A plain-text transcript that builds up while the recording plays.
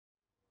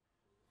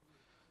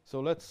So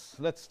let's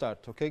start,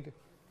 okay?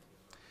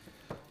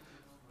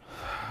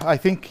 I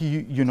think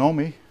you know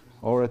me,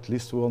 or at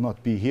least will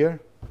not be here.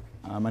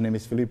 My name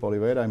is Filipe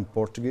Oliveira. I'm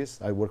Portuguese.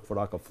 I work for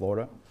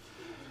Aquaflora.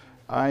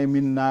 I'm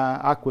in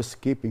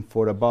aquascaping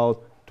for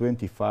about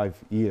 25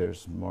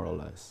 years, more or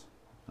less.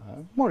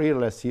 More or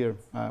less here.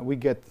 We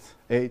get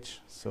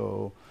age,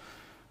 so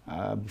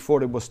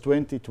before it was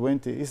 20,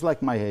 it's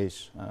like my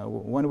age.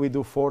 When we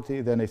do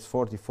 40, then it's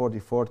 40, 40,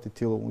 40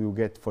 till we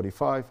get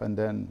 45, and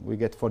then we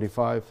get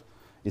 45,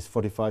 it's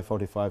 45,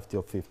 45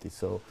 till 50.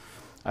 So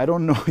I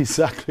don't know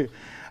exactly.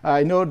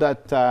 I know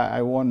that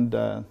I won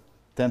the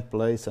 10th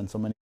place and so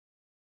many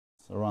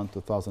around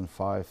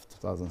 2005,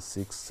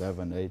 2006,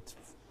 7, 8,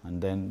 and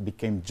then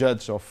became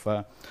judge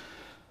of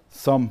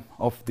some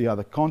of the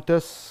other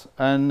contests.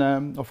 And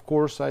of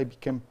course, I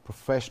became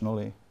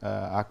professionally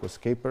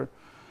aquascaper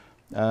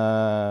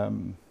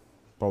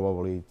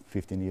probably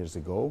 15 years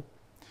ago.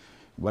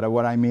 But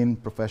what I mean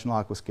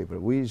professional aquascaper,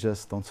 we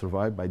just don't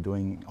survive by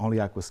doing only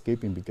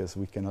aquascaping because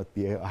we cannot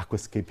be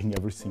aquascaping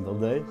every single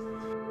day.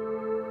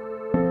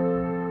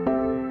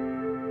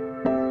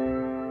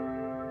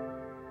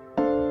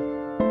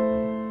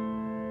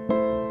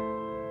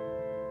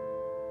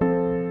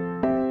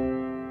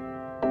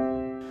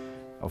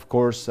 Of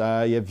course,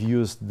 I have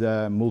used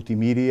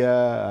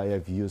multimedia, I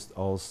have used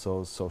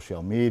also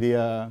social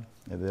media.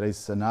 There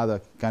is another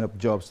kind of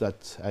jobs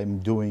that I'm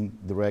doing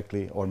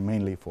directly or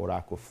mainly for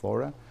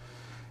Aquaflora.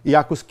 The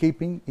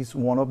aquascaping is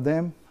one of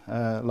them,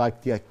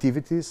 like the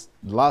activities.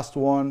 The last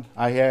one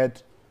I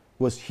had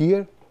was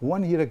here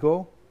 1 year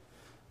ago.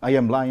 I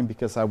am lying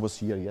because I was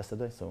here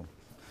yesterday, so.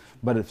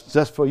 But it's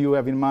just for you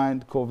have in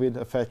mind, COVID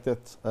affected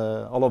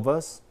all of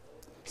us.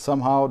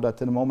 Somehow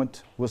that in the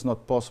moment was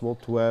not possible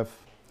to have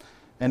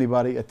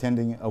anybody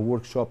attending a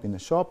workshop in the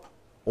shop,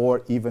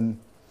 or even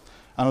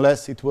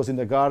unless it was in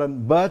the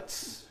garden. But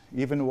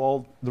even with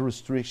all the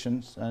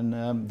restrictions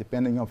and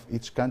depending of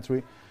each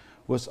country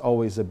was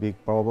always a big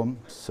problem,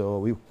 so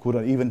we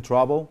couldn't even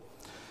travel.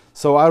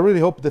 So I really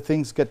hope the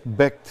things get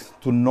back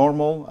to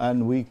normal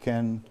and we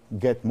can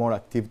get more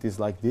activities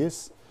like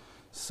this.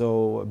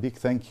 So a big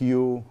thank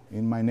you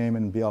in my name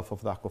and behalf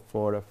of the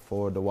Aquaflora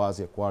for the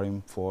Wase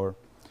Aquarium for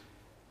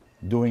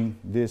doing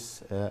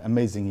this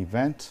amazing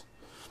event.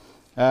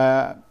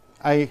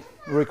 I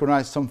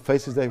recognize some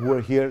faces that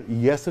were here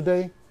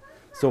yesterday,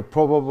 so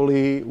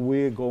probably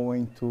we're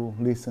going to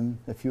listen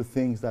a few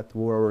things that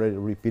were already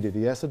repeated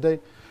yesterday.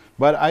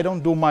 But I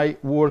don't do my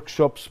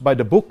workshops by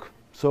the book,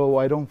 so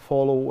I don't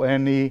follow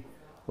any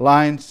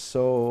lines,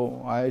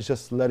 so I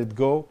just let it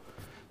go.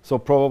 So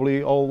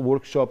probably all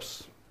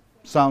workshops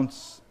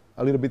sounds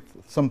a little bit,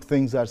 some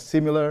things are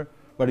similar,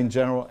 but in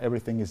general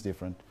everything is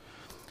different.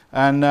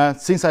 And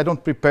since I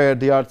don't prepare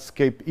the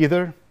artscape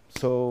either,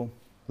 so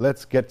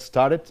let's get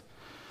started.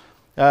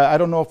 I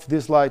don't know if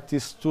this light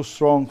is too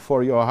strong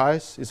for your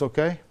eyes. It's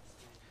okay?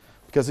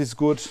 Because it's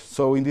good.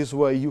 So in this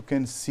way you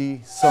can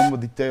see some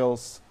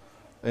details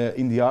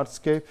in the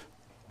artscape,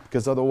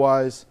 because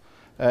otherwise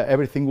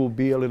everything will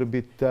be a little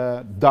bit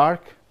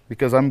dark,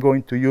 because I'm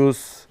going to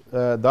use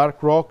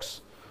dark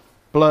rocks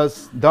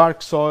plus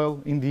dark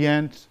soil. In the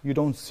end, you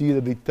don't see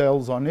the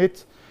details on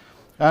it.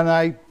 And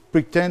I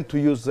pretend to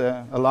use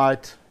a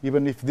light,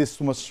 even if this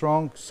was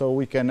strong, so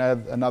we can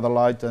add another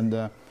light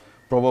and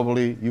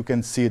probably you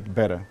can see it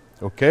better,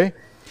 okay?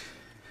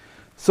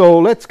 So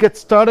let's get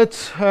started.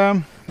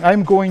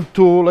 I'm going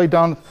to lay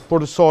down for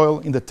the soil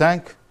in the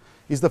tank.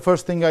 It's the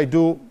first thing I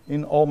do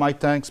in all my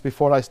tanks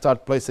before I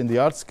start placing the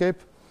artscape.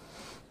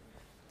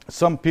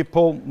 Some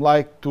people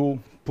like to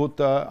put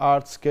the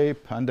artscape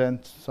and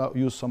then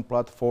use some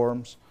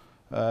platforms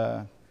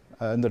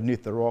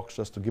underneath the rocks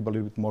just to give a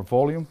little bit more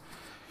volume.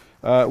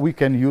 We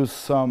can use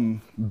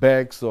some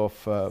bags of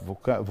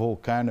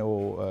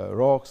volcano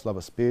rocks, lava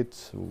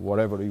spit,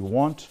 whatever you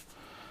want.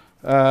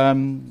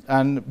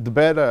 And the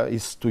better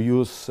is to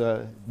use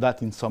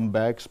that in some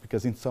bags,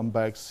 because in some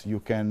bags you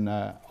can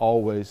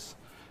always,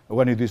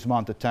 when you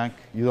dismount the tank,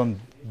 you don't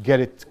get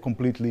it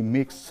completely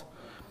mixed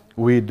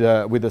with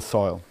the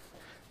soil.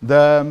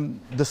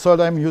 The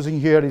soil I'm using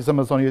here is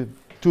Amazonia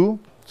 2,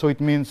 so it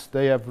means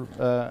they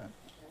have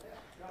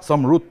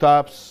some root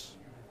tabs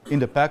in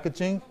the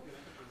packaging.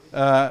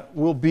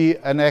 Will be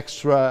an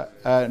extra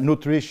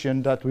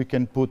nutrition that we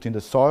can put in the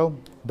soil.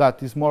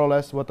 That is more or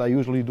less what I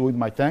usually do in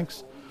my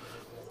tanks.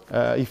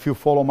 If you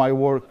follow my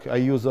work, I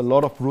use a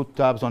lot of root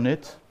tabs on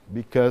it,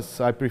 because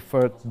I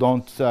prefer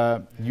don't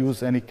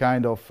use any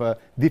kind of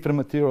different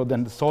material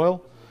than the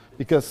soil,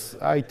 because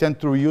I tend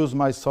to reuse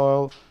my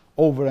soil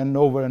over and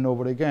over and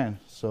over again.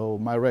 So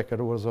my record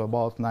was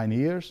about 9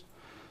 years.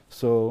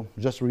 So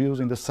just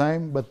reusing the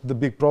same, but the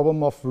big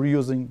problem of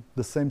reusing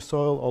the same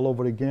soil all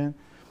over again,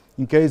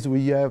 in case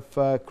we have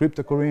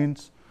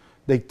cryptocorynes,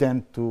 they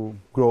tend to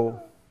grow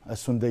as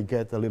soon as they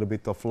get a little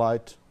bit of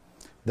light.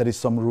 There is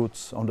some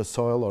roots on the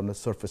soil, on the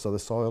surface of the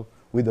soil,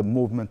 with the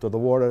movement of the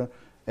water.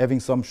 Having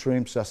some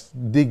shrimps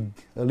just dig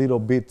a little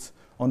bit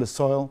on the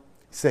soil,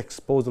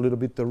 expose a little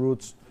bit the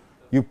roots,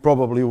 you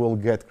probably will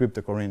get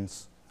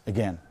cryptocorynes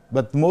again.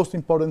 But the most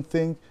important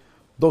thing,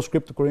 those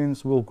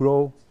cryptocurrents will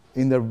grow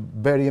in their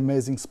very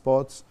amazing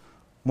spots,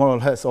 more or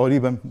less, or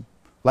even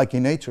like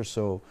in nature.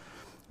 So,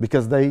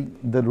 because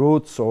the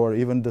roots or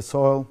even the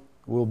soil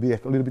will be a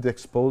little bit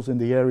exposed in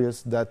the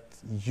areas that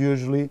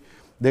usually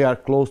they are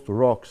close to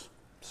rocks.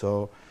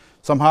 So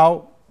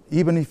somehow,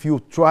 even if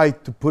you try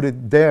to put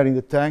it there in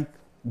the tank,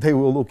 they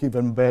will look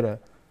even better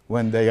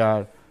when they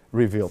are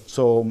revealed.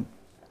 So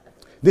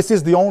this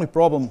is the only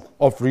problem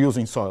of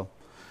reusing soil.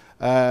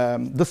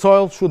 The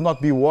soil should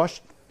not be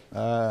washed.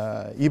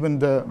 Even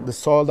the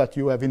soil that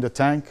you have in the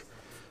tank,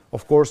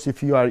 of course,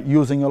 if you are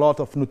using a lot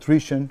of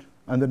nutrition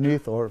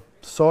underneath or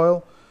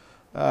soil,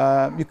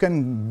 you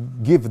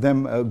can give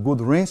them a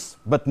good rinse,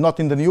 but not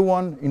in the new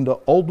one, in the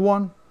old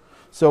one.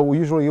 So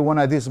usually when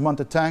I dismount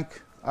the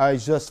tank, I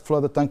just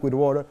flood the tank with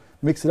water,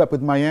 mix it up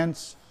with my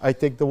hands, I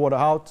take the water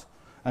out,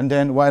 and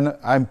then when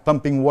I'm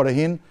pumping water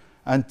in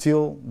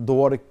until the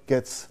water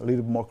gets a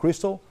little more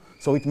crystal.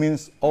 So it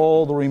means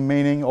all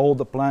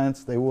the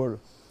plants, they were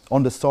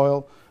on the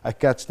soil, I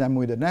catch them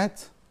with a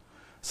net.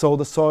 So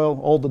the soil,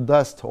 all the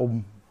dust,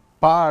 or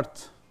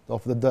part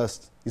of the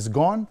dust is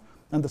gone,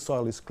 and the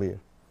soil is clear.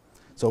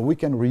 So we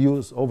can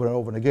reuse over and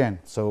over again.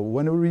 So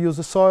when we reuse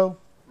the soil,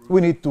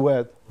 we need to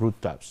add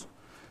root tubs.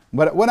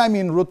 But when I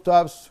mean root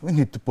tubs, we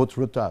need to put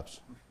root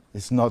tubs.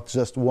 It's not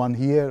just one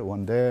here,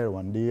 one there,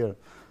 one there.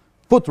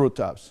 Put root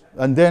tubs,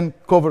 and then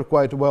cover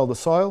quite well the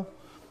soil,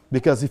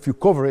 because if you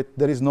cover it,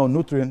 there is no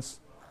nutrients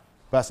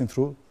passing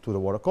through to the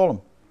water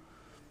column.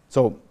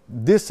 So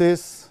this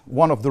is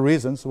one of the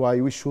reasons why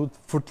we should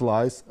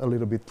fertilize a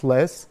little bit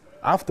less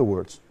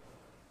afterwards,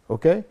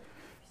 okay?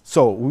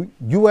 So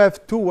you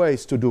have two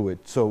ways to do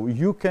it. So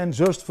you can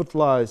just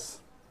fertilize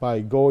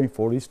by going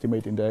for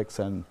estimate index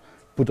and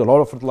put a lot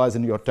of fertilizer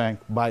in your tank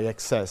by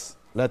excess,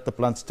 let the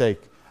plants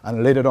take,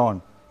 and later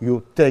on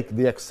you take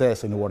the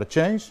excess in the water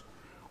change.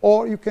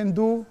 Or you can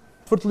do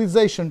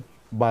fertilization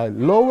by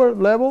lower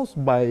levels,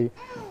 by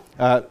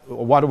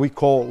what we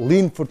call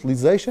lean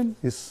fertilization,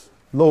 is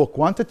lower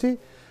quantity.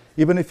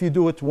 Even if you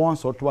do it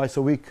once or twice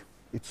a week,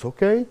 it's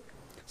okay.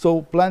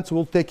 So plants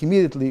will take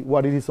immediately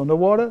what it is on the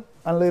water,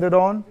 and later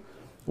on,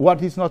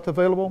 what is not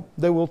available,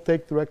 they will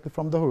take directly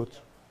from the roots.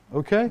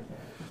 Okay?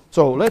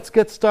 So let's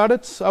get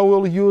started. I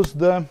will use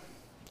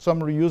some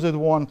reused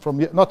one from,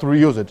 not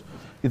reuse it,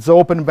 it's an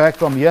open bag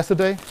from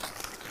yesterday.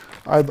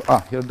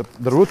 Here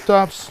the root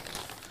tubs.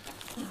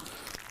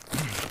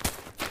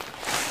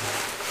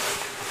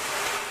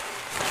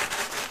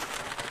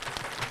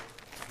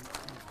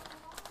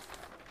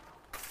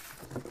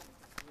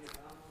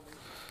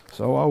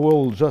 So I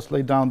will just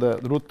lay down the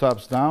root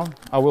tubs down.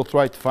 I will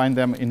try to find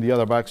them in the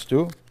other bags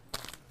too.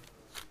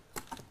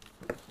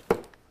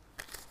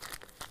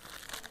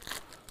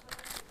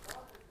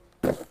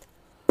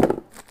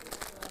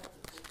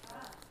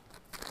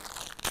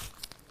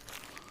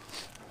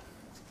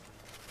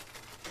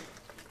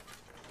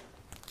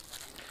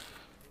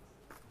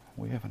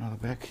 We have another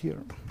bag here.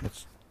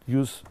 Let's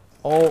use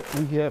all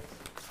we have,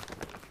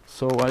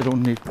 so I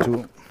don't need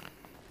to.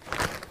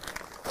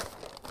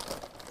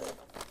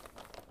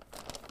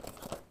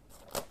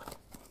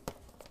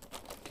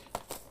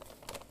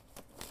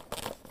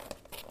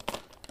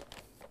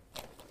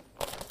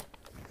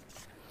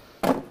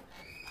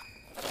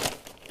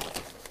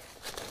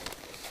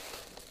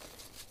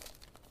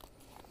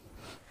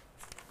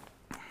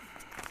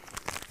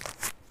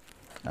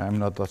 I'm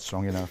not that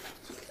strong enough.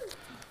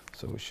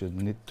 So we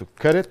should need to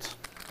cut it.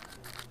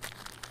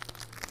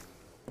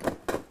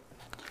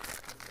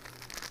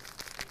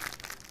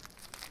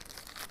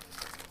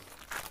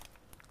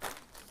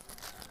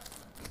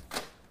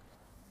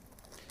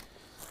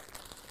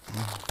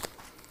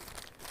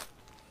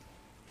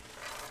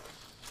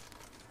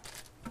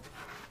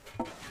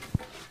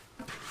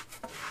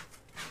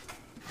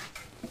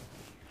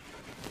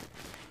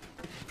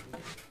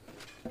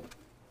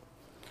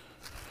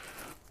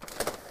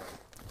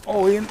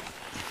 All in.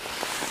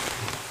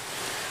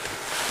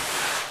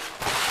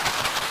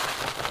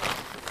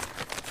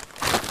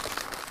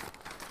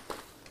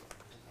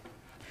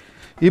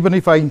 Even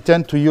if I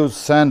intend to use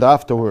sand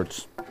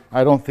afterwards,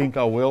 I don't think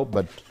I will,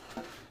 but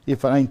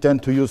if I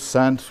intend to use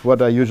sand,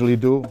 what I usually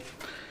do,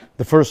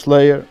 the first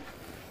layer,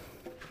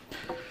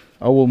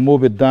 I will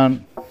move it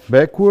down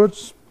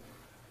backwards,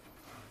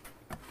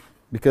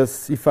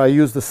 because if I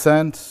use the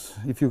sand,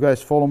 if you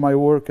guys follow my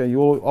work, you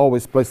will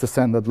always place the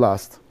sand at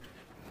last,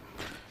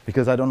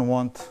 because I don't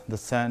want the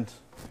sand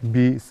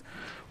be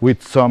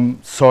with some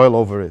soil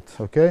over it,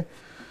 okay?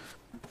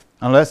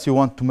 Unless you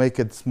want to make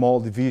a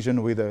small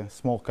division with a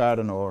small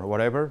carton or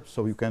whatever,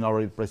 so you can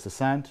already place the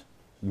sand,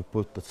 you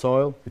put the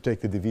soil, you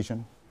take the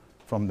division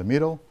from the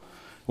middle,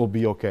 will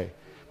be okay.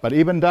 But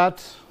even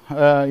that,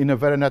 in a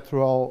very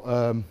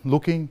natural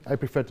looking, I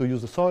prefer to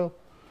use the soil.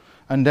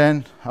 And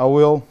then I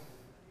will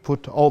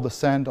put all the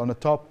sand on the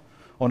top,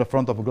 on the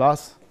front of a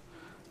glass,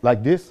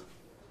 like this.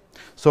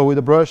 So with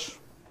a brush,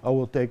 I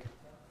will take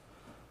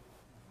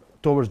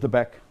towards the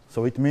back.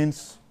 So it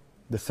means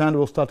the sand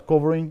will start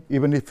covering,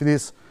 even if it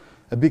is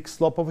a big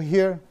slope over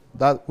here,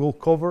 that will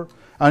cover,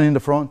 and in the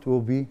front will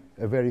be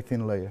a very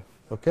thin layer,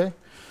 okay?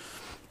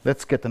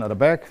 Let's get another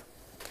bag.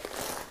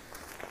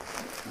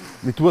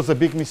 It was a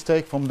big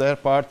mistake from their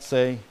part,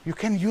 saying, you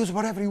can use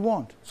whatever you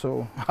want.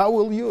 So I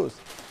will use.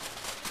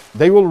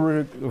 They will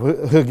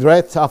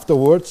regret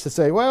afterwards to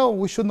say, well,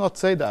 we should not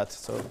say that.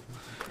 So,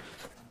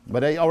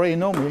 but they already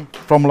know me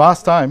from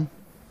last time.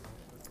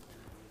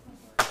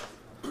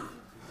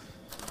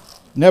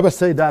 Never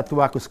say that to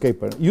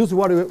Aquascaper. Use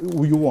whatever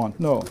you want.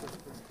 No.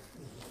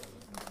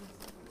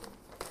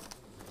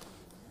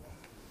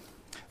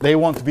 They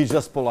want to be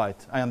just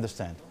polite. I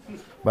understand.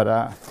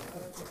 But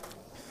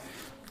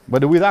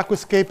with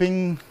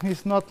Aquascaping,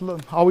 it's not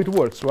how it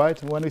works,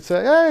 right? When we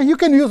say, hey, you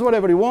can use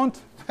whatever you want.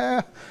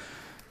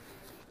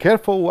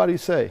 Careful what you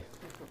say.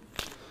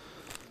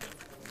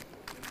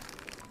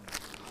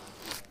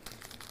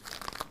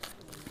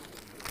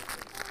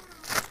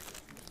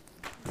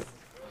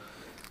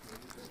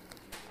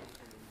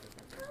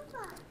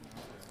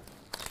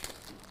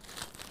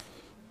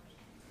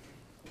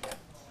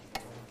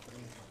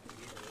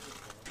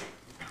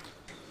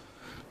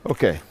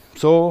 Okay,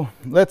 so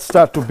let's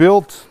start to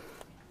build.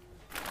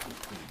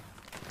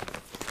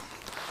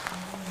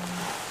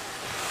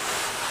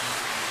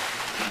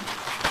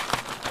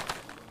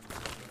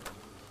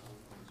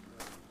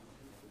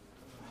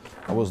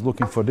 I was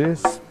looking for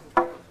this.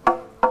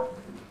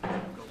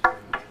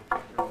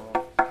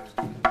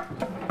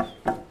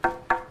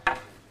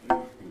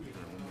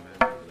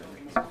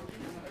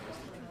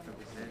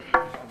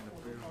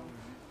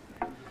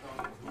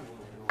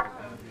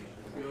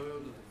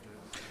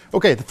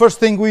 Okay, the first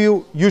thing we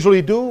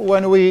usually do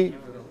when we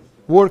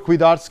work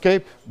with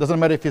hardscape, doesn't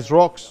matter if it's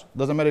rocks,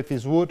 doesn't matter if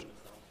it's wood,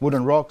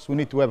 wooden rocks, we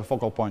need to have a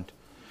focal point.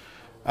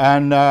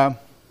 And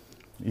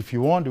if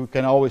you want, we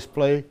can always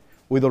play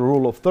with the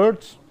rule of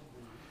thirds.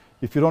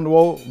 If you don't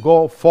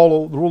go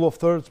follow the rule of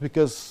thirds,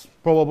 because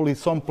probably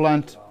some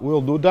plant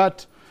will do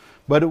that,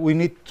 but we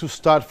need to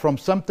start from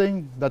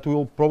something that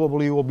will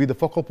probably be the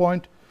focal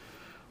point,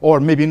 or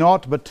maybe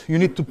not, but you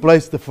need to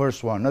place the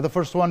first one. Now the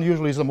first one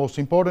usually is the most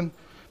important,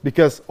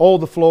 because all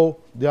the flow,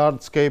 the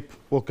hardscape,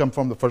 will come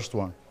from the first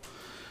one.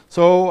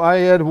 So I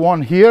had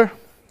one here.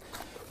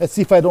 Let's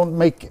see if I don't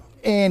make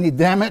any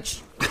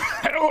damage.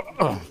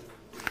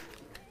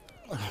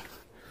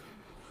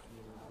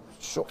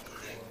 So.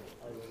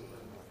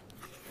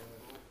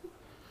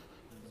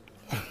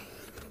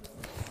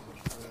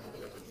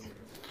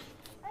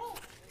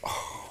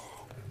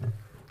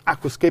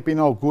 Aquascaping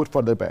all good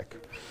for the back.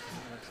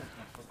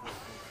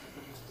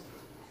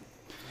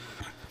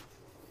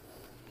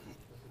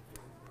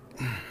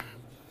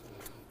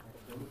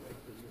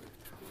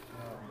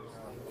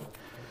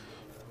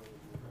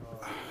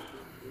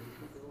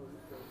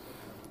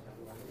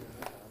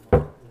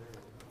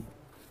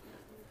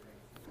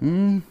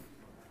 May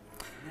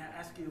I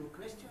ask you a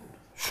question?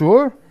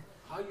 Sure.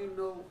 How you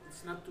know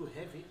it's not too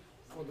heavy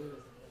for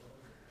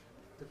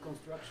the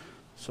construction?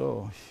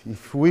 So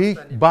if we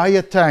buy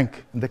a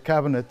tank and the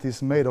cabinet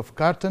is made of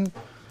carton,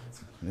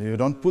 you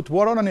don't put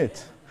water on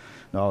it.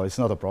 No, it's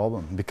not a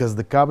problem, because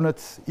the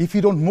cabinet, if you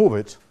don't move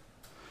it,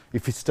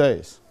 if it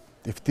stays,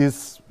 if it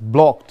is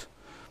blocked,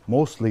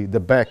 mostly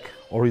the back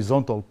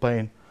horizontal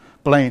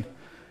plane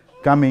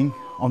coming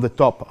on the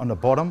top, on the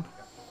bottom,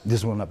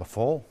 this will never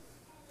fall.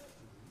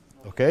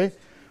 Okay?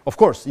 Of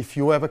course, if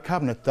you have a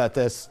cabinet that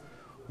has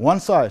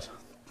one side,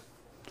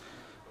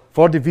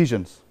 4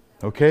 divisions,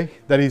 okay,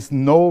 there is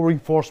no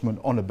reinforcement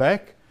on the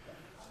back,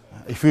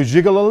 if you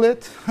jiggle a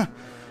little,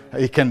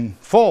 it can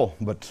fall,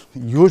 but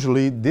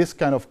usually this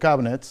kind of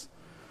cabinets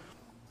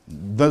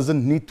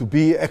doesn't need to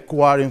be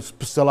aquarium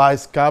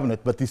specialized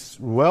cabinet, but it's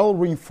well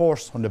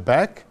reinforced on the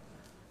back,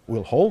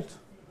 will hold,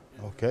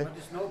 okay. But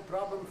there's no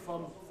problem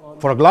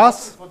for a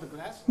glass? For the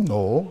glass?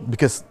 No,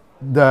 because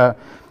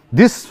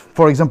this,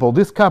 for example,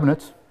 this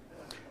cabinet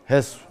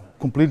has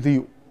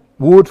completely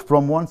wood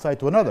from one side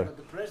to another. But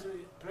the pressure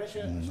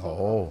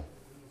No,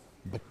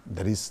 but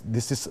there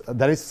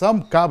is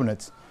some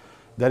cabinets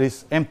that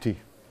is empty,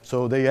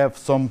 so they have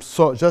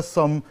just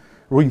some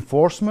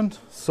reinforcement,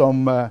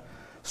 some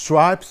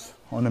stripes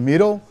on the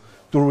middle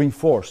to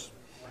reinforce.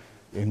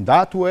 In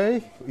that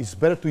way, it's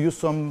better to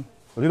use a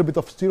little bit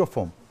of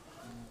styrofoam,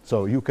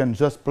 so you can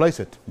just place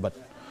it. But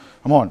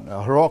come on,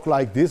 a rock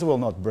like this will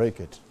not break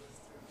it,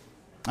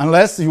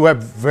 unless you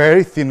have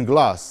very thin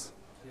glass.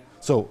 Yeah.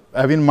 So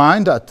have in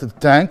mind that the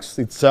tanks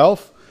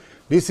itself,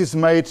 this is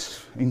made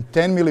in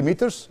 10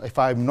 millimeters, if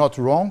I'm not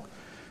wrong,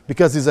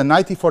 because it's a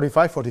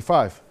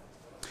 90-45-45.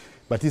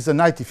 But it's a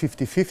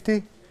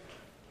 90-50-50,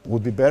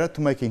 would be better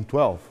to make in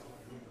 12.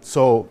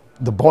 So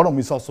the bottom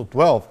is also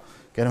 12.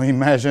 Can you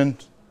imagine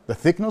the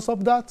thickness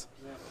of that?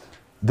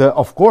 Yeah.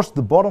 Of course,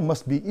 the bottom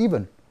must be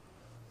even.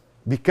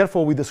 Be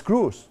careful with the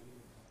screws,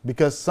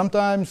 because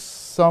sometimes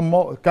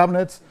some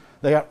cabinets,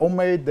 they are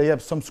homemade, they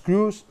have some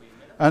screws,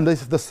 and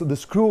the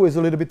screw is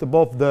a little bit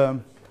above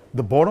the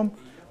bottom.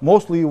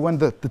 Mostly when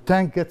the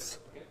tank gets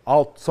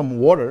out some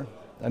water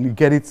and you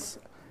get it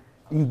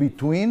in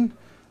between,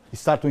 it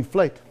starts to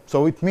inflate.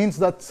 So it means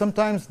that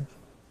sometimes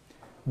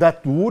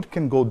that wood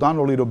can go down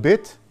a little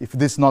bit if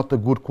this is not a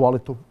good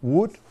quality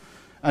wood,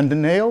 and the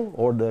nail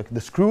or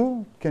the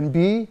screw can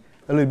be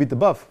a little bit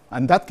above,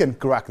 and that can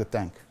crack the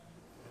tank.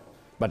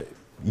 But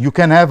you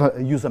can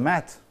use a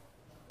mat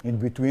in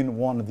between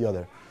one and the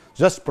other.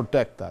 Just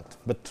protect that.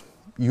 But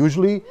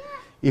usually,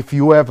 if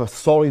you have a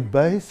solid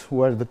base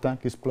where the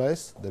tank is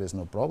placed, there is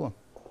no problem.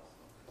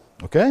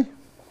 Okay?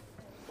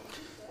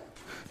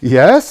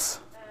 Yes?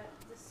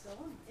 The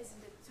zone,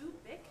 isn't it too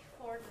big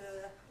for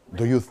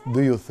the...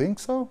 Do you think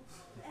so?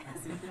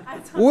 I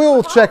don't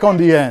We'll know check how on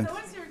the many end.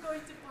 stones you're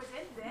going to put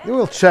in there. You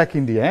will check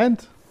in the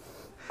end.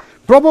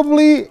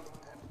 Probably,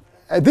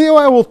 there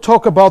I will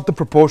talk about the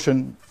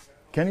proportion.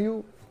 Can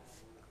you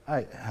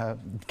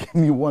give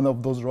me one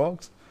of those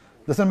rocks?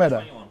 Doesn't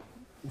matter.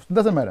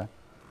 Doesn't matter.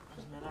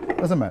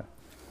 Doesn't matter.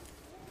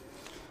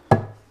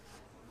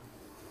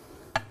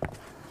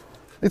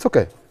 It's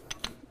okay.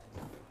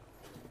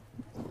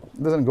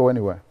 Doesn't go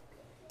anywhere.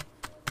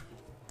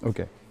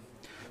 Okay.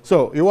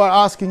 So you are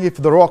asking if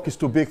the rock is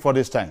too big for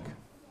this tank.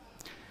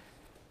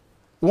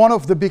 One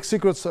of the big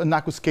secrets in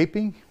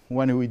aquascaping,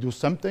 when we do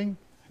something,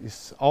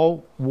 is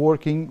all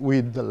working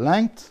with the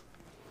length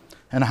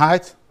and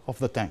height of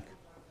the tank,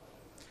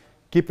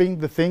 keeping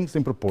the things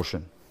in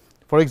proportion.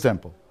 For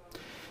example,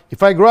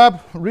 if I grab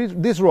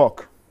this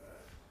rock,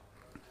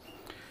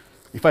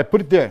 if I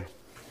put it there,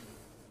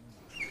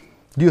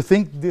 do you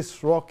think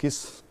this rock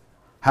is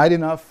high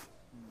enough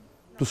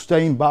to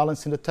stay in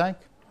balance in the tank?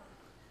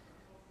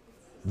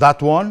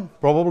 That one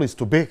probably is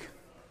too big.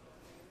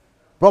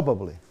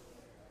 Probably.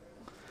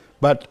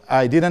 But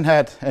I didn't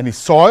have any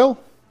soil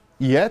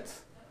yet.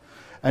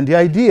 And the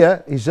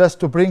idea is just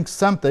to bring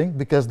something,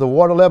 because the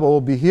water level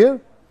will be here.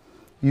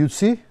 You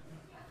see,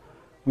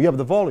 we have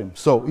the volume.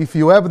 So if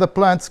you have the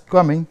plants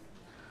coming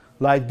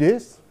like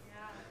this,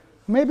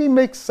 maybe it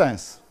makes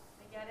sense.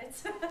 I get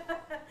it.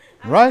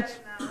 Right?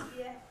 Yeah,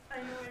 I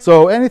know it.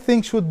 So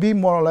anything should be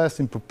more or less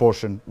in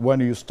proportion when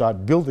you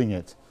start building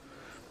it.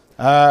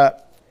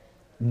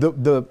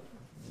 The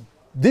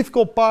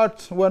difficult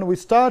part when we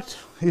start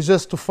is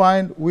just to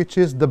find which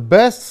is the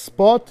best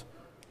spot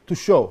to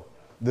show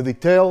the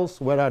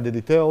details, where are the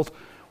details,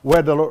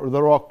 where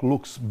the rock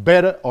looks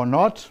better or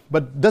not,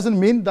 but doesn't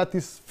mean that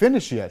it's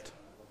finished yet.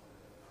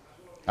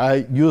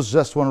 I use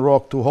just one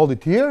rock to hold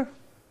it here,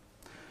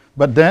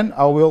 but then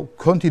I will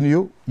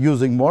continue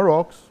using more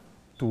rocks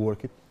to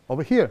work it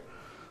over here.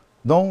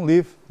 Don't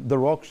leave the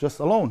rocks just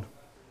alone.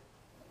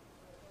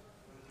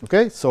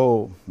 Okay,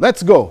 so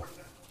let's go.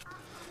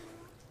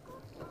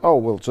 Oh,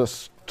 we'll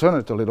just turn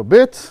it a little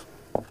bit.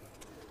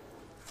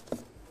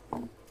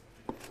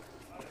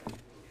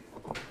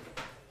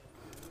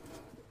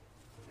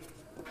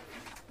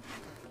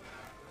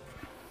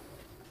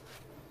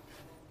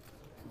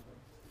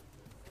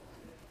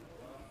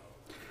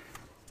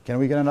 Can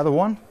we get another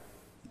one?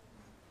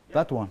 Yeah.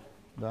 That one.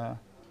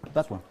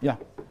 That one, yeah.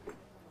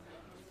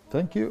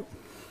 Thank you.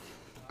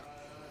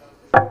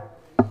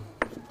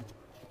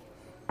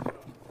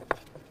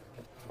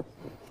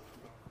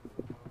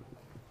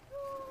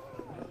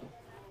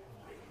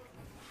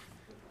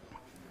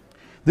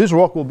 This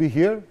rock will be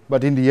here,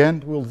 but in the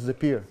end will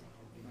disappear,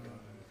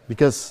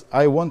 because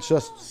I want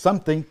just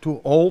something to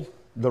hold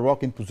the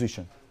rock in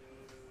position.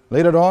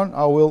 Later on,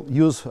 I will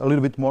use a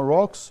little bit more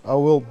rocks. I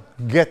will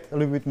get a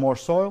little bit more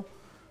soil,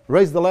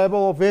 raise the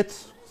level of it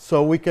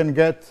so we can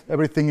get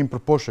everything in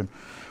proportion.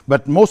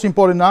 But most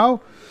important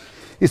now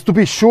is to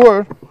be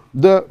sure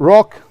the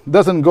rock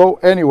doesn't go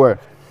anywhere.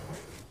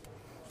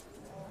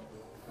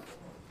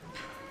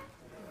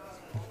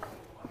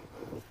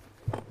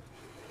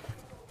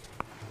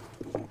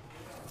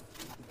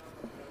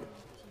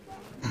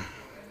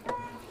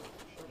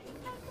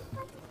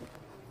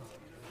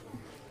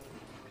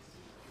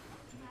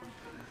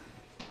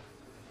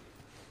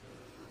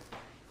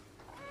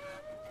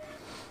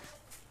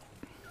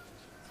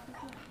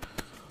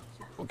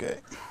 Okay.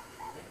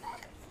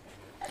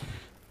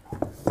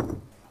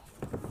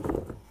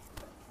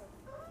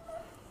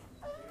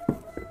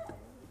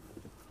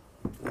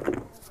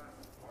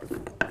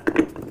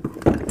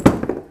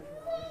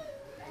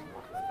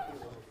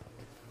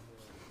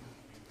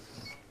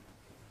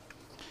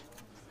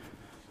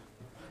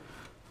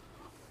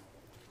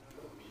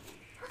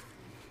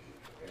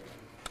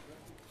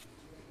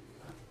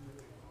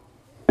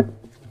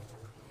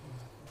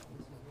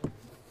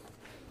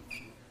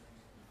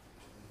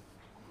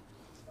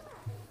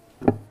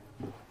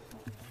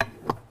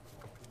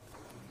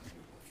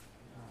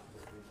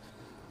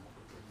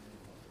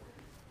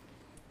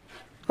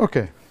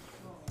 Okay.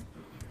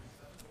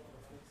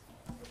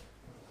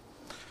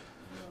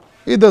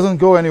 It doesn't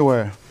go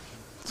anywhere.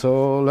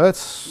 So let's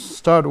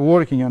start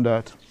working on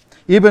that.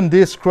 Even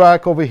this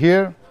crack over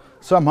here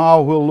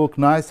somehow will look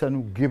nice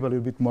and give a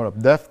little bit more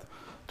of depth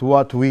to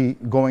what we're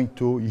going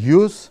to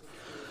use.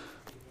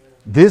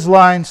 These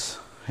lines,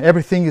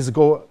 everything is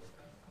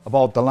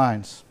about the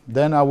lines.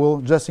 Then I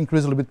will just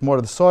increase a little bit more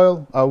of the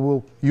soil. I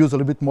will use a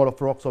little bit more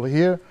of rocks over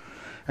here.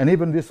 And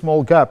even this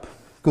small gap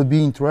could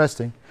be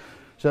interesting,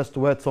 just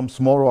to add some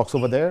small rocks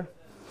over there.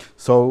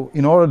 So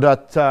in order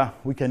that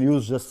we can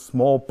use just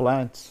small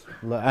plants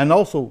and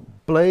also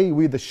play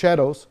with the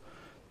shadows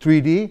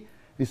 3D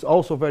is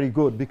also very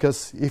good,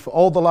 because if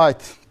all the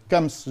light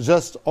comes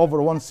just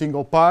over one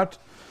single part,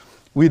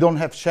 we don't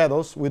have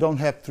shadows, we don't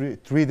have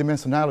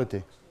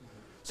three-dimensionality.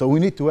 So we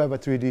need to have a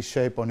 3D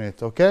shape on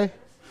it, okay?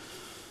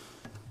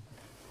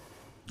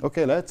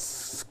 Okay,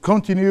 let's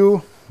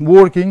continue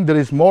working. There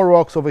is more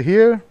rocks over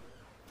here.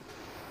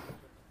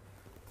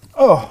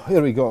 Oh,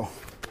 here we go.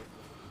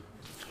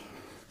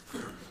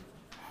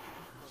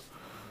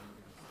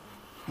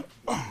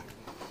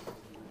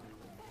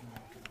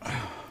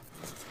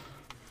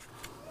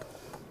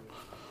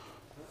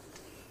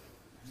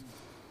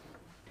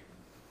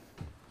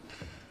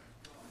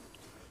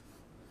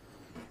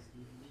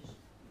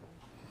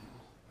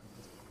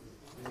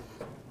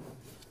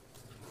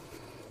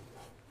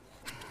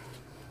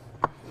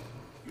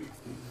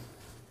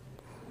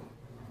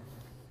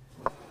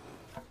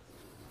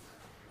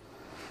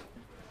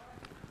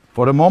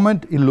 For the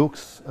moment, it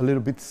looks a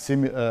little bit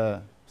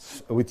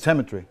with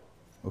symmetry,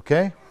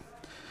 okay?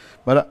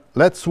 But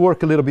let's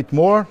work a little bit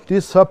more.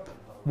 This up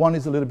one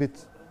is a little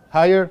bit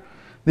higher,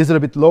 this is a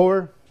little bit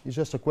lower. It's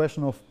just a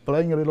question of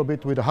playing a little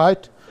bit with the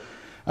height,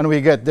 and we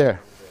get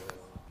there.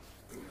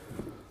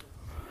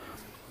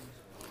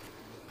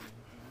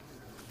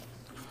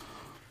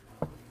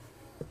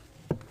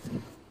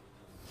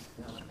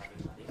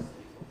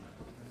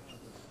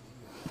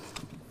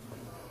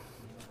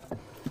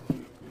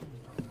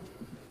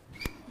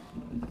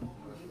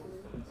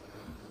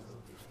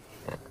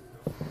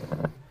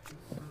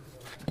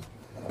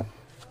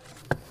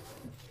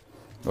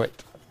 Wait.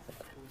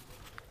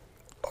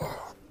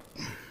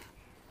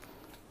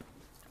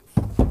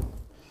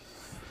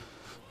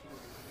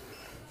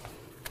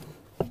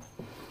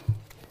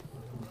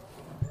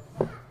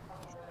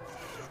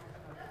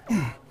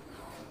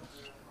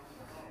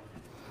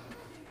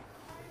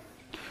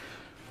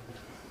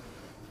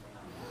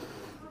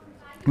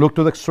 Look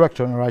to the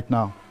structure right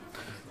now.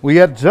 We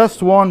had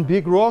just one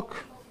big rock,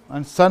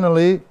 and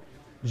suddenly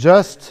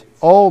just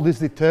all these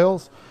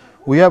details.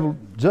 We have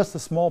just a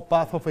small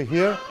path over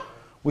here.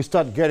 We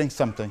start getting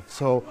something.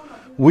 So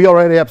we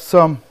already have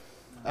some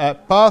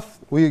path.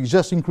 We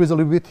just increase a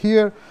little bit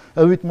here,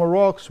 a little bit more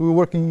rocks. We're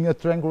working in a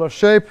triangular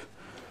shape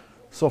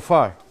so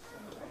far.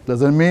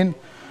 Doesn't mean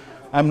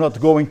I'm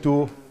not going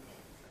to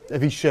a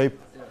V shape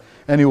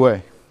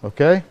anyway,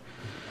 okay?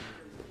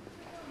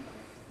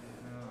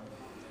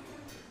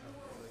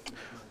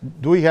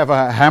 Do we have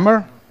a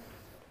hammer?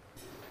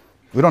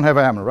 We don't have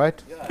a hammer,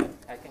 right? Yeah,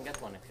 I can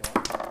get one if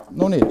you want.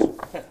 No need.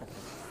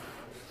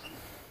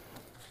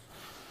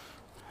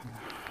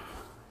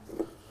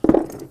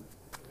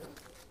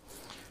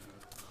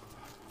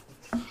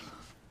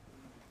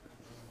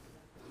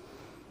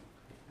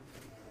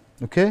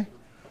 Okay,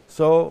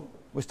 so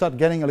we start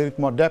getting a little bit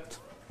more depth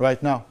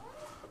right now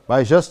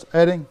by just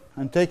adding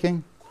and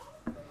taking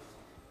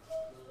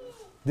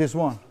this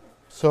one.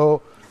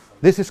 So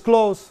this is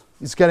close,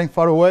 it's getting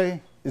far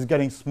away, it's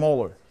getting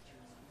smaller.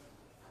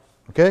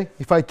 Okay,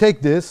 if I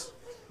take this,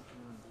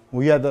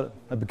 we add a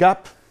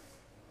gap.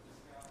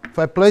 If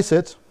I place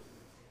it,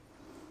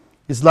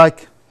 it's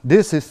like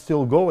this is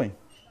still going.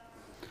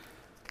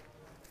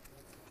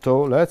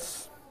 So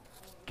let's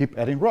keep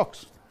adding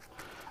rocks.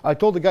 I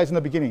told the guys in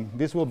the beginning,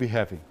 this will be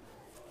heavy,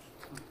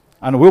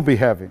 and will be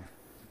heavy.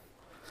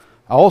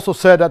 I also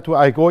said that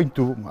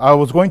I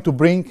was going to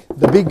bring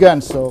the big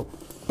gun, so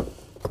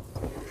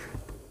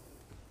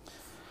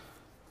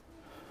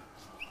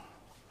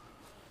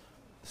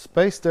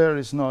space there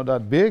is not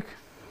that big.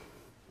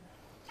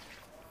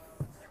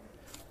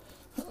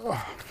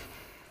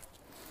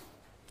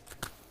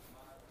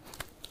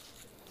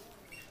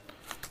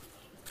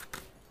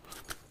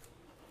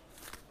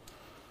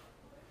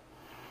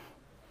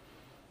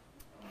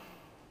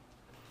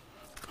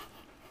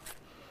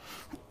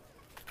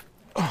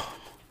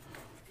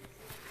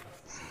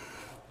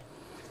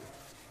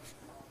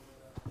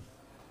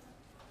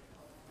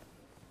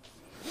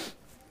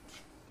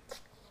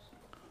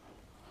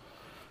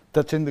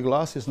 Touching the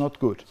glass is not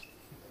good.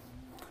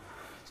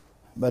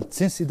 But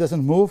since it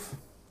doesn't move,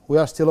 we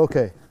are still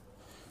okay.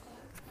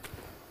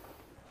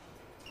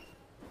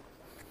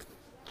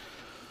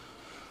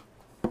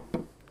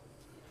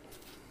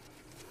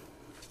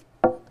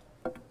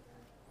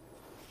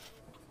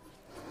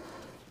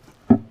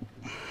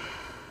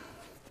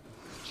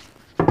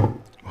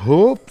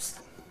 Oops.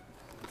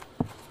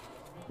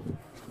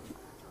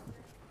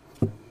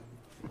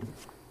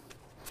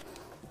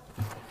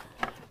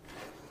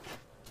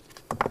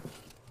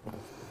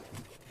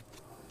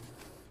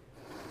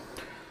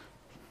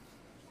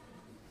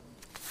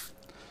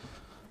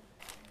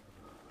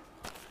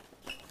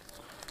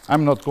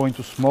 I'm not going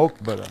to smoke,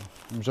 but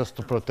just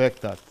to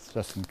protect that,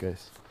 just in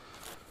case.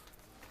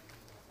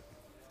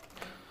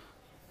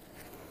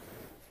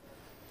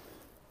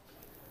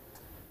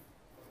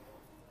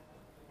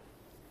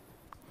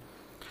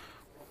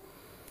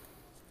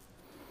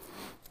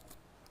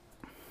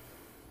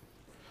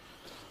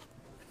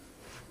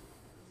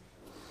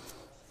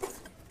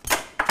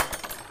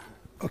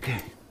 Okay.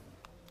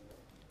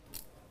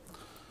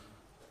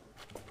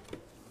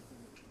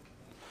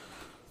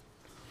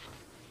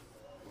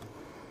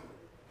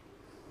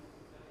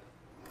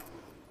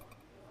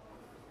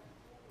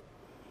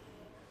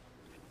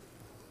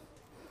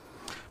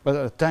 But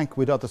a tank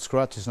without a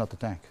scratch is not a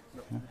tank.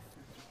 Yeah.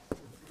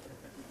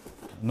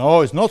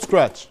 No, it's not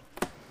scratch.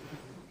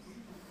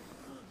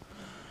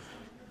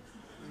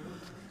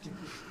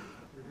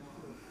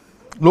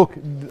 Look,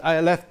 I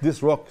left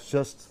this rock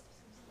just,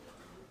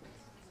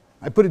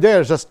 I put it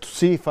there just to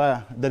see if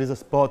there is a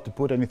spot to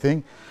put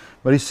anything.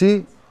 But you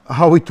see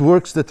how it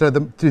works, the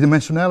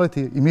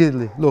three-dimensionality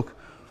immediately. Look.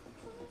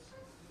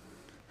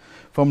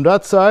 From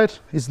that side,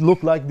 it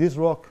looks like this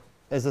rock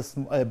as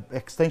an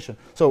extension.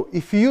 So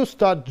if you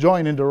start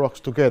joining the rocks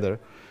together,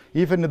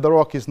 even if the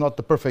rock is not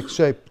the perfect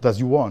shape that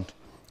you want,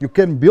 you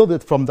can build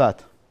it from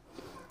that.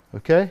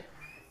 Okay?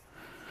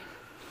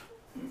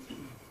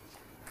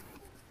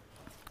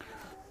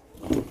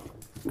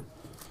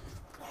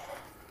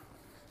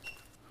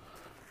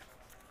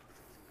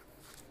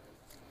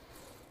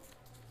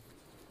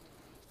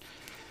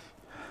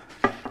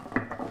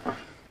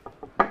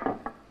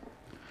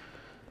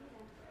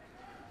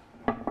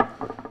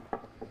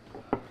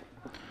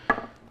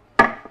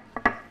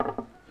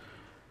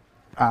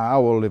 I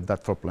will leave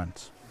that for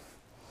plants.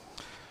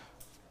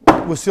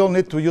 We still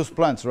need to use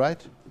plants,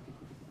 right?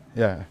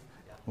 Yeah,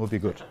 will be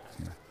good.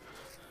 Yeah.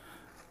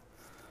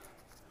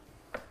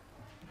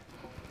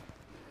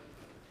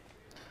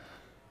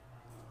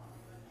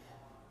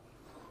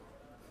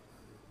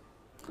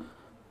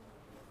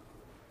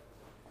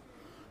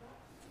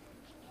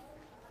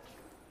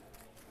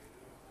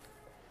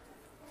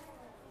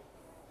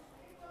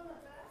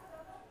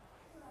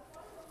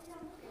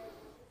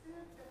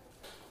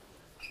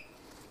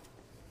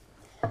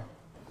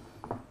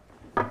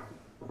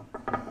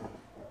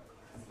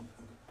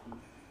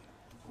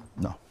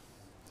 No.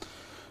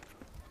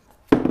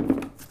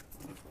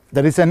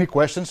 There is any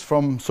questions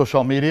from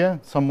social media?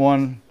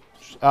 Someone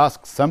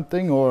asks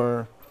something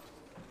or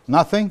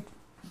nothing?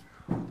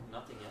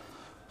 Nothing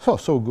yet. Oh,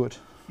 so good.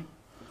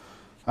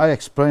 I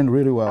explained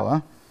really well,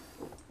 huh?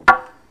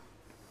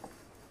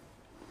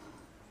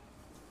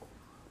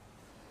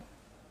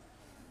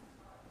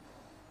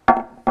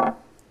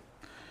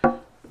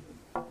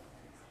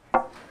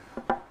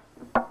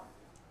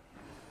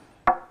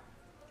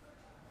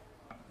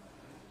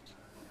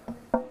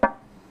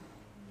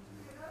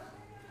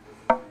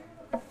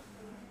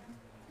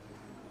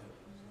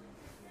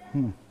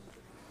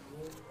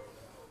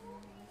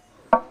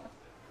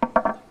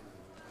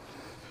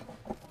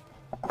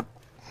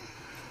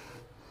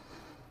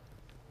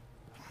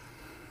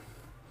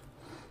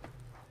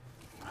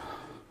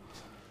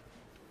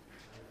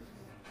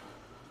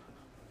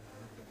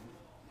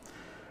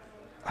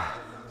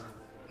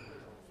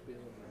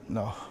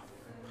 No,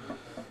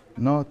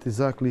 not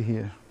exactly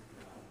here.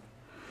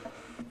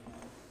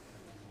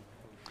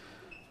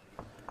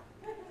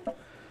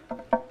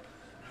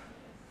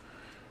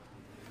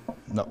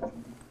 No.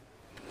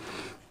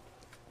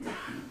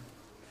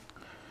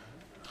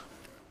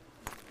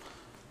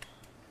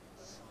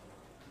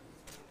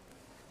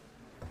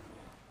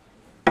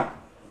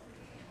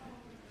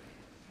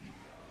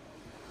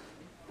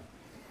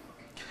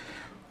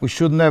 We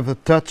should never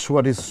touch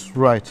what is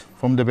right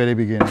from the very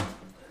beginning.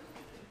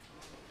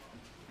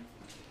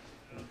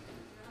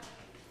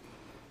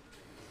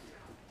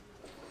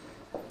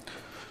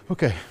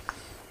 Okay.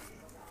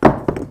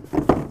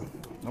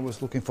 I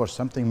was looking for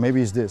something,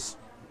 maybe it's this.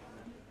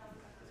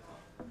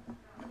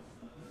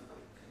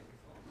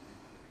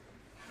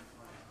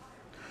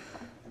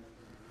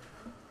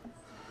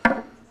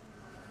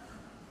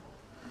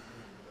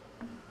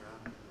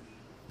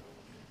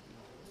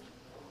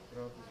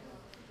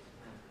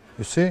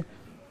 You see?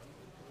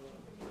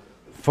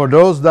 For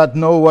those that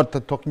know what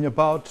I'm talking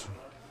about,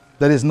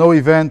 there is no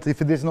event, if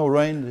there is no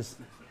rain.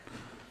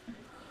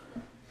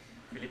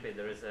 Filipe,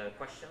 there is a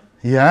question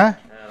Yeah?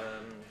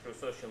 through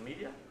social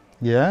media.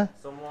 Yeah?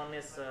 Someone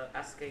is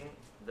asking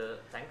the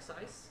tank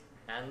size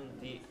and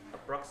the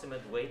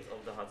approximate weight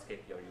of the hardscape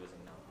you're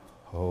using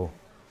now. Oh,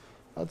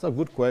 that's a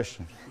good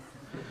question.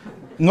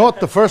 Not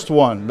the first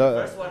one.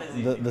 First one is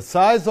easy. The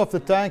size of the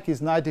tank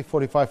is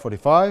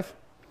 90-45-45.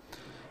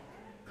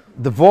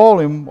 The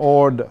volume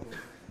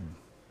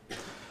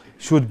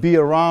should be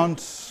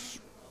around,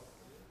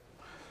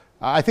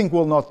 I think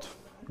will not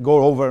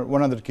go over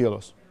 100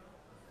 kilos.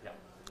 Yeah.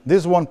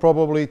 This one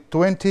probably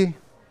 20.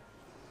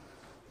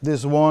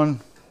 This one,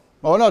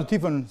 oh, not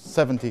even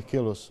 70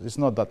 kilos. It's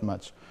not that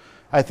much.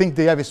 I think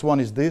the heaviest one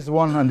is this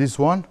one and this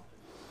one.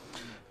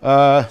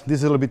 This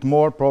is a little bit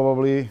more,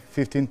 probably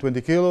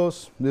 15-20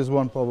 kilos. This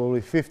one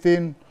probably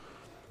 15.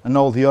 And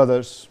all the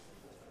others,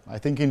 I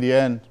think in the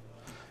end,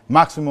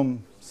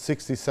 maximum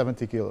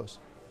 60-70 kilos.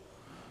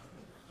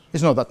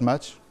 It's not that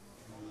much.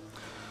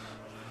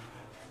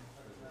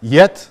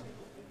 Yet,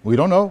 we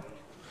don't know.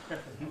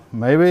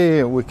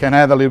 Maybe we can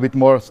add a little bit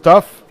more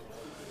stuff.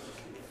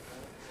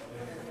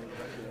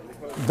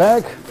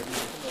 Bag.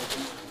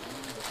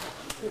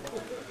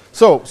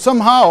 So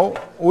somehow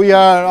we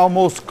are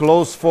almost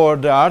close for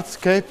the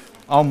hardscape.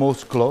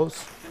 Almost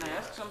close. Can I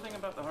ask something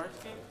about the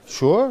hardscape?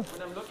 Sure.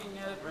 When I'm looking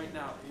at it right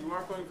now, you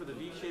are going for the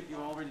V shape you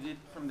already did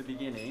from the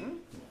beginning,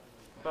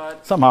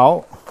 but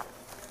Somehow.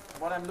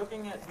 what I'm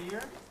looking at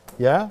here,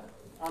 Yeah.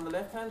 on the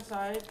left-hand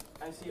side,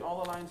 I see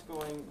all the lines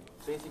going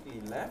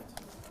basically left.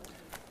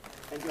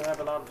 And you have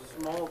a lot of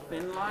small,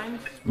 thin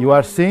lines. You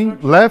are seeing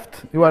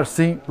left, you are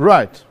seeing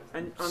right.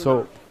 And on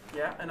So,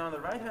 yeah, and on the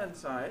right-hand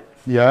side,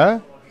 yeah,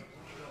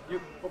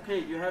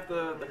 you have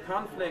the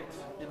conflict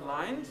in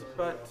lines,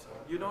 but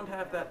you don't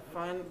have that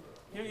fine.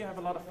 Here you have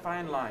a lot of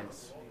fine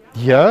lines,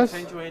 yes.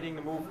 accentuating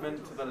the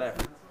movement to the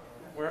left.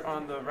 Where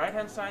on the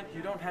right-hand side,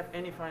 you don't have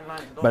any fine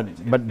lines at all.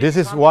 But this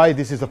is why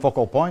this is the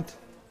focal point.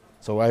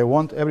 So I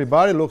want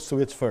everybody looks to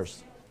it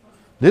first.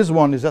 This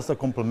one is just a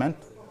complement,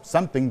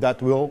 something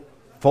that will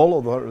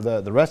follow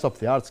the rest of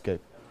the hardscape.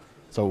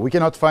 So we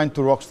cannot find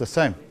two rocks the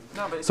same.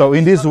 No, so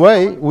in this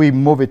way, we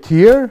move it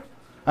here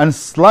and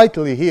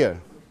slightly here.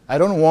 I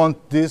don't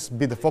want this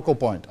be the focal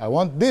point. I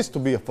want this to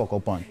be a focal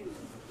point.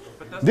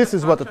 But this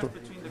is what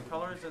between the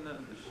colors and the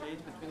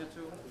shades between the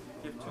two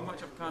give too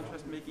much of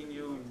contrast, making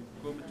you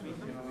go between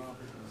them?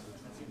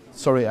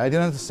 Sorry, I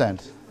didn't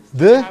understand.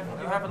 You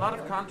have a lot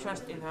of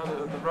contrast in how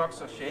the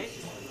rocks are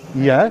shaped.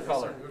 Yeah.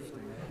 Color.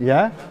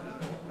 Yeah.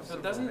 So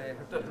doesn't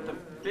the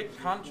big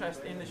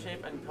contrast in the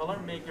shape and color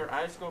make your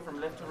eyes go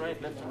from left to right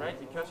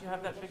because you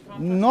have that big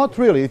contrast? Not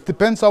really. It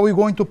depends how we're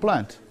going to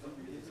plant.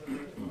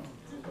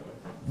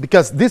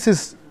 Because this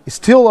is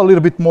still a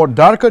little bit more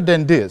darker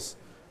than this.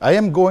 I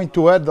am going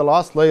to add the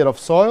last layer of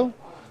soil,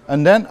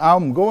 and then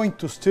I'm going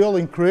to still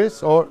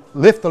increase or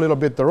lift a little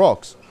bit the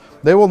rocks.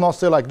 They will not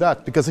stay like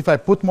that, because if I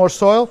put more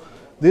soil,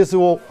 this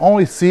will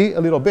only see a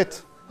little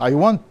bit. I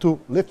want to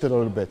lift it a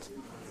little bit.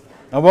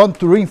 I want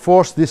to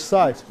reinforce this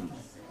side.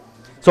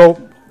 So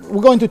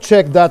we're going to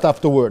check that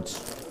afterwards.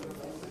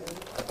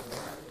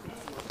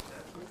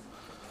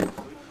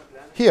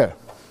 Here,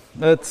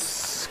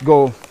 let's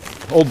go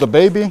hold the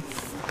baby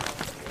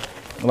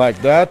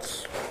like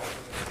that.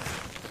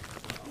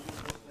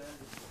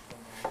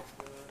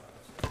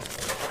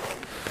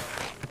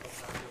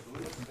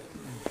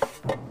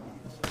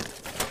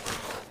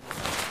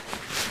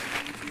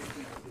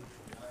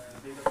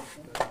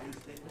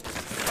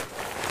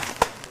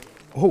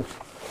 Oh,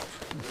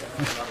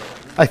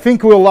 I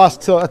think we'll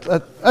last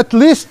at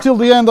least till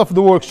the end of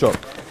the workshop.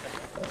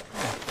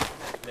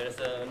 There's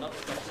another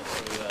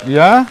question to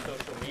Yeah?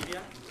 social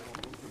media.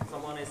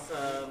 Someone is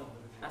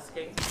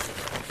asking,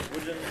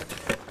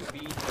 wouldn't be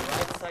the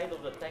right side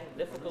of the tank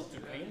difficult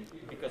to clean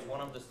because one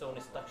of the stone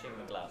is touching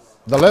the glass?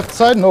 The left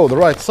side? No, the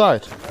right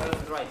side.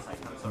 The right side,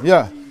 I'm sorry.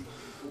 Yeah,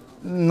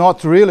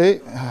 not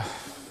really.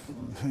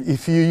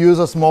 If you use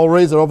a small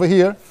razor over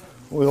here,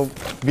 we'll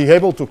be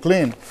able to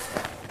clean.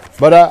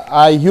 But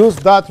I use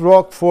that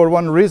rock for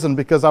one reason,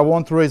 because I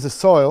want to raise the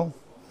soil.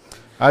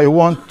 I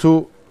want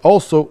to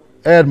also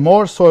add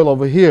more soil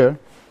over here.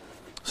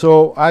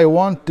 So I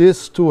want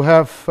this to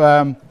have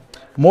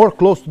more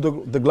close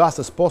to the glass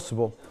as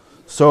possible.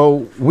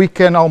 So we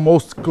can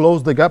almost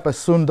close the gap as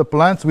soon as the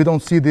plants, we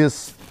don't see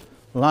this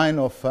line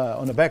of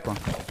on the background.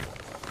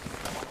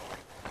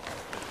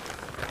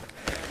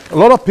 A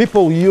lot of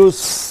people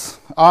use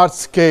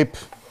hardscape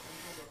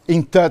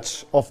in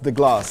touch of the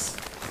glass.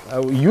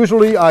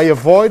 Usually I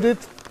avoid it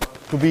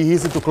to be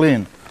easy to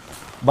clean.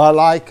 But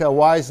like a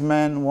wise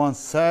man once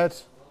said,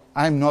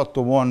 I'm not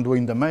the one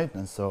doing the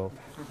maintenance, so.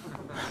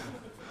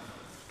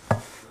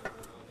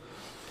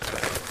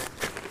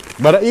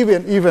 But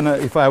even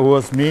if I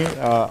was me,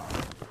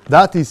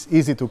 that is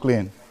easy to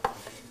clean.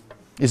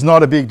 It's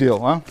not a big deal,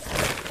 huh?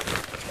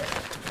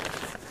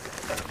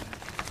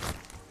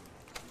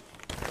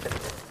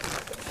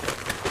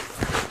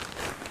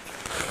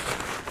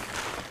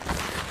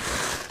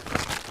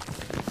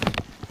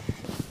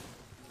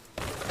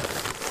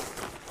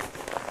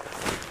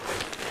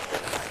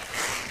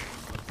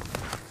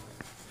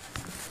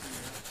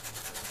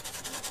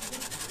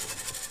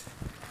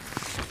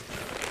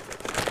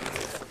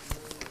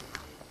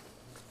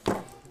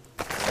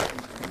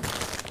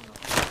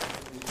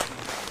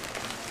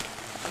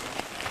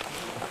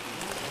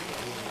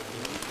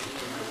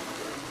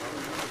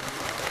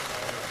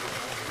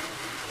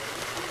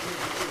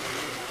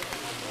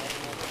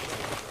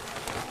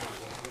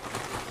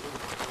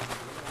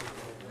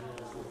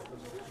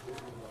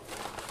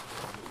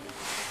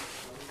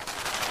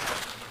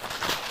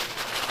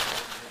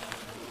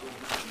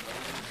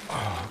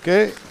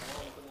 Okay.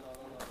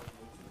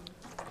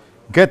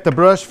 Get the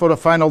brush for the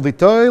final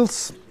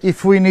details.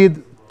 If we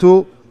need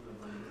to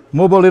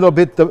move a little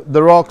bit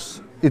the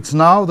rocks, it's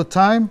now the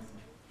time.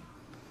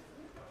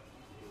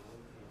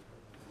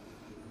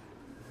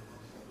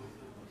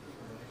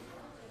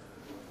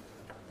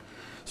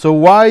 So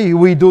why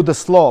we do the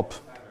slope?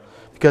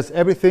 Because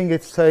everything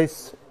it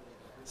stays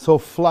so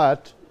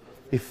flat.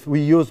 If we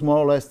use more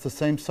or less the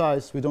same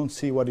size, we don't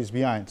see what is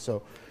behind.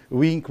 So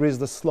we increase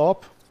the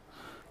slope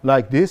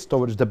like this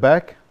towards the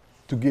back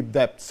to give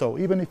depth. So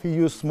even if you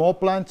use small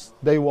plants,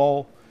 they will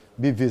all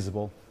be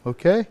visible,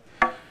 okay?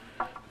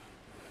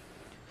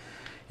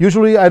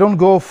 Usually I don't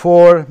go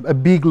for a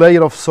big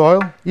layer of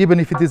soil, even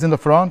if it is in the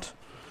front.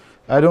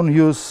 I don't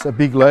use a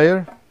big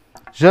layer,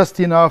 just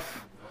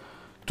enough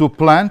to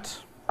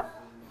plant.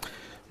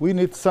 We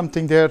need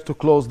something there to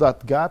close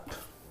that gap,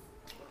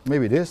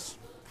 maybe this.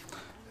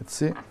 Let's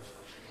see.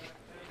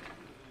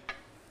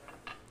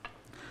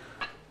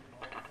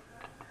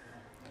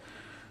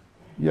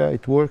 Yeah,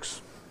 it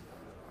works.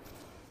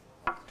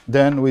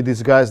 Then we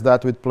disguise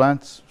that with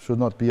plants, should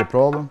not be a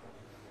problem.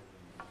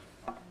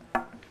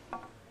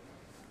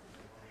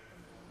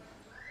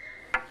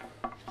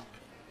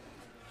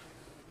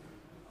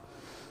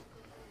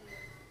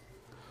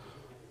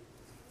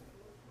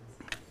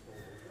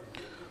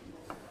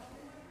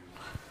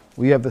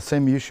 We have the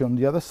same issue on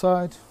the other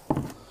side.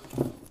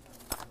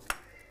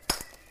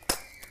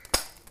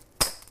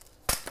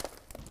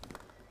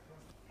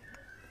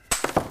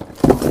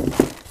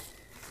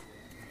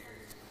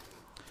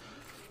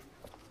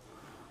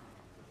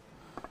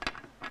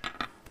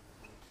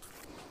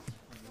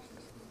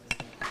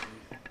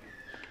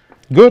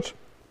 Good.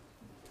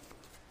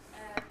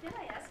 Can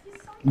I ask you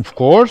something? Of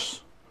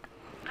course.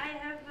 I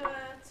have a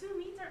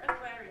 2-meter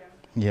aquarium.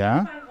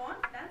 Yeah. If I want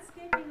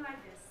landscaping like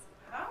this,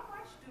 how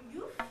much do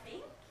you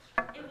think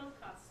it will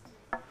cost?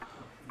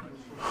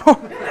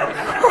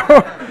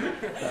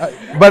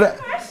 But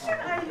Question,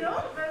 I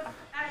know, but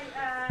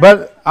I.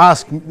 but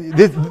ask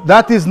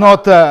that is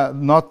not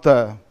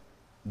the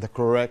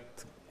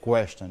correct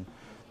question,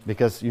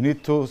 because you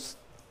need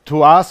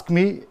to ask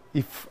me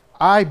if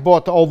I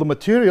bought all the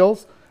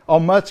materials, how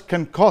much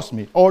can cost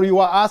me, or you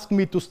are asking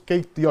me to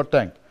scape your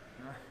tank.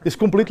 It's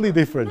completely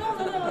different. No.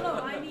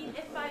 I mean,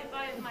 if I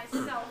buy it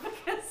myself,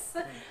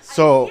 because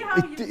So I see how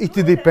you it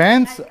do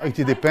depends. and I It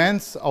like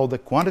depends on the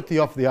quantity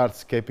of the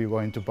hardscape you're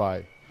going to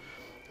buy.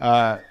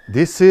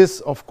 This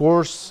is, of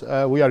course,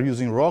 we are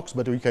using rocks,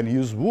 but we can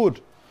use wood.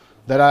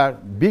 There are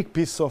big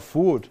pieces of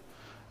wood.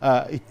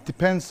 It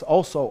depends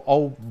also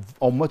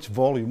how much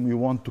volume you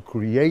want to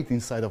create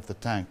inside of the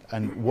tank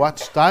and what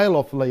style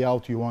of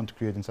layout you want to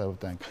create inside of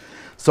the tank.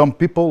 Some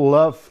people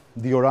love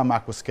diorama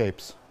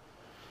aquascapes,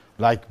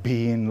 like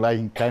being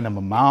like kind of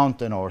a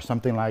mountain or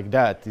something like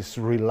that. It's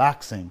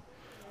relaxing.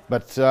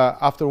 But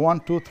after 1,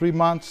 2, 3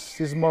 months,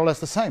 it's more or less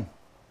the same.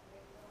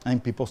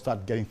 And people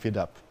start getting fed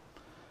up.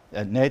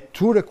 And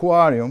to the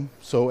aquarium,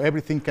 so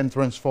everything can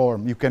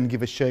transform. You can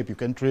give a shape, you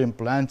can trim,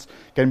 plants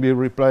can be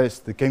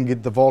replaced, they can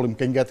get the volume,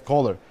 can get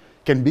color,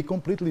 can be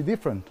completely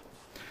different.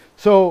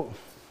 So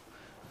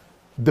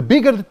the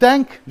bigger the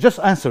tank, just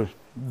answer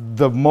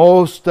the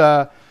most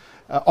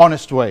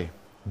honest way.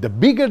 The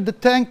bigger the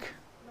tank,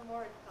 the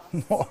more it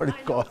costs. more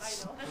it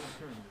costs.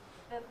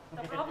 I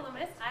know. The problem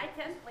is I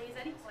can't place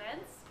any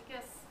plants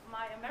because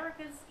my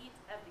Americans eat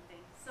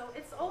everything. So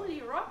it's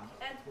only rock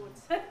and wood.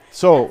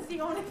 So That's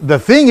the only the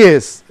thing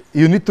is,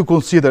 you need to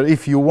consider,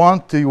 if you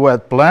want to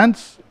add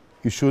plants,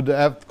 you should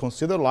have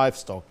consider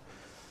livestock,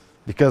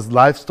 because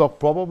livestock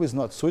probably is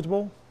not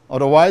suitable.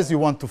 Otherwise, you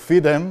want to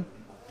feed them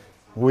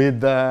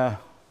with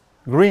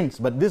greens,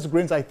 but these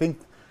greens, I think,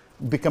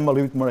 become a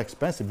little bit more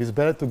expensive. It's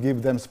better to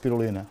give them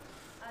spirulina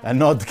and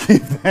not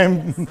give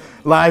them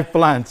live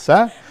plants.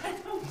 Huh?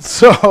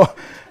 So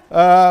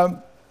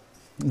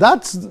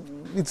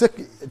it's a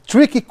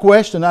tricky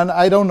question, and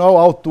I don't know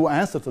how to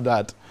answer to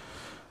that.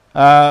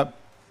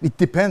 It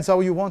depends how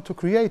you want to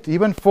create.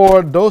 Even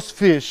for those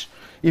fish,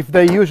 if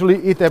they usually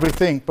eat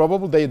everything,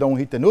 probably they don't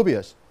eat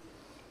Anubias.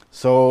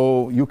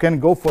 So you can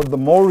go for the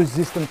more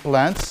resistant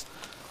plants,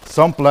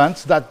 some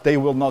plants that they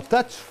will not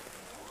touch.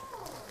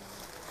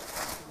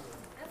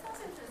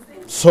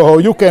 So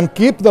you can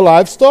keep the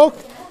livestock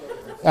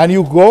and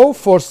you go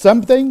for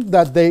something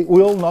that they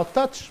will not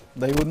touch,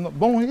 they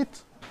won't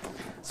eat.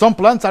 Some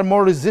plants are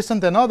more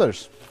resistant than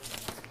others.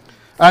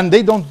 And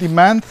they don't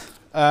demand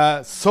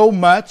so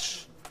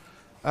much,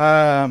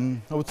 I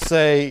would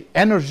say,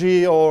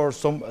 energy or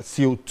some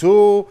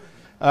CO2,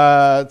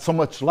 so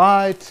much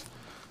light.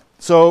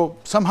 So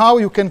somehow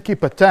you can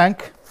keep a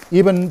tank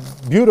even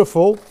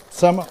beautiful,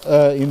 some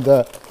in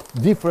the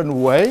different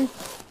way,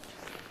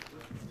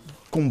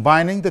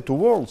 combining the two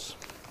worlds.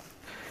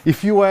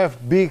 If you have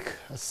big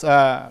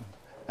South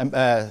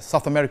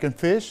American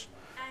fish,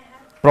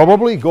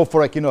 probably go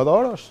for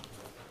echinodoros.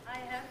 I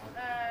have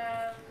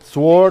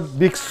Sword,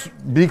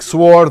 big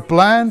sword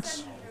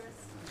plants.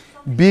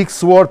 Big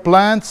sword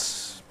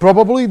plants,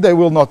 probably they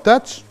will not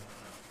touch.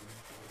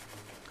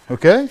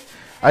 Okay?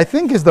 I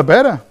think it's the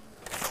better.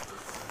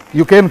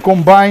 You can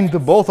combine the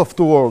both of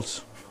two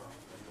worlds.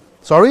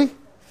 Sorry?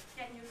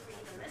 Can you read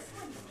the list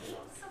of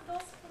names of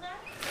those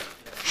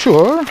plants?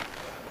 Sure. Oh,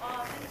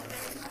 thank you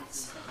very much.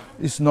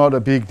 It's not a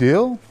big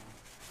deal.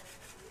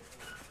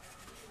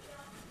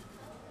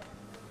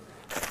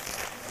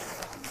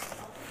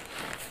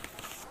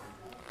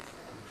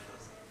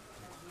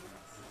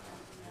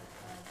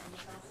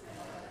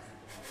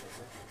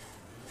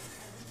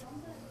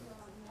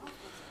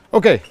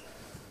 Okay.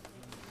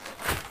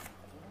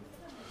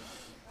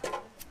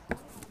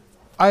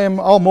 I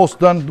am almost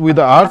done with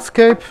the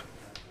hardscape.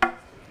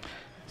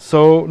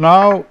 So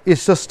now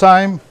it's just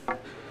time.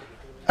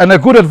 And a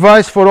good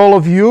advice for all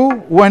of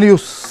you, when you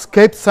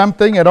scape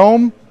something at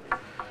home,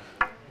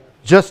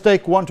 just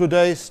take 1 or 2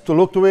 days to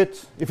look to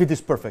it if it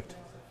is perfect.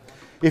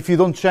 If you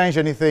don't change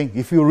anything,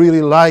 if you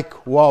really like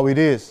how it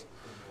is,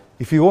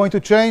 if you're going to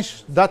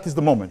change, that is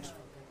the moment.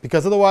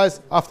 Because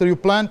otherwise, after you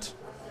plant,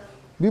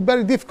 be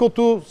very difficult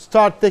to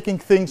start taking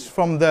things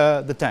from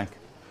the tank.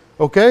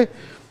 Okay?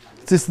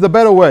 This is the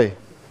better way.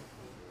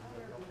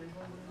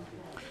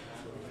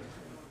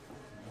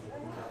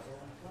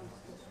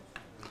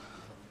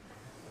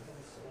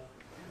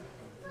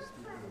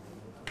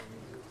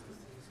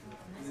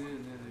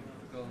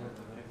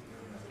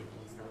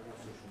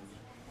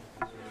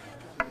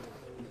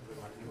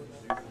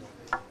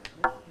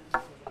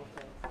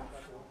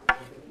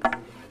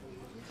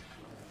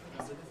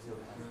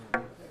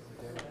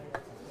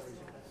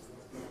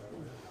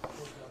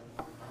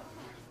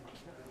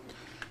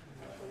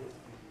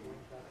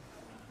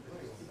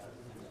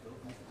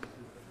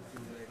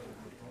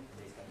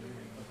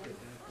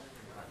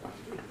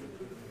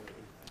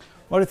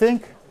 What do you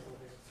think?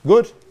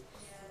 Good?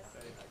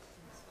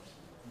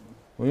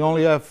 We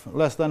only have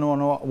less than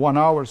 1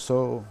 hour,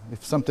 so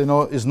if something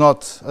is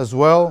not as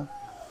well,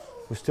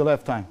 we still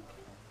have time.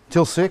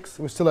 Till 6,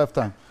 we still have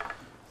time.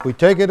 We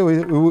take it,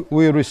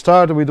 we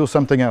restart, we do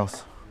something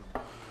else.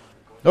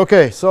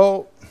 Okay,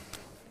 so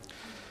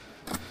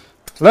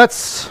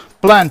let's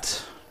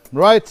plant,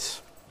 right?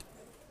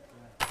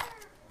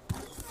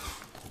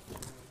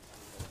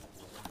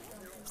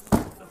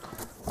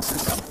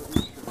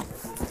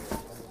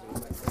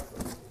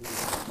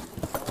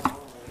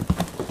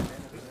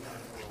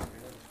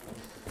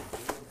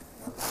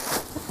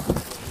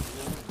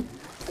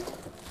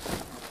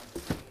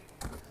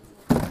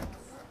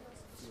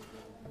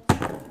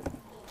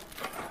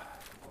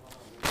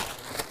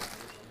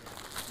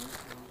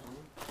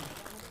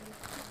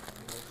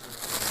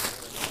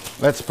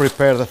 Let's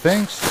prepare the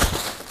things.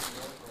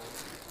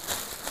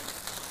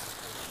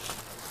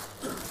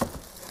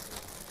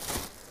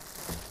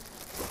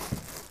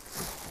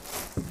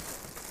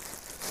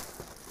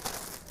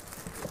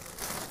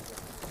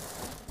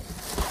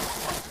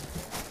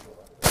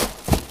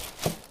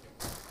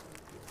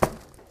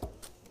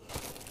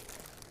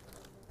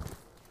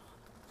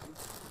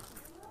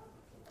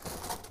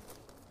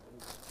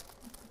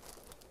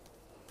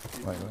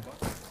 Wait.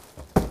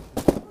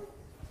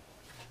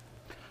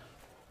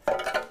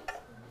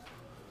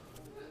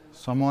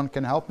 Someone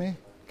can help me?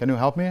 Can you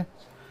help me?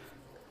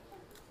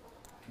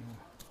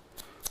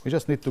 We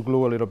just need to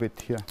glue a little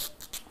bit here.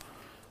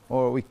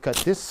 Or we cut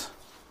this.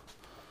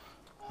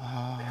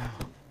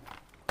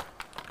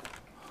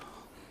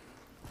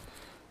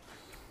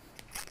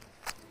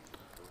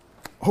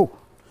 Oh!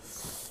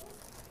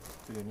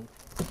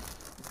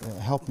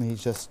 Help me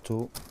just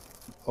to...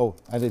 Oh,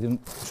 I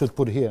should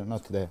put here,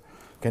 not there.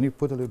 Can you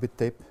put a little bit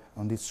tape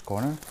on this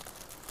corner,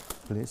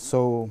 please?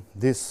 So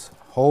this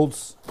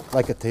holds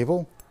like a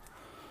table.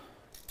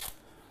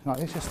 No,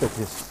 it's just like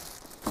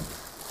this,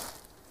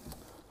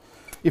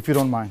 if you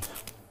don't mind.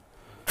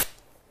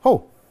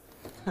 Oh,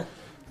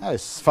 that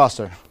is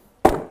faster.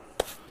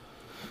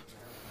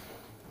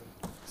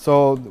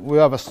 So we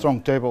have a strong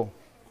table.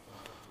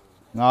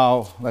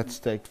 Now let's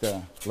take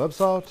the gloves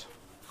out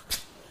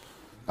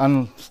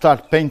and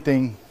start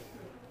painting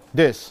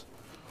this.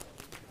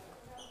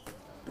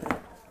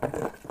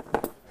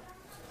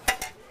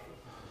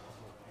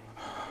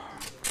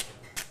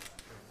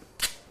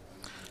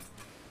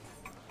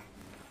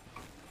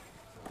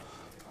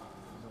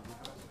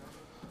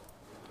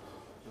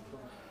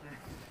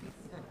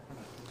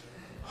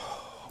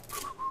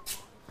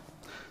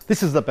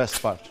 This is the best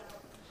part.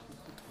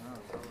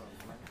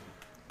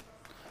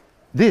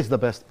 This is the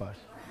best part.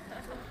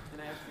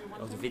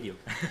 Of the video.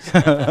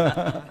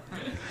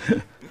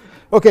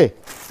 Okay,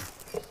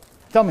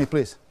 tell me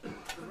please. The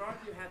rock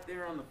you had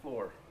there on the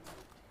floor.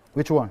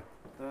 Which one?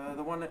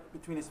 The one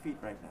between his feet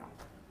right now.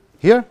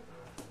 Here?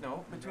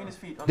 No, between his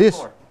feet on This? the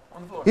floor.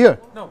 On the floor. Here?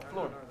 No,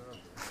 floor.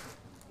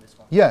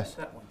 Yes.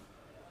 That one.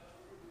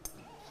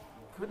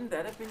 Couldn't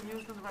that have been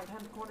used in the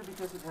right-hand corner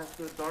because it has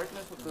the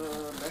darkness of the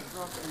left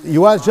rock? And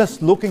You are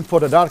just looking for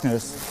the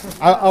darkness.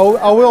 I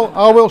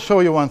will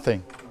show you one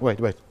thing. Wait.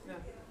 Yeah.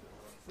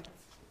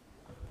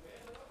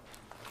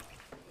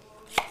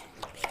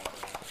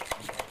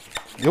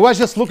 You are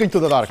just looking to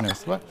the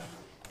darkness. What?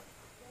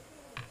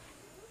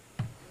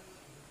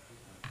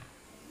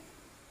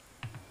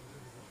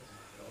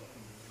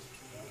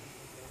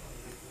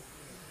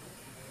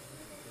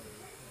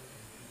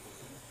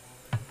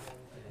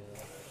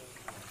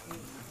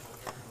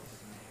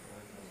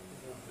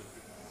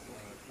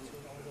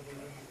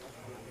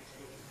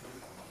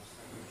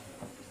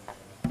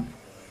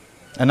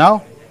 And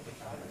now?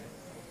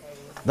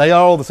 They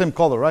are all the same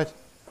color, right?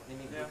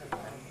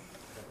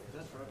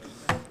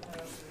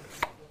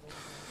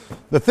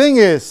 The thing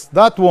is,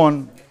 that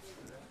one,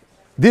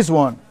 this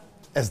one,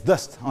 has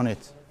dust on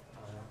it.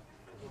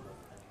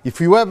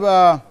 If you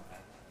have,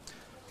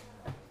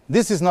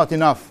 this is not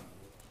enough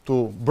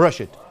to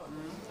brush it,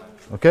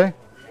 okay?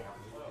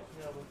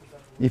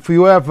 If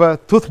you have a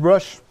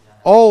toothbrush,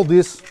 all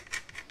this,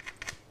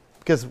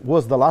 because it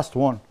was the last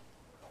one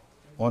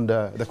on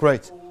the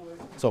crate.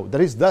 So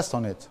there is dust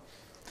on it.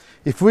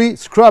 If we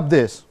scrub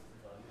this,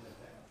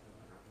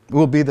 it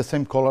will be the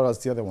same color as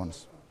the other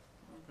ones.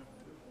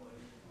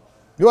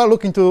 You are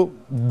looking to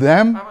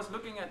them? I was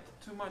looking at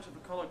too much of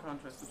a color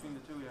contrast between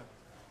the two, yeah.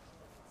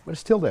 but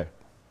it's still there.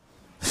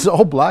 It's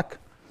all black.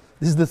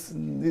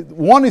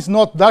 One is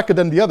not darker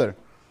than the other.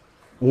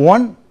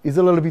 One is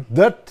a little bit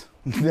dirt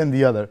than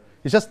the other.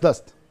 It's just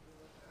dust.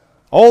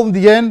 All in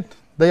the end,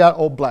 they are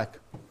all black.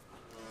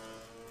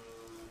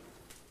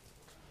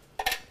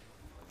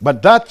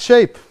 But that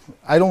shape,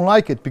 I don't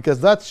like it, because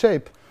that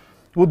shape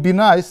would be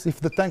nice if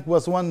the tank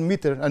was 1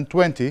 meter and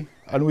 20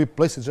 and we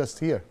place it just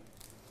here.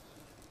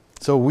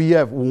 So we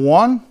have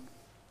 1,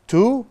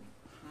 2,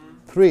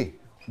 3,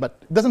 but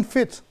it doesn't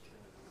fit.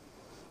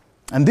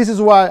 And this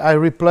is why I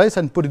replace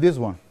and put this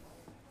one.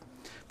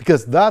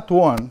 Because that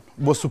one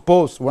was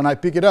supposed, when I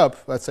pick it up,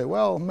 I'd say,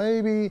 well,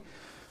 maybe,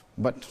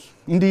 but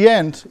in the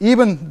end,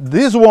 even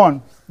this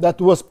one that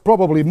was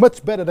probably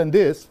much better than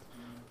this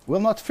will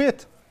not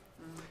fit.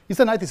 It's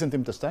a 90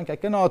 centimeters tank. I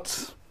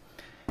cannot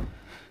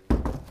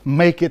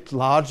make it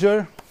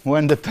larger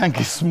when the tank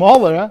is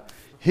smaller.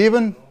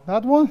 Even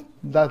that one,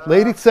 that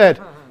lady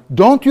said,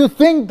 don't you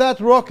think that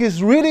rock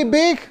is really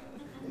big?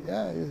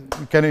 Yeah,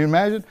 can you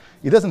imagine?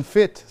 It doesn't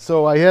fit,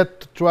 so I had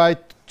to try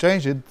to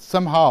change it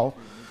somehow.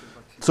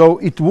 So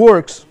it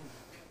works.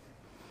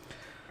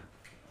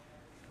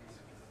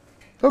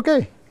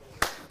 Okay,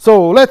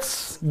 so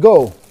let's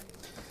go.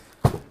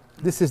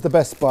 This is the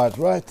best part,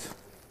 right?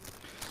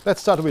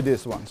 Let's start with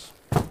these ones.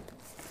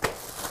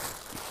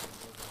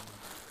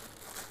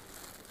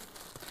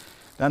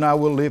 Then I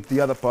will leave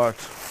the other part.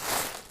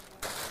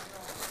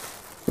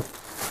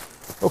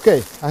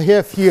 Okay, I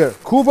have here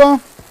Cuba,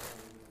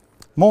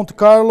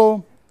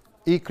 MonteCarlo,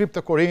 e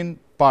Cryptocorin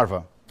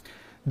parva.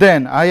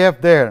 Then I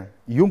have there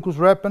Juncus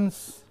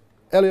repens,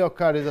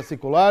 Eleocharis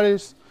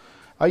aciculares.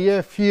 I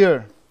have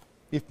here,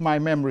 if my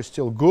memory is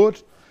still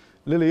good,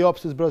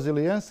 Lilaeopsis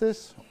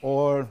brasiliensis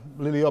or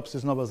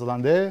Lilaeopsis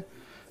Novea-Zealandiae.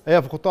 I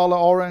have Rotala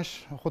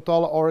orange,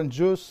 Rotala orange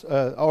juice,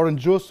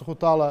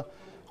 Rotala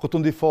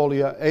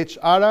rotundifolia H.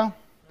 ara,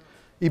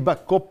 e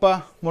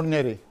Bacopa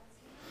monnieri.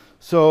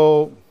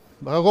 So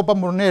Bacopa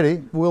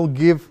monnieri will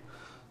give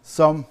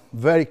some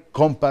very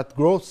compact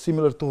growth,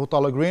 similar to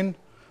Rotala green,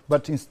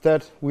 but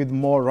instead with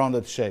more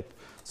rounded shape.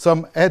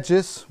 Some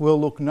edges will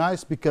look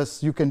nice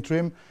because you can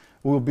trim,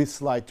 will be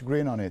slight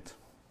green on it.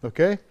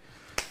 Okay?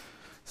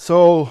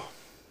 So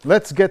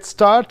let's get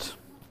started.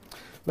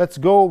 Let's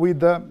go with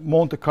the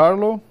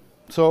MonteCarlo.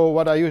 So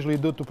what I usually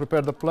do to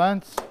prepare the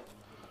plants,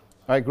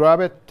 I grab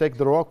it, take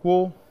the rock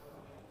wool,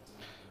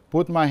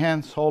 put my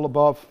hands all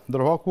above the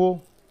rock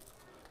wool,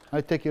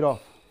 I take it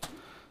off.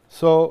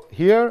 So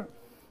here,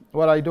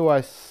 what I do,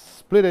 I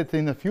split it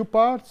in a few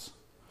parts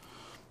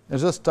and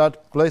just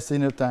start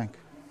placing in the tank.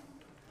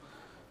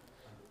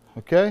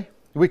 Okay?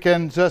 We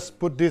can just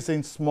put this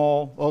in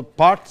small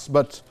parts,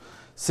 but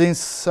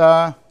since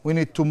we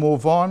need to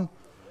move on,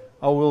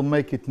 I will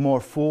make it more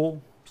full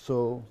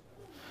so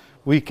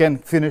we can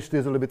finish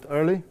this a little bit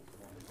early.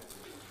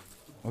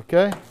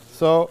 Okay?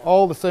 So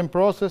all the same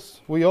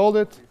process, we hold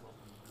it.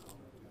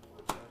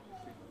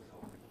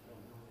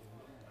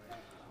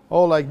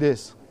 All like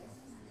this.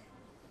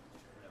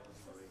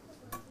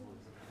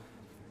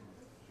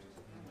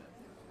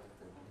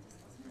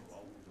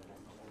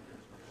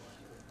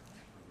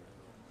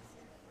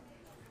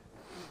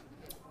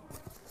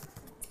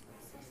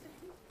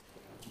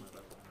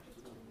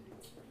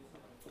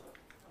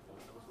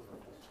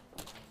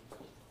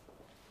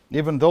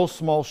 Even those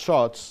small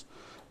shots,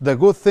 the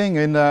good thing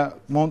in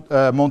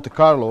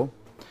MonteCarlo,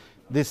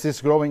 this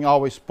is growing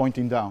always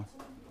pointing down,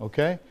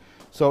 okay?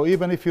 So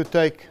even if you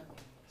take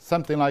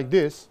something like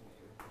this,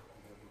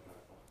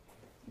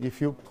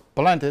 if you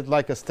plant it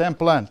like a stem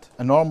plant,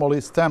 a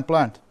normally stem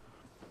plant,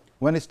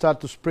 when it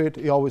starts to spread,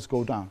 it always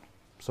go down.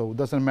 So it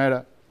doesn't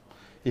matter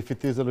if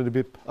it is a little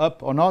bit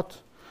up or not,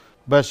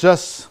 but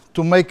just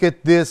to make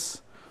it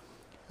this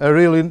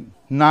really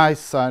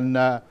nice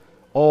and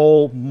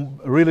all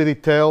really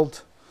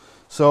detailed.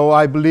 So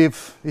I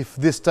believe if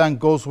this tank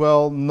goes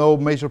well, no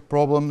major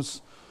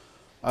problems,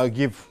 I'll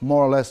give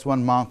more or less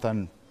 1 month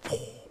and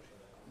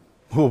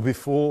will be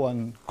full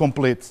and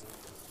complete.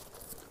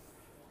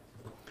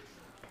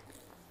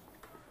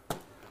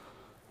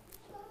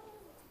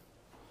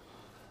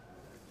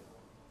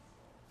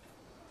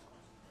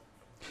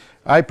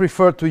 I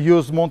prefer to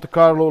use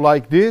MonteCarlo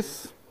like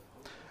this,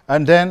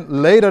 and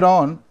then later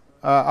on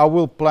I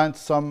will plant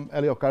some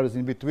Eleocharis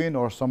in between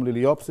or some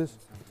Lilaeopsis.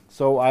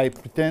 So I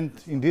pretend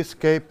in this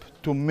scape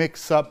to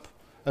mix up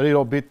a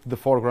little bit the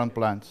foreground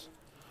plants.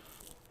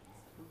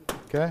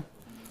 Okay?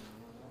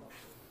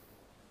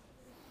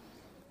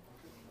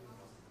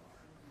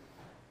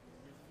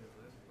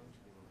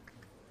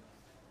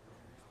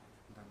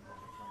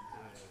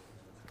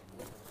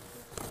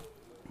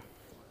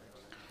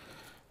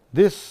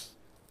 This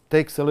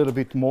takes a little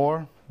bit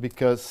more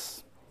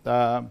because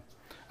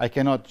I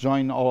cannot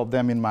join all of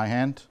them in my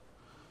hand,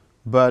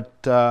 but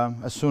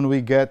as soon as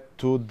we get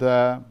to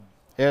the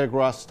air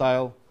grass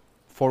style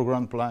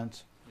foreground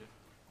plants,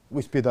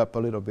 we speed up a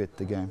little bit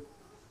the game.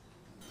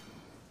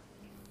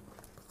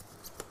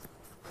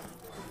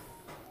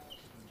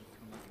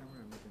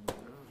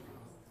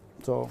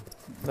 So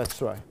let's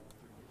try.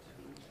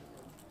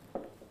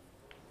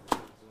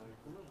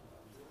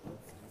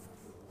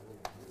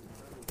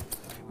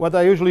 what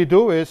I usually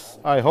do is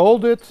I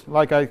hold it,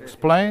 like I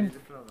explained,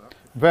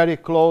 very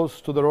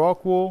close to the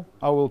rock wool.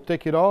 I will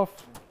take it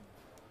off,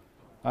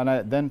 and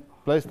I then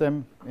place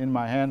them in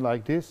my hand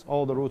like this,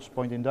 all the roots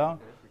pointing down,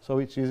 so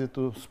it's easy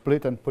to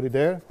split and put it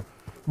there.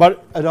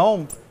 But at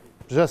home,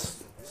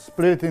 just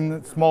split it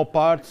in small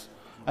parts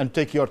and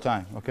take your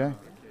time, okay?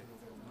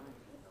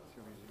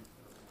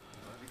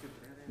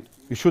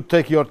 You should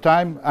take your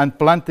time, and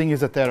planting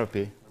is a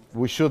therapy.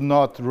 We should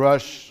not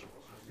rush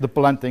the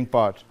planting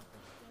part.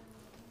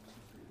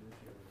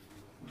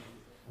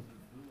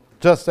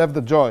 Just have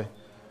the joy.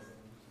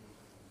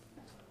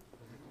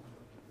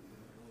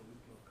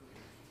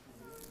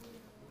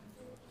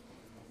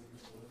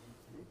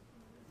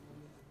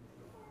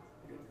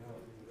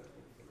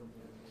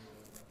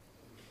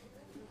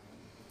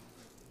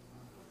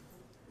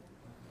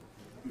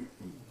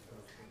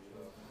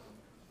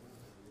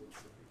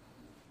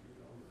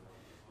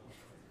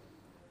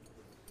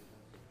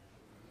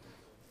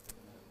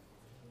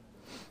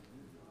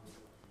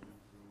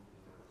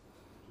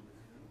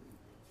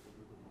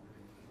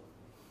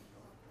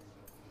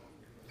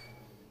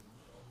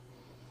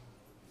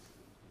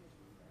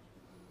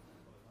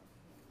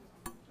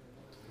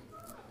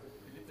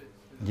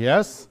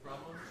 Yes?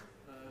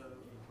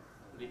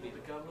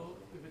 MonteCarlo,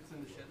 if it's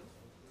in the shadow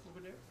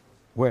over there?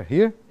 Where?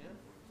 Here? Yeah.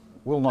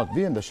 Will not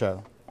be in the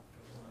shadow.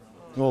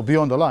 It will be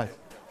on the light.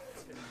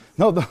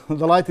 No,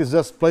 the light is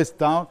just placed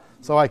down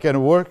so I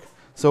can work.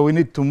 So we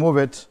need to move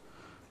it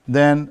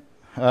then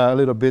a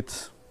little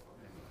bit.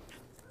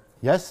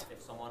 Yes?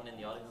 If someone in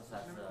the audience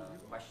has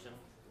a question,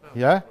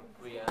 Yeah?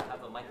 we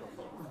have a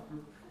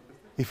microphone.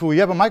 If we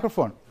have a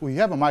microphone, we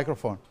have a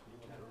microphone.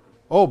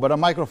 Oh, but a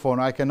microphone,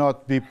 I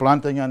cannot be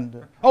planting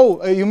and...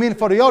 you mean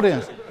for the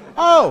audience?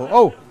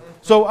 Oh.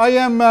 So I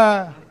am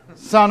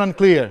sound and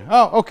clear.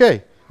 Oh,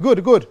 okay.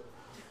 Good, good.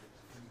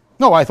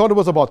 No, I thought it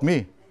was about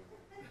me.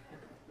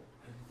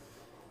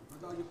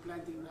 What are you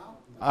planting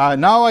now?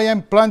 Now I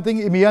am planting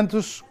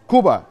Hemianthus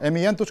Cuba,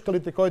 Hemianthus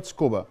callitrichoides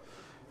Cuba.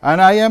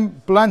 And I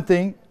am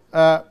planting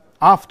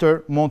after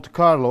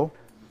MonteCarlo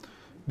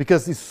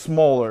because it's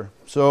smaller.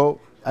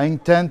 So I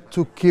intend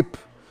to keep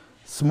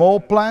small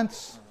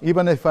plants,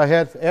 even if I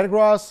have air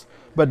grass,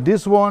 but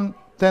this one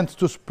tends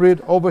to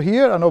spread over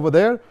here and over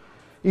there.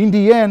 In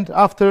the end,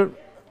 after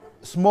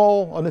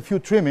small and a few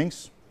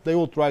trimmings, they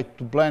will try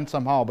to blend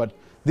somehow, but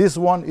this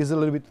one is a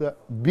little bit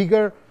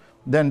bigger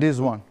than this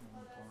one.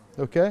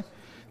 Okay?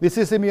 This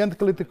is Hemianthus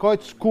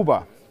callitrichoides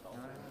Cuba.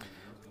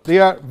 They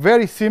are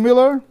very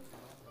similar.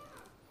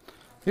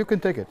 You can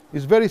take it.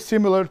 It's very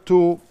similar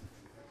to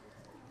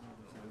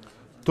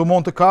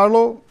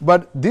MonteCarlo,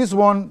 but this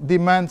one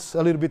demands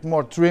a little bit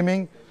more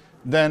trimming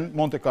than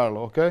MonteCarlo,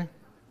 okay?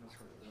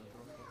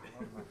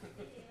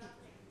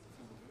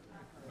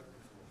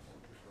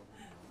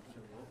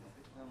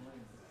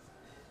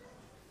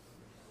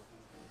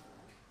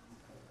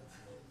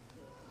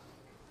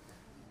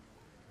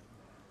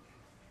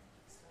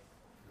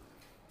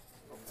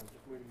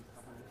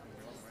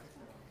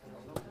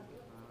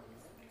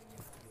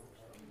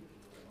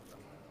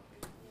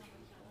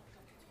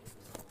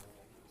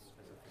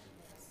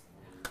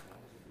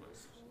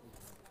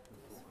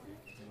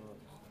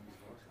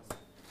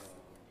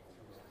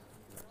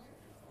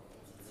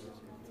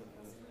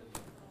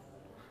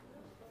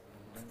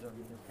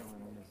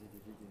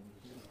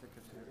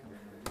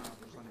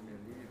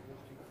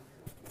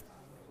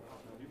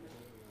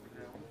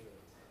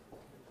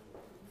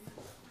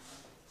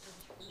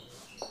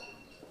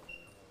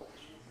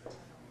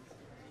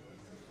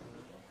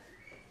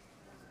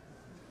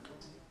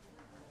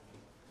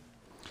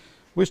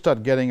 We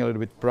start getting a little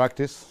bit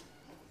practice,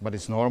 but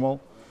it's normal.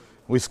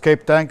 We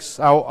escape tanks,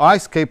 I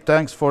escape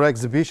tanks for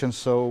exhibitions,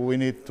 so we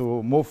need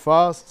to move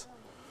fast.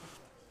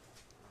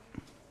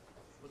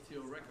 What's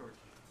your record?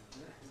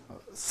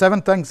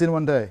 7 tanks in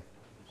one day.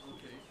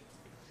 Okay.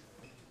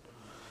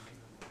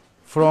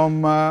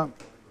 From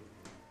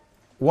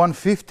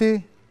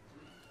 150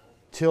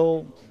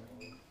 till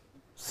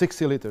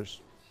 60 liters.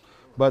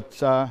 But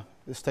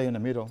stay in the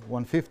middle.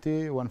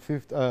 150,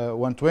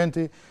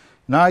 120,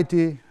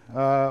 90,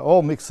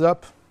 all mixed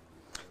up.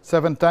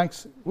 7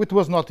 tanks. It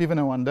was not even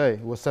in one day.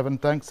 It was 7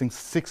 tanks in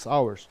 6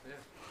 hours. Yeah.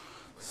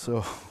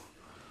 So,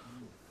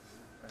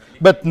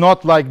 but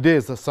not like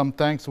this. Some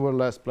tanks were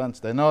less plants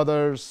than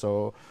others.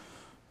 So,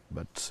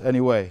 but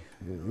anyway,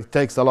 it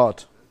takes a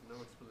lot. No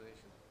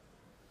explanation.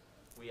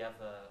 We have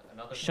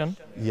another question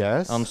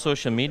Yes. on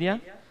social media.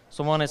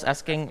 Someone is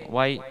asking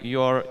why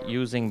you're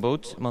using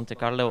both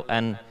MonteCarlo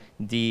and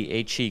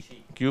DHE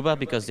Cuba,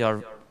 because they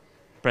are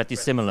pretty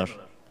similar.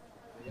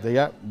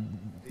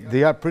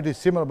 They are pretty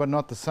similar, but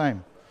not the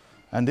same.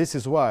 And this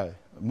is why.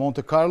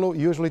 MonteCarlo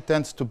usually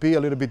tends to be a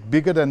little bit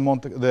bigger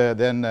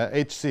than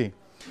HC.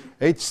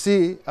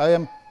 HC, I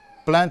am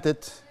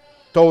planted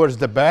towards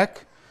the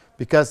back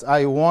because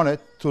I want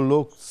it to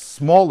look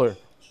smaller,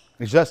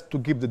 just to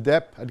give the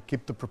depth and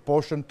keep the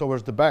proportion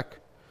towards the back.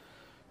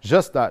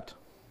 Just that.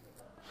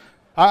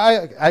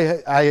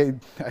 I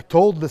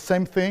told the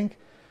same thing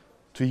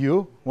to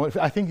you. Well,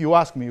 I think you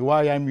asked me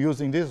why I'm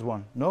using this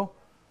one, no?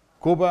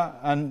 Cuba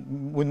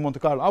and with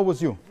MonteCarlo. How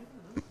was you?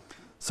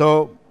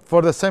 So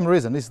for the same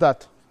reason, is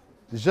that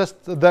just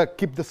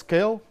keep the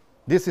scale.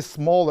 This is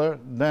smaller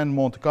than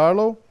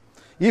MonteCarlo.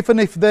 Even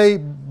if they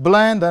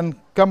blend and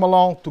come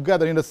along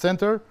together in the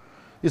center,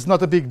 it's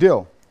not a big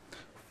deal.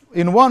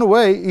 In one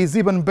way, it's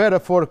even better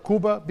for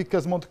Cuba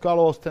because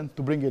MonteCarlos tend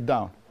to bring it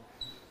down.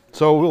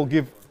 So we'll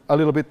give a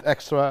little bit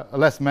extra,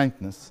 less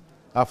maintenance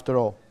after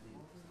all.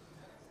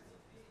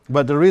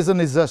 But the reason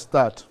is just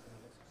that.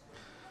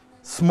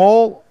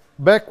 Small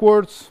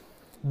backwards,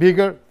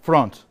 bigger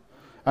front.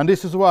 And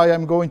this is why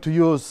I'm going to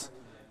use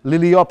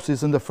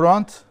Lilaeopsis in the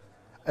front,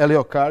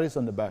 Eleocharis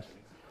on the back.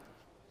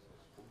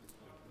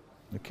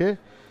 Okay?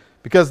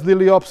 Because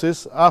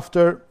Lilaeopsis,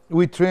 after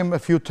we trim a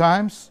few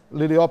times,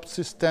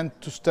 Lilaeopsis tend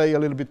to stay a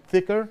little bit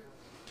thicker.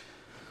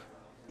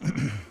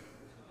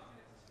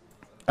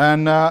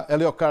 And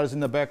Eleocharis in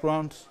the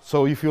background.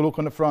 So if you look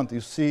on the front,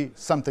 you see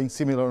something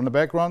similar on the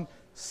background.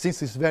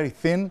 Since it's very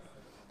thin,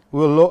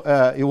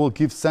 it will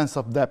give sense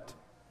of depth.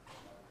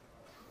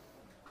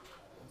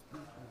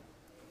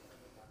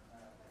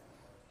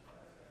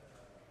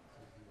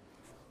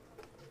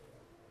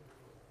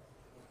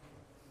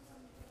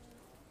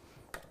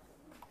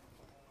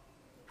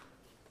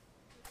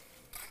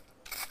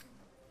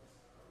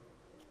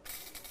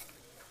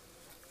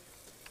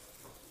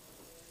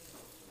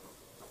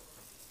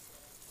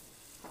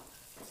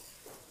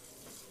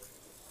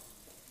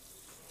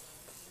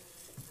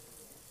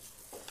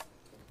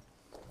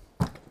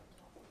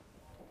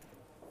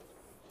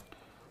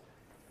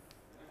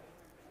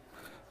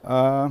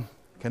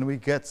 Can we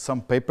get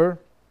some paper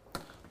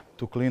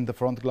to clean the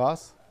front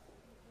glass?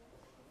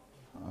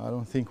 I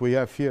don't think we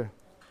have here.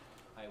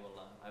 I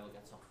will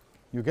get some.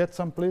 You get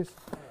some, please?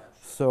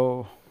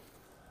 So,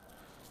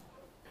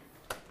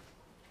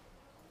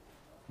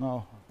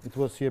 no, it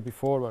was here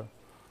before,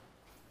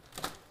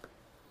 but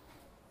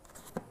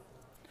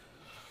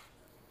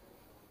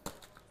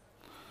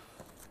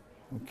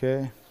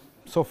okay.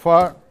 So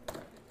far,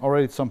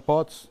 already some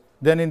pots.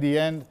 Then in the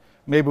end,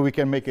 maybe we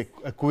can make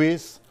a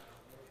quiz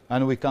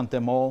and we count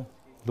them all.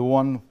 The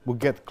one who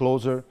get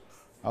closer,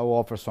 I will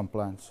offer some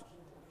plants.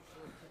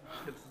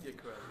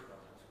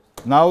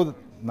 Now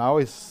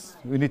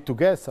we need to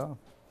guess, huh?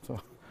 So.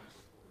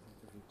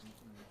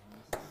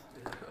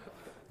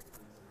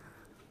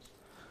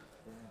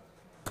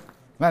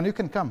 Man, you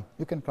can come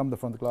the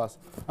front glass,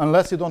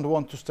 unless you don't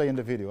want to stay in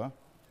the video, huh?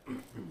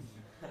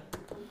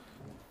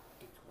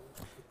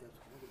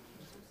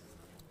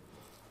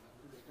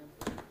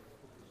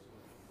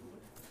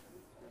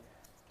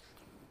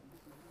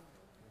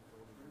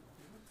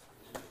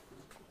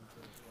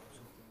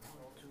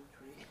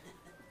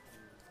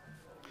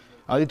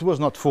 It was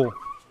not full.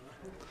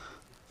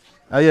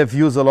 I have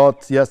used a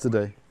lot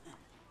yesterday.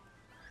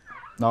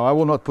 No, I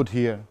will not put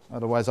here,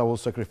 otherwise I will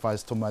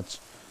sacrifice too much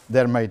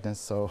their maintenance,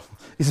 so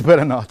it's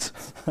better not.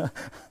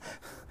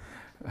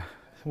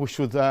 We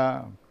should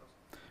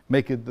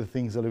make the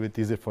things a little bit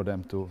easier for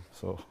them too,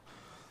 so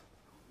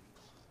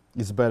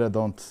it's better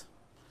don't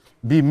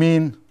be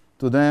mean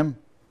to them.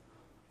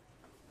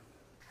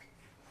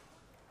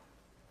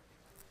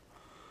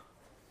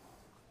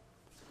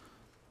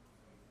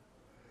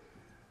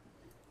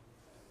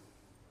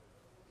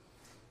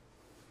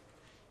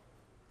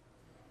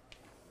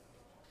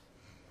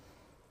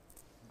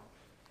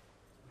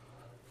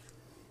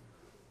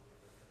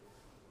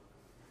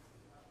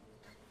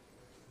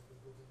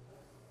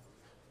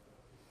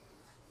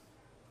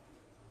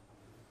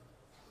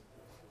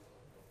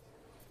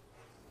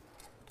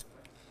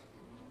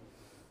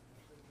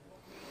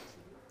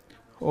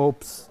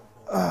 Oops.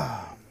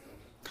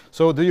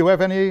 So do you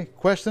have any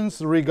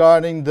questions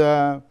regarding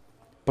the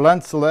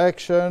plant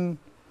selection,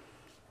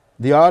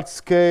 the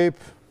hardscape?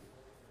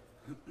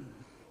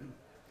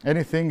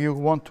 Anything you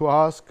want to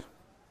ask?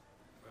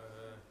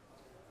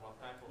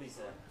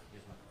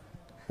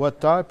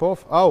 What type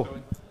of? Oh.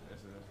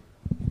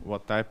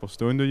 What type of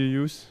stone do you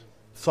use?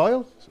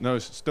 Soil? No,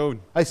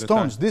 stone.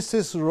 Stones. This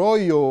is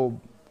Royo,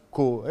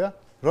 yeah?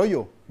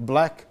 Royo,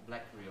 black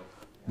Rio.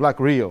 Black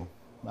Rio.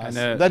 And,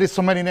 that is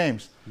so many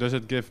names. Does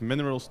it give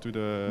minerals to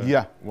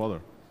the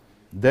water?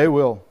 They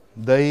will.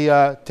 They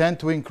tend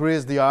to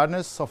increase the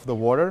hardness of the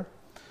water.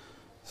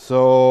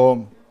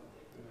 So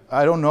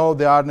I don't know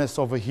the hardness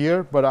over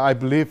here, but I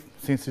believe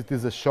since it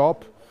is a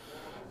shop,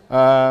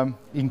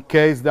 in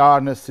case the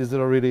hardness is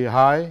really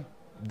high,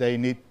 they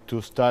need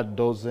to start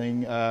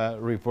dosing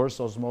reverse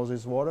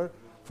osmosis water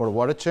for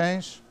water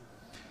change.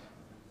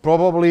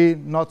 Probably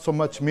not so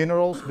much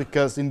minerals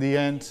because in the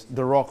end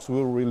the rocks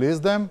will release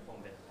them.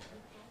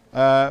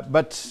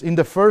 But in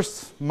the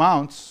first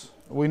months,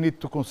 we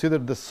need to consider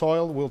the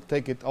soil will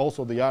take it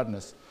also the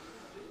hardness.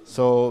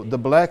 So the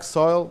black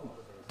soil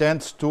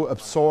tends to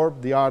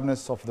absorb the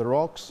hardness of the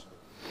rocks.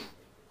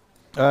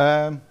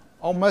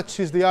 How much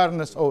is the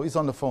hardness? Oh, he's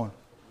on the phone.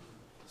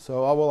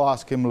 So I will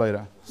ask him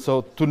later.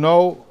 So to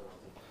know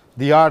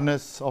the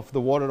hardness of the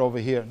water over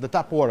here, the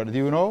tap water, do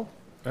you know?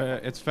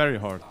 It's very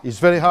hard. It's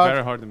very hard?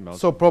 Very hard in Belgium.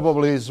 So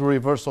probably it's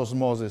reverse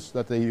osmosis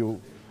that they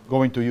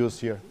going to use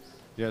here.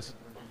 Yes.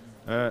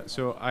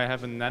 So I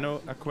have a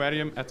nano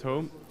aquarium at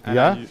home, and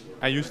Yeah?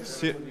 I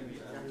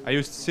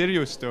used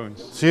serious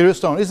stones. Serious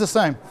stone, it's the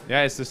same.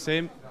 Yeah, it's the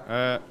same,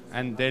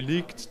 and they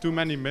leaked too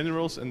many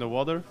minerals in the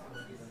water.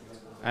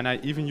 And I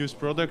even used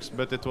products,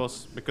 but it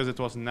was because it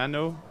was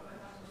nano.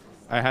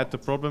 I had the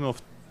problem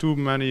of too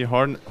many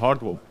hard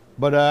water.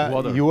 But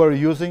Water. you were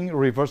using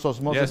reverse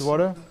osmosis Yes.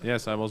 water?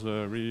 Yes, I was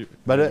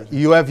But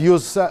you have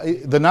used,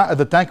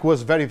 the tank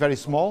was very, very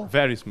small.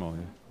 very small.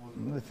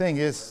 Yeah. The thing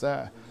is,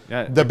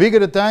 Yeah, the bigger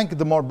the tank,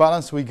 the more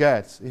balance we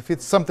get. If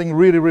it's something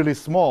really, really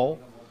small,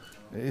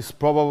 it's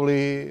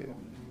probably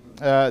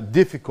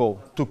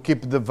difficult to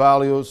keep the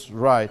values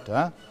right.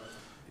 Huh?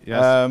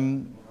 yes.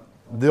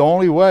 The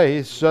only way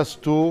is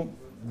just to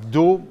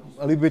do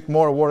a little bit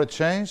more water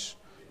change,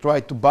 try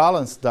to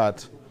balance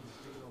that.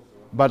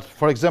 But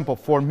for example,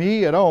 for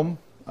me at home,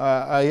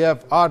 I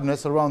have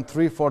hardness around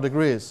 3-4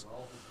 degrees.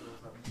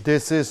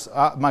 This is,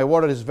 my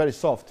water is very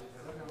soft.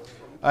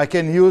 I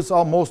can use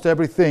almost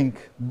everything.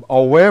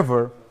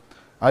 However,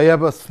 I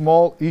have a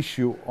small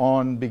issue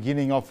on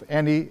beginning of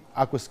any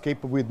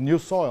aquascape with new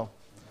soil,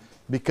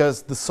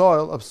 because the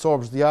soil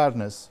absorbs the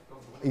hardness,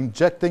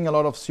 injecting a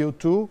lot of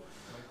CO2.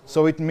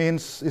 So it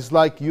means it's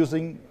like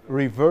using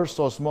reverse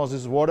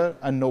osmosis water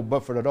and no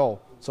buffer at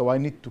all. So I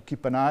need to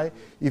keep an eye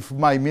if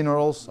my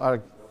minerals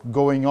are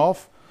going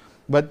off.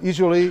 But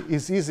usually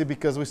it's easy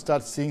because we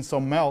start seeing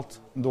some melt.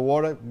 The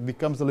water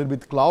becomes a little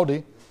bit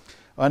cloudy.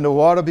 And the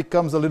water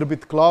becomes a little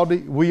bit cloudy.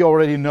 We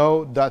already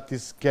know that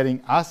it's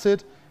getting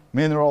acid.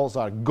 Minerals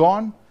are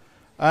gone.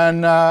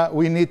 And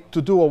we need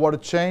to do a water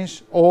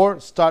change or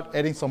start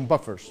adding some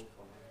buffers.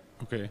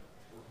 Okay.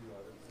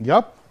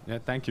 Yep. Yeah,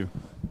 thank you.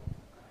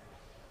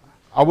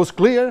 I was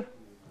clear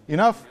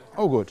enough?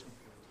 Oh, good.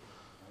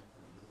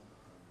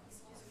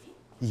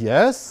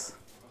 Yes?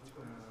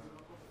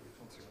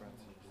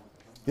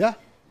 Yeah?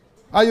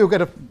 Ah, you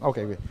get a...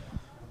 Okay, good.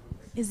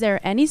 Is there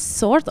any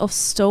sort of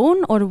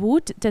stone or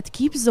wood that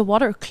keeps the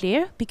water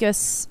clear?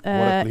 Because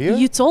Water clear?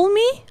 you told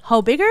me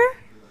how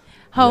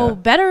Yeah.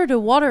 better the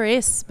water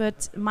is.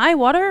 But my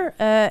water,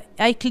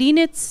 I clean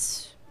it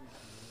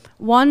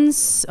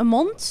once a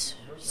month,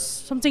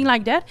 something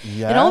like that. It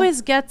Yeah.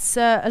 always gets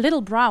a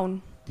little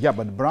brown. Yeah,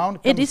 but brown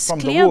It comes is from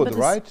clear, the wood, but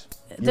it's- right?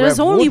 You There's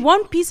have only wood,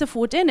 one piece of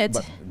wood in it.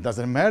 but it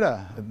doesn't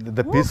matter.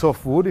 The piece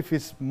of wood, if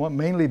it's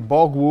mainly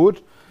bog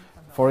wood,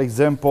 for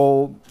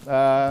example,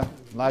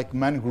 like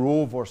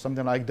mangrove or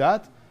something like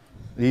that,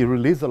 they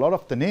release a lot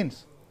of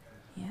tannins.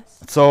 Yes.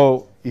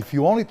 So if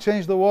you only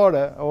change the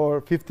water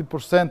or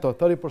 50% or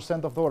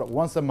 30% of the water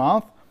once a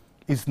month,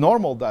 it's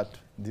normal that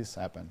this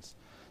happens.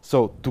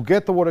 So to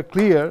get the water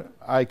clear,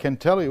 I can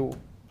tell you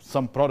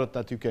some product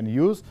that you can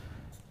use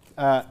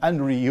and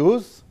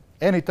reuse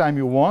anytime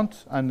you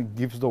want, and it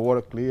gives the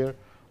water clear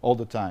all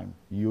the time.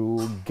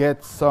 You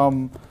get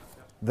some,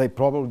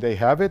 they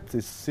have it,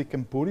 it's sick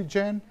and puri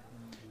gen.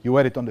 You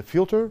add it on the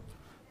filter.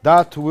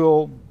 That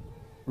will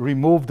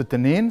remove the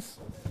tannins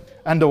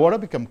and the water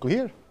become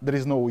clear. There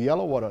is no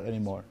yellow water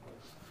anymore.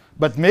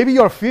 But maybe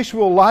your fish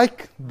will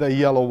like the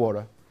yellow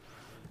water.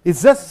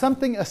 It's just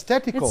something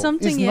aesthetical. It's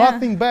something, it's yeah.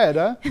 nothing bad,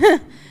 huh?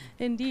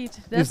 Indeed,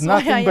 that's why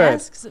nothing I bad.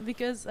 ask,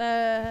 because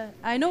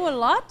I know a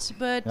lot,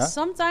 but Yeah?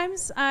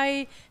 sometimes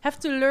I have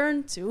to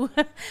learn too.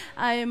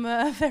 I'm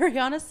very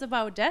honest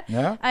about that.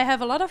 Yeah? I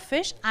have a lot of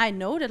fish I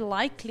know that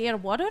like clear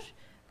water,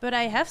 but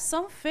I have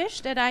some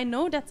fish that I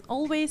know that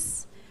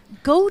always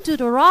go to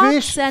the rocks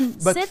Fish,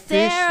 and but sit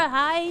fish- there,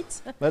 hide.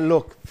 But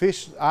look,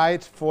 fish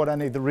hide for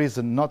any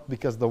reason, not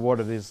because the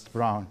water is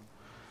brown.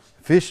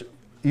 Fish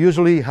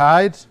usually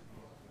hide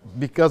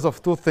because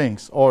of two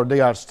things. Or they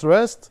are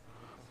stressed,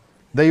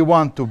 they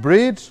want to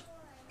breed,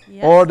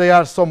 Yes. or there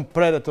are some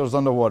predators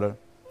on the water.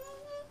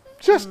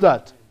 Just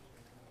that.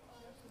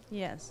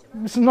 Yes.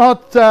 It's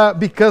not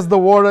because the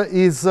water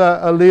is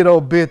a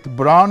little bit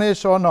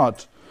brownish or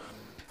not.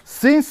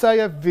 Since I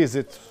have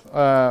visited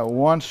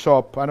one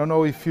shop, I don't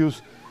know if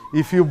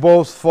you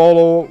both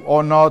follow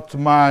or not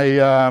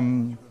my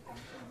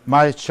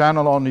my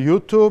channel on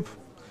YouTube.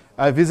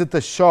 I visited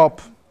a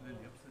shop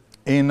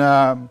in.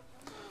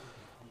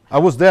 I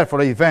was there for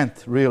an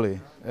event, really,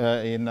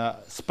 in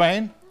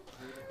Spain,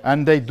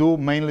 and they do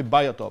mainly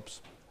biotopes.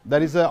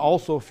 There is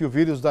also a few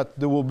videos that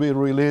they will be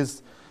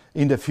released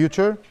in the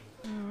future.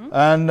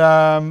 And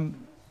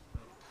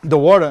the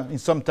water in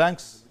some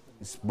tanks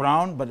is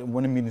brown, but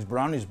when I mean it's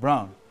brown, it's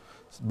brown.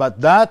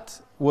 But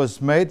that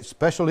was made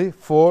especially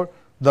for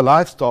the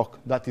livestock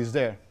that is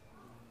there.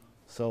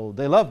 So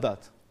they love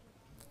that.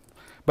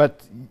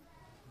 But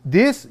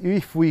this,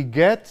 if we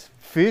get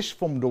fish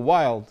from the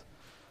wild,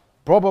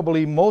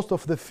 probably most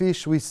of the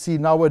fish we see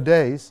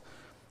nowadays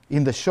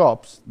in the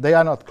shops, they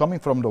are not coming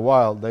from the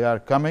wild. They are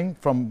coming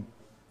from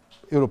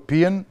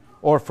European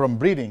or from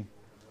breeding.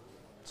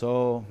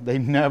 So they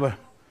never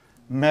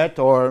met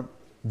or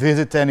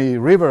visit any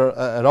river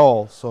at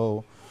all.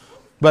 So,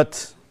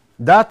 but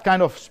that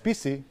kind of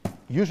species,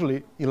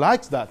 usually he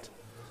likes that.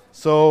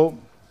 So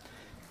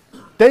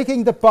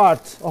taking the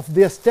part of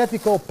the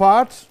aesthetical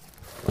part,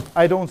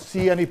 I don't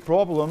see any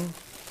problem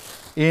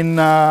in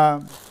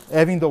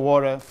having the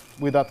water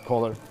with that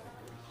color.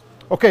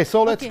 Okay,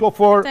 so let's Okay, go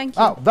for, thank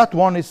you. that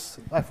one is,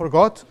 I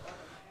forgot.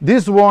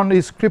 This one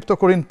is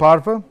Cryptocorinne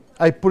parva.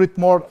 I put it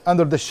more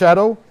under the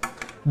shadow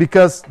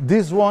because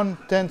this one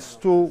tends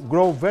to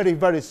grow very,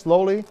 very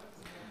slowly,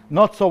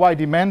 not so high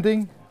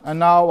demanding. And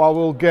now I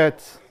will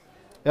get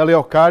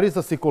Eleocharis,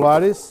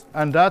 aciculares,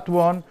 and that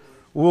one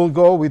will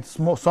go with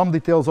some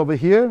details over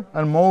here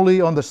and mostly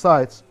on the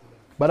sides.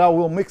 But I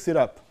will mix it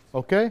up,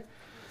 okay?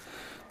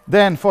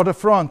 Then for the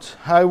front,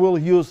 I will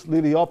use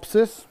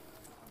Lilaeopsis.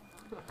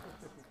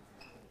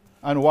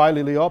 And why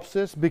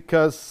Lilaeopsis?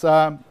 Because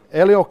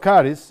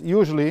Eleocharis,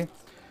 usually,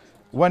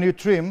 when you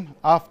trim,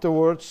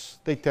 afterwards,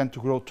 they tend to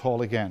grow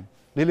tall again.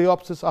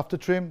 Lilaeopsis, after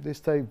trim, they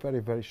stay very,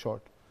 very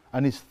short.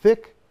 And it's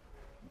thick,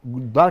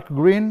 dark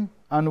green,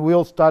 and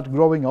will start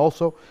growing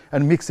also,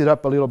 and mix it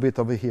up a little bit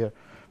over here.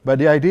 But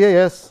the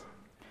idea is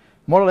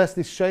more or less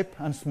this shape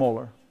and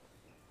smaller,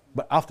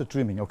 but after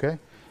trimming, okay?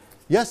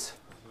 Yes?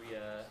 We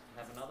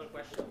have another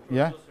question from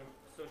Yeah.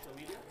 social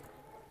media.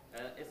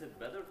 Is it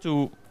better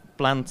to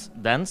plant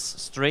dense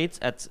straight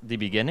at the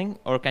beginning,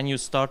 or can you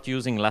start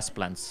using less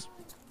plants?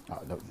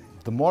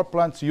 The more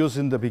plants used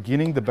in the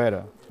beginning, the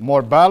better.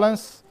 More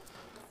balance,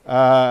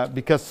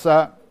 because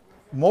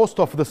most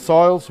of the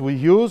soils we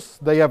use,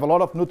 they have a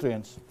lot of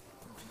nutrients.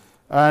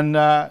 And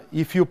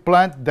if you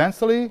plant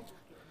densely,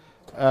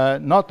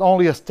 not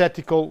only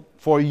aesthetical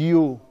for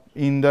you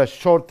in the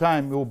short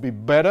time it will be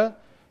better,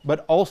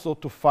 but also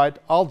to fight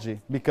algae.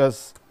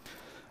 Because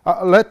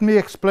let me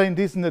explain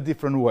this in a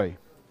different way.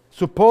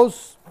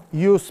 Suppose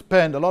you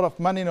spend a lot of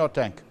money in your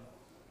tank,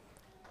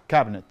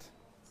 cabinet,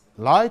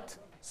 light,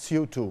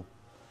 CO2.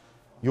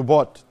 You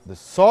bought the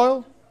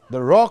soil,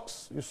 the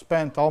rocks, you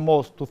spent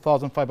almost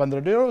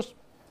 2,500 euros,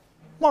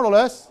 more or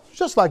less,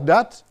 just like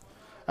that.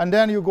 And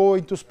then you're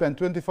going to spend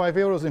 25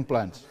 euros in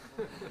plants.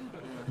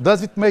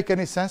 Does it make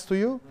any sense to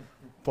you?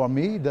 For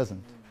me, it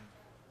doesn't.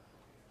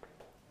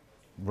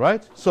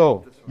 Right?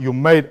 So you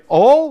made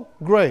all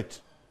great,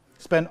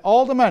 spend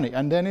all the money,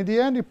 and then in the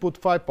end you put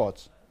 5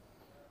 pots.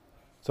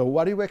 So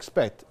what do you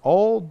expect?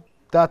 All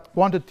that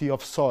quantity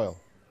of soil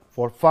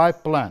for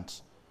 5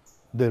 plants.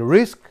 The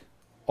risk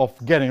of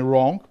getting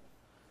wrong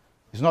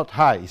is not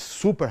high, it's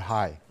super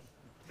high.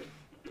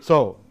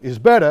 So it's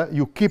better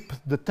you keep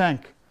the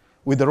tank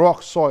with the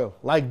rock soil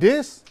like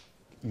this.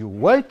 You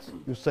wait,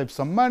 you save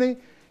some money.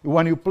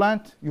 When you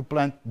plant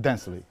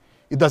densely.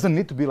 It doesn't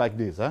need to be like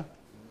this, huh?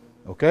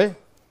 Okay?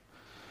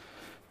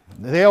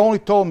 They only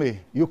told me,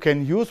 you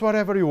can use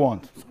whatever you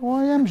want. So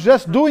I am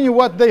just doing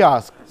what they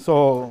ask.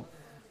 So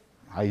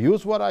I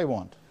use what I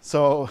want.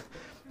 So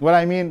what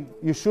I mean,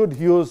 you should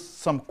use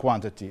some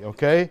quantity,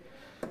 okay?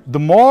 The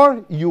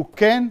more you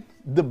can,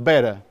 the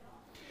better.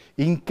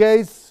 In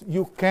case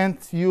you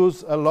can't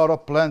use a lot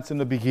of plants in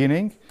the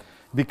beginning,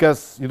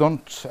 because you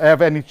don't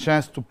have any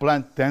chance to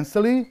plant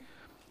densely,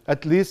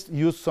 at least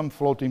use some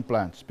floating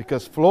plants,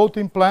 because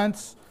floating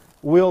plants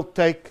will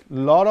take a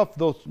lot of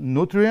those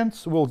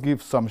nutrients, will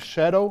give some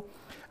shadow,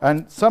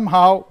 and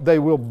somehow they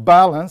will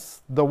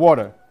balance the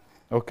water,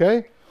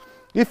 okay?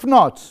 If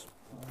not,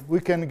 we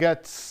can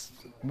get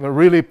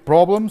really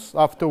problems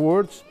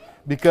afterwards,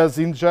 because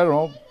in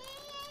general,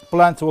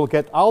 plants will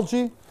get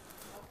algae,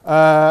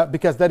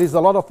 because there is a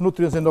lot of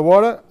nutrients in the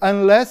water,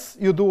 unless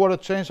you do water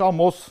change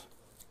almost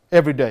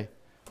every day.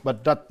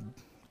 But that,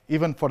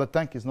 even for the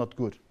tank, is not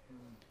good.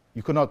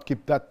 You cannot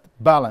keep that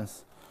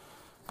balance,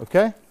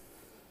 okay?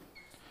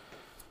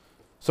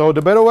 So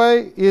the better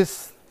way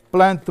is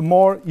plant the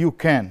more you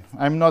can.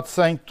 I'm not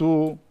saying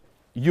to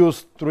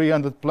use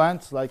 300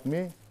 plants like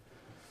me.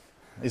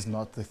 It's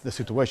not the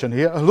situation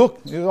here.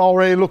 Look, you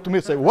already look to me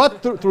and say,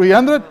 what,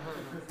 300?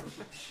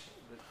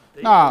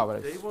 No,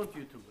 They want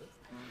you to.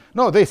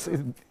 no,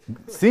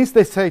 since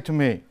they say to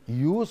me,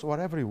 use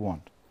whatever you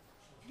want.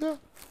 Yeah,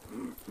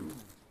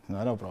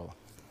 no problem.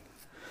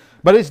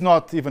 But it's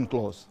not even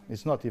close.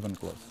 It's not even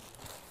close.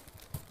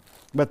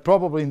 But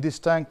probably in this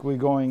tank, we're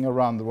going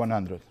around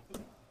 100.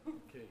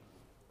 Okay.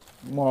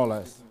 More or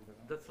less.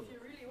 That's a lot. If you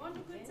really want a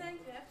good tank,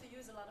 you have to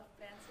use a lot of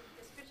plants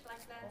because fish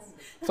like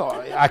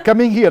plants. So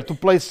coming here to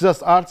place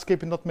just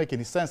hardscaping not make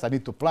any sense. I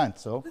need to plant,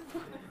 so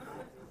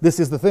this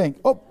is the thing.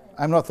 Oh,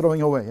 I'm not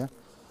throwing away, yeah?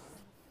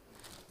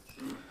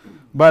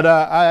 But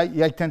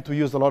I tend to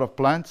use a lot of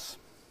plants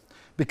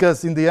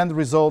because in the end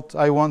result,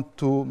 I want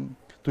to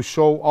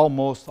show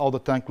almost how the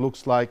tank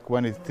looks like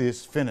when it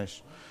is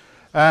finished.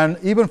 And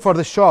even for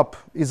the shop,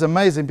 it's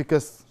amazing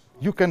because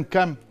you can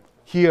come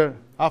here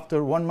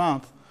after 1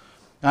 month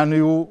and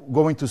you're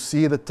going to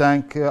see the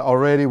tank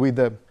already with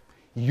a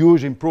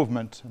huge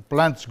improvement.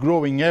 Plants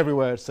growing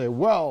everywhere. Say,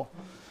 well,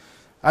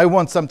 I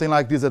want something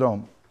like this at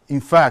home. In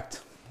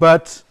fact,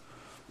 but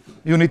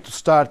you need to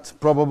start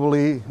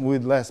probably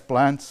with less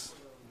plants.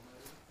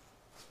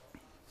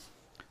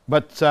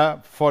 But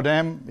for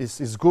them,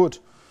 it's good.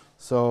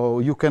 So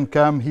you can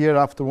come here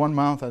after 1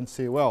 month and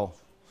say, well,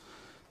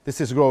 this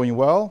is growing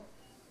well.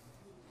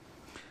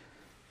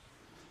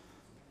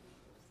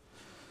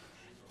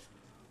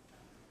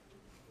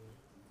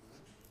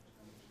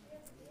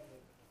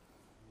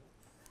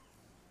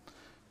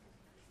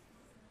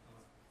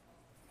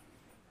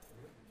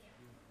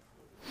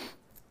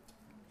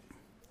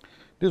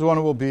 This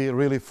one will be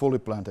really fully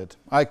planted.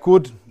 I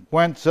could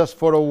went just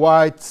for a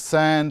white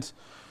sand,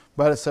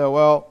 but I said,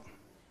 well,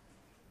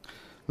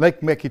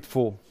 let's make it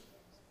full.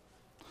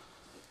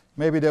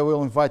 Maybe they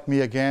will invite me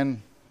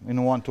again in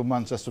 1-2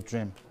 months just to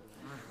trim.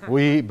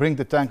 We bring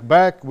the tank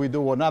back, we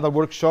do another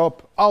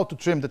workshop, how to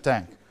trim the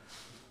tank.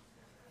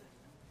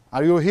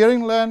 Are you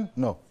hearing, Len?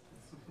 No.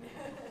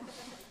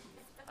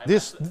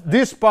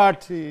 This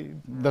part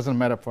doesn't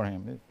matter for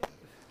him.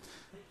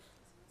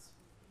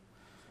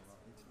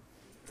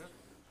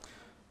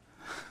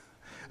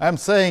 I'm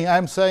saying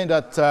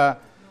that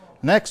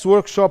next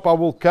workshop I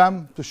will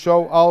come to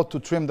show how to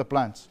trim the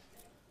plants.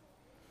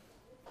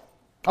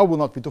 I will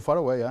not be too far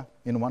away, yeah,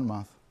 in 1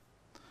 month.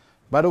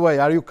 By the way,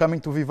 are you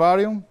coming to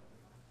Vivarium?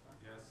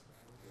 Yes.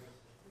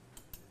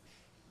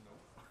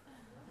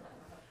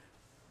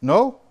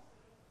 No?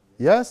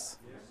 Yes?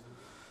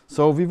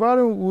 So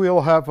Vivarium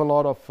will have a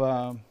lot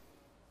of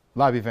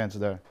live events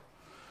there.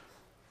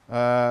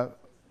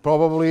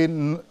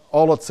 Probably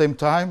all at the same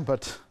time,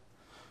 but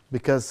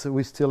because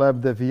we still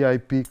have the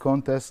VIP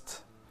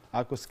contest,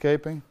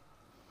 Aquascaping.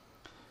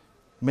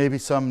 Maybe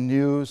some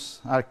news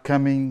are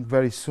coming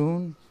very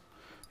soon.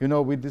 You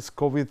know, with this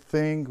COVID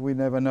thing, we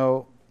never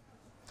know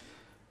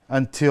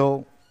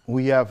until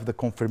we have the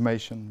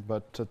confirmation,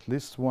 but at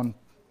least one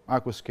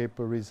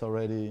aquascaper is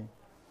already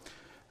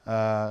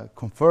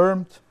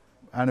confirmed,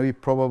 and we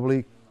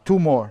probably 2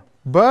 more.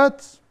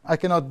 But I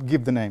cannot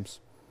give the names.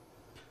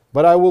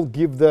 But I will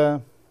give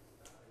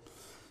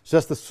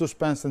just the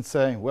suspense and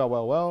saying,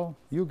 well,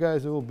 you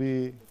guys will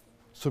be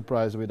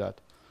surprised with that.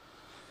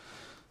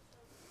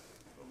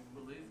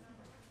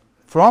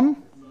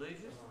 From?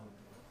 Malaysia?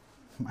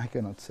 I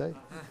cannot say.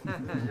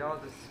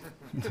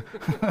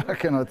 I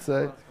cannot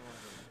say.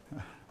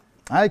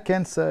 I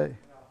can say.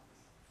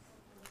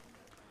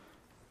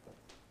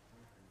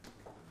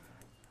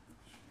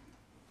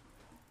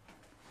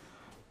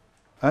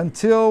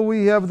 Until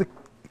we have the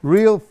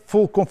real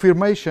full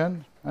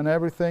confirmation and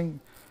everything.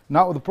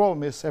 Now the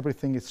problem is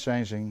everything is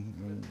changing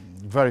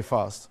very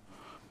fast.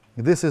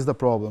 This is the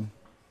problem.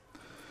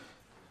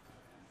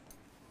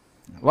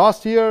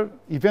 Last year,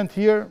 event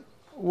here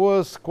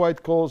was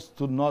quite close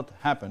to not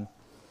happen.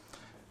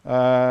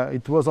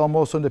 It was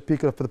almost on the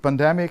peak of the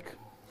pandemic.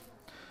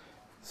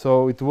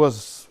 So it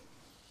was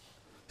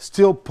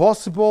still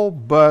possible,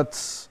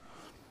 but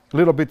a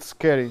little bit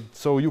scary.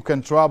 So you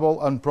can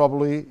travel and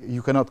probably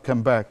you cannot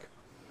come back.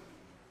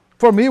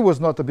 For me, it was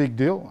not a big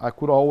deal. I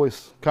could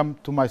always come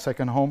to my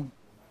second home,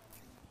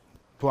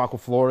 to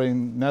Aquaflora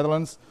in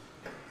Netherlands.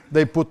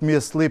 They put me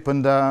asleep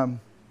in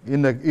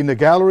the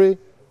gallery.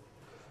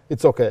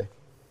 It's okay.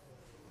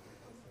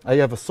 I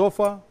have a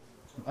sofa.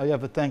 I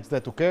have a tank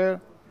there to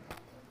care.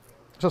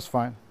 Just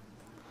fine.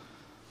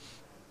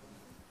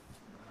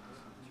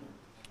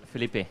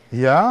 Filipe,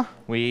 Yeah?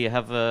 we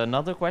have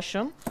another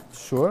question.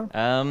 Sure.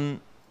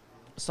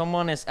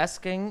 Someone is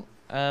asking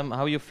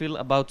how you feel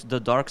about the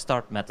dark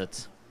start method.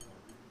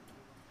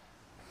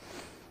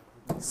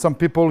 Some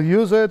people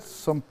use it,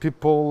 some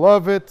people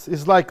love it.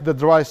 It's like the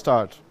dry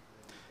start.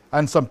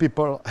 And some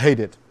people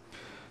hate it.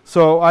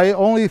 So I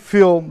only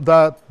feel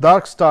that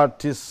dark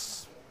start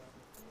is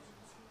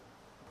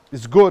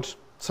good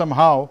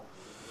somehow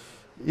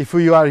if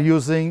you are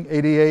using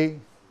ADA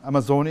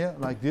Amazonia,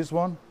 like this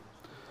one.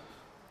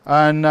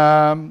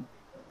 And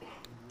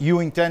you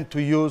intend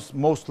to use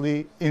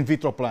mostly in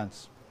vitro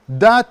plants.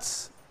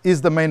 That is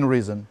the main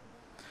reason.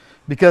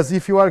 Because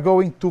if you are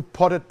going to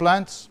potted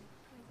plants,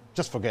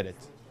 just forget it.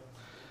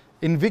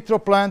 In vitro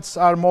plants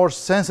are more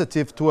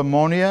sensitive to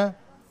ammonia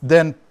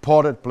than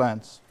potted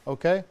plants,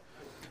 okay?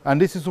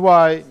 And this is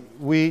why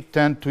we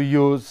tend to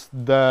use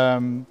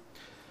the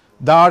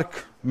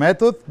dark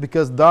method,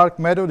 because dark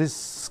method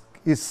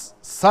is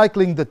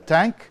cycling the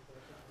tank,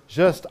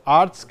 just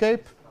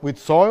hardscape with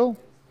soil,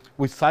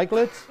 we cycle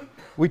it,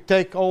 we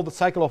take all the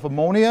cycle of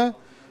ammonia,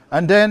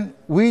 and then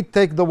we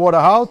take the water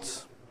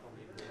out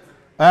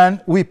and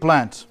we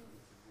plant.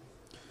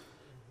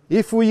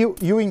 If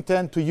you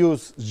intend to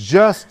use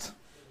just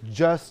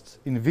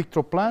in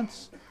vitro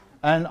plants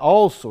and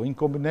also in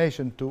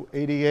combination to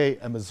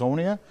ADA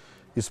Amazonia,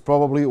 is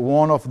probably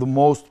one of the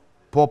most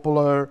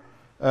popular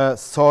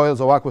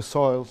soils or aqua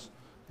soils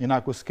in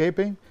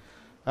aquascaping.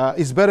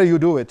 It's better you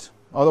do it,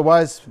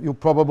 otherwise you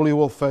probably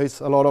will face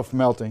a lot of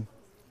melting.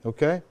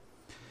 Okay?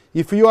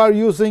 If you are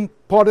using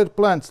potted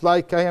plants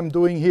like I am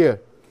doing here,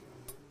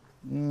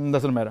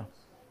 doesn't matter.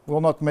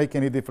 Will not make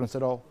any difference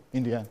at all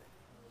in the end.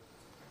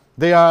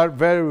 They are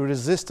very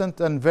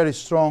resistant and very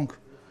strong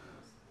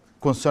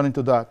concerning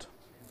to that.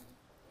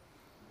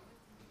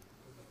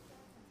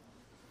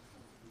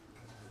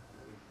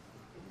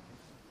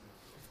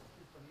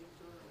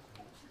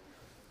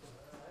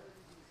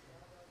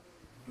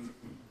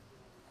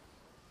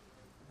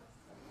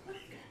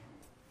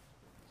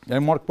 Any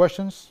more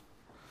questions?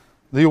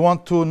 Do you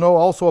want to know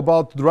also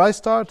about dry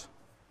start?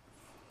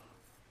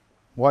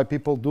 Why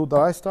people do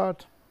dry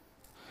start?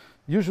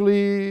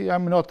 Usually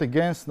I'm not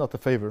against, not a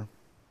favor.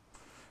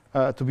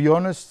 To be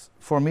honest,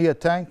 for me a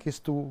tank is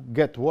to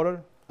get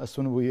water as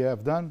soon as we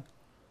have done,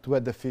 to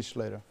add the fish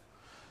later.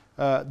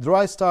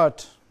 Dry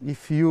start,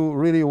 if you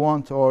really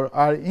want or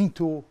are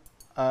into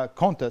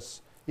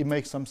contests, it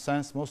makes some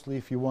sense, mostly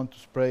if you want to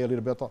spray a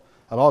little bit,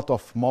 a lot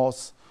of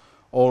moss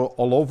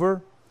all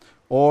over,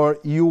 or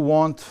you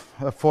want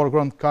a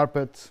foreground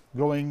carpet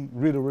growing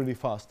really, really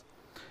fast.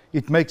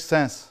 It makes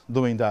sense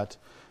doing that,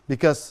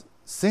 because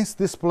since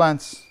these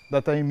plants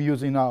that I'm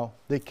using now,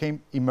 they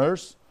came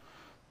immersed,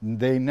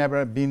 they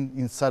never been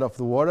inside of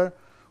the water.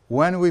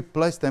 When we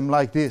place them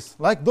like this,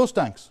 like those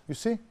tanks, you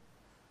see?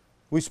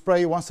 We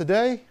spray once a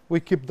day, we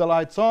keep the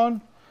lights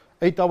on,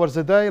 8 hours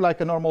a day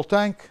like a normal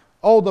tank,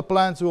 all the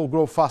plants will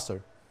grow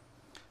faster.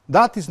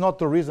 That is not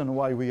the reason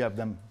why we have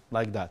them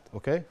like that,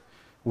 okay?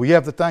 We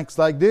have the tanks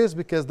like this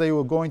because they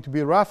were going to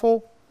be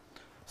raffle,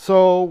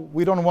 so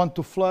we don't want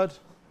to flood,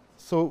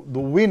 so the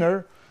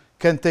winner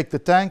can take the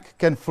tank,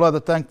 can flood the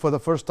tank for the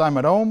first time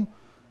at home,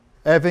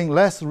 having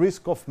less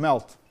risk of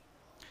melt.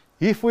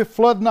 If we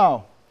flood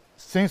now,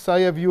 since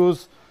I have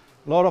used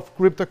a lot of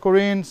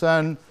cryptocorynes,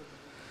 and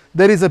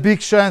there is a big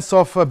chance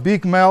of a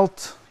big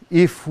melt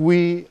if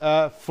we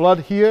flood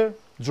here,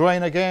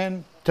 drain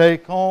again,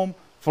 take home,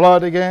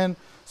 flood again,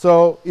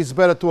 so it's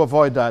better to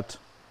avoid that.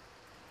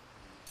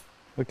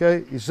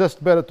 Okay, it's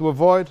just better to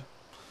avoid.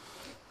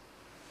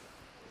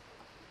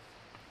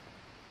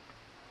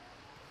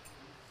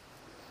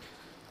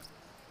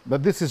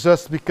 But this is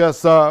just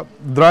because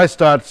dry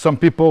start, some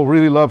people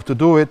really love to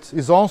do it.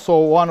 It's also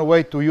one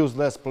way to use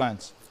less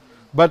plants.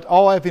 But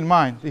all have in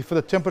mind, if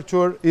the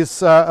temperature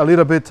is a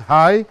little bit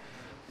high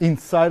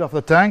inside of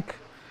the tank,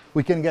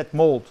 we can get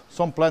mold.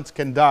 Some plants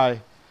can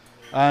die.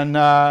 And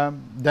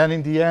then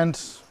in the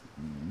end,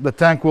 the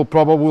tank will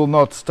probably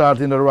not start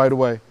in the right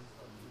way.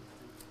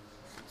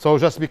 So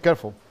just be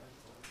careful.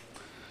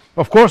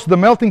 Of course, the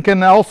melting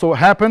can also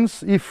happen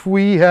if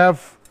we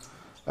have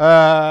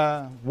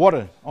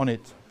water on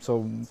it.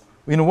 So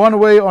in one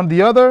way or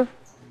the other,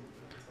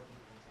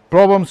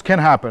 problems can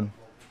happen.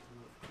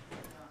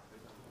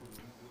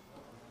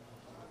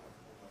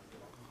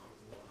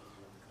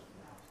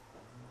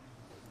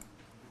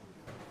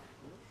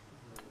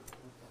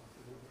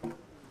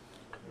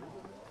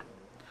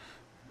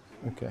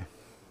 Okay.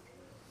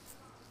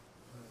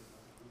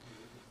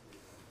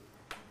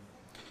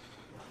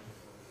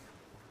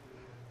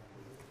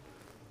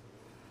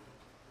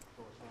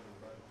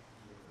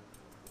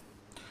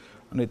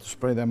 I need to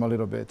spray them a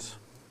little bit.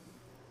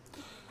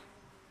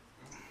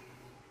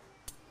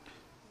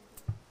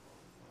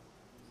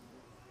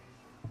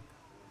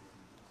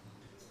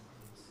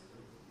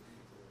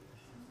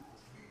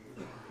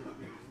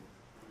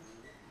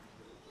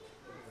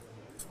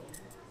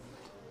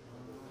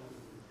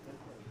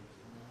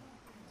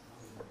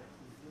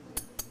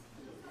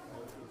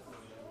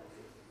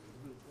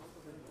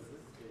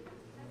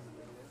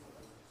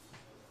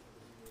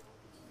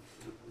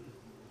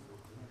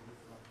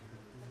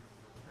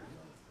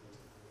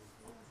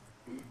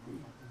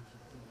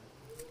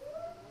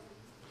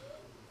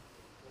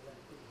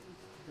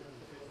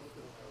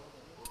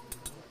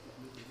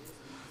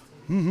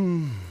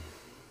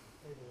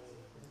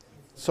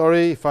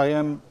 Sorry if I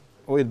am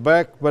with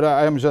back, but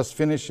I am just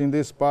finishing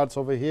these parts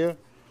over here.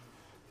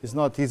 It's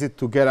not easy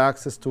to get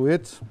access to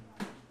it.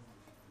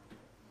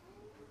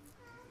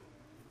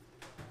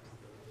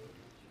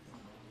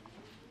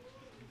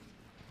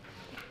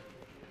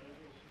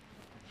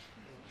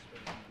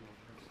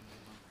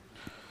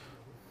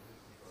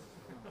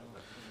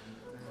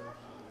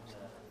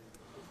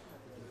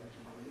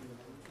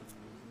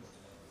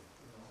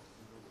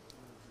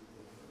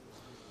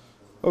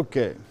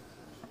 Okay,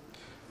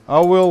 I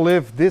will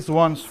leave these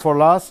ones for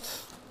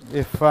last,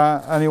 if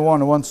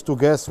anyone wants to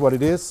guess what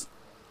it is.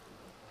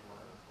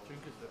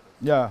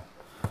 Yeah,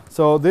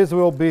 so this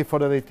will be for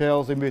the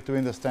details in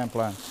between the stem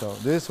plants. So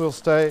this will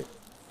stay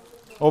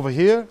over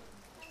here.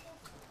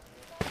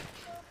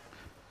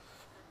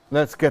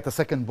 Let's get the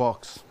second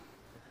box.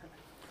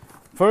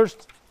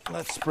 First,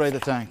 let's spray the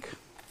tank.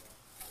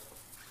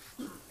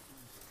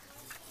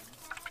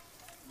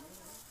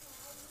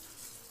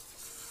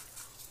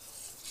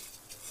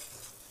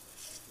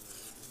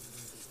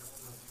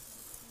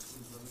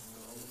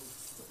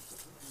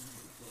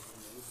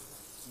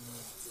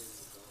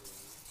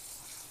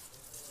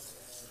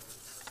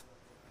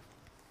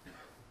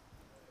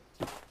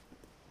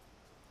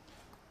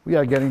 We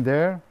are getting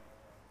there,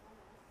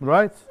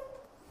 right?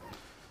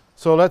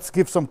 So let's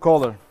give some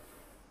color.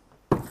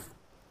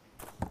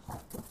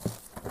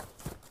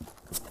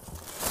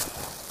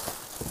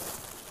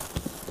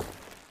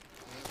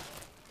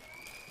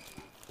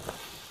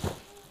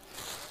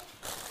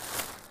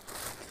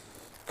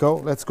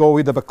 Let's go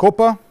with the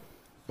Bacopa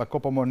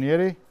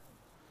monnieri.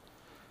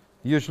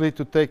 Usually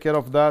to take care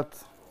of that,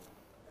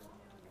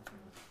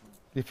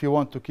 if you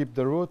want to keep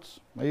the roots,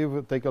 maybe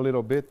we'll take a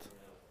little bit.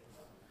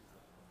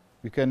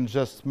 You can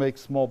just make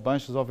small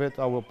bunches of it.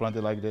 I will plant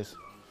it like this.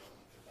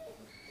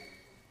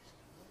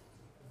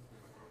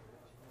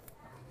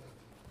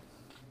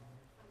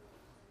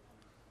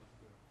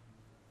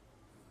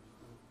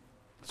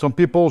 Some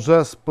people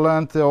just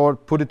plant or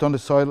put it on the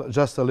soil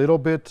just a little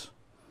bit.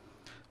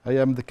 I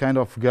am the kind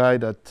of guy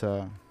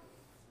that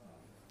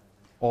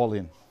all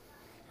in.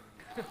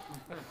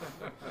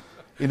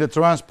 In the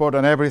transport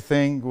and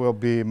everything will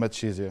be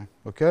much easier,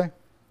 okay?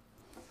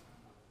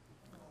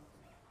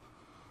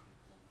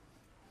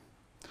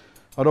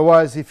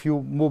 Otherwise, if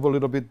you move a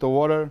little bit the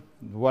water,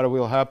 what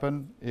will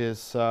happen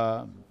is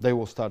they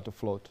will start to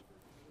float.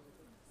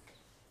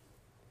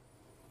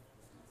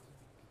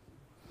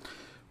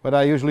 What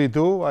I usually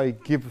do, I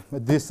give a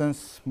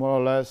distance more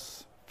or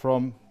less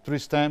from 3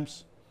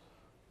 stems,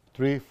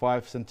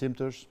 3-5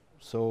 centimeters,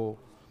 so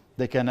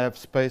they can have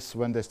space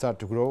when they start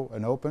to grow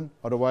and open.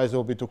 Otherwise,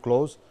 they'll be too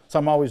close.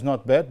 Somehow it's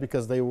not bad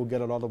because they will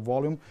get a lot of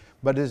volume,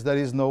 but there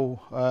is no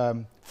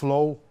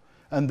flow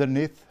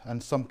underneath,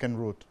 and some can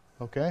root.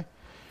 Okay.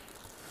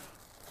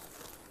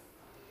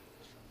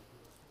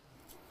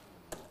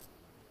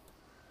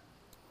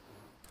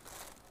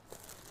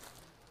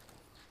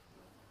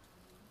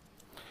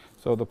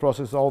 So the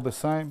process is all the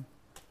same.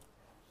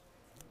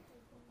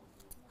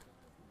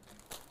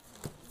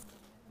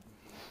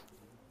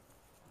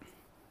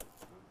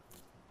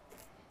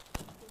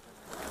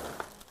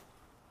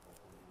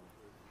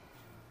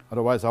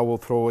 Otherwise, I will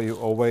throw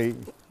away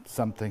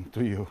something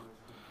to you.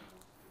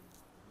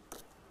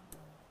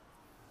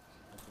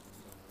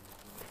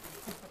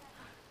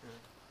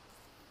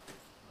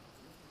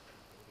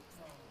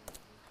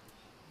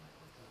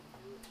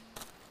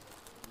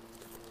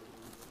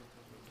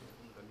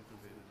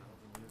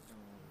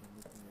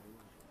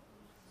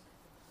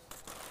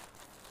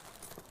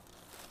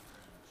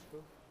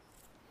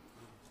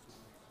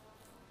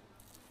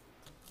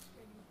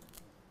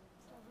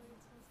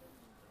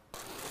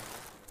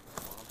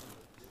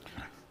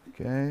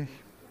 Okay.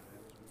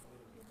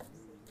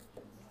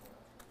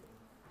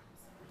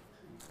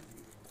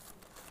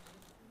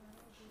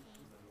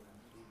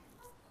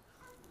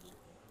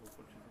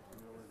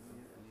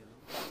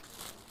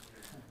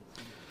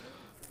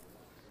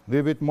 A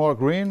little bit more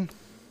green.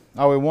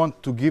 Now I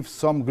want to give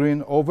some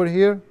green over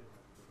here.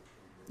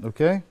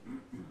 Okay.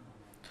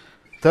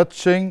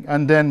 Touching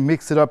and then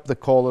mix it up the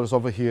colors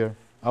over here.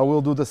 I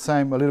will do the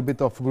same, a little bit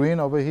of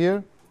green over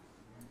here.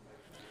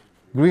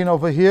 Green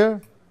over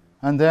here,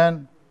 and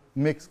then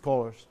mix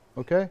colors,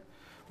 okay?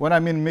 When I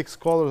mean mix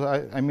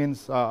colors, I mean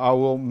I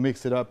will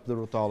mix it up, the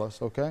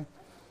Rotalas, okay?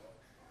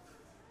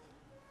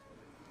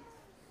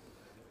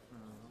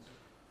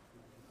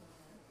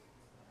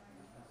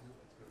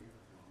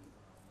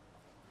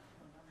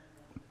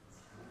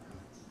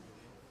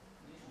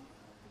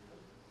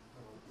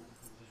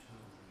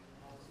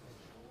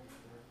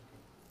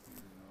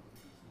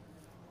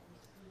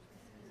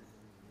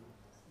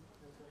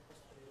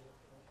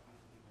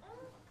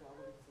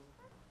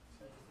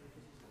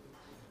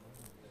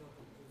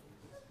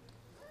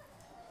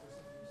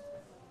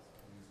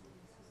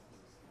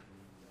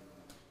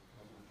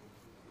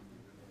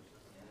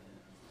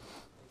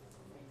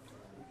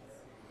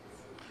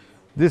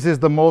 This is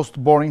the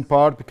most boring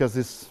part because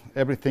it's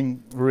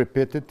everything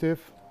repetitive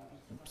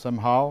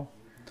somehow.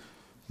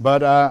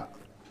 But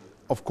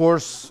of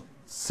course,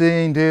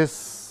 seeing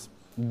this,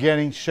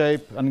 getting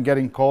shape and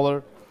getting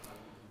color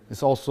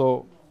is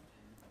also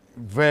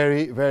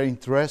very, very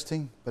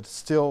interesting. But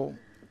still,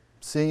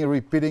 seeing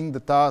repeating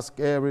the task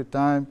every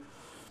time,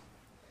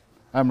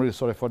 I'm really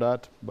sorry for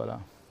that. But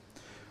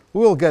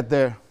we'll get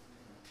there.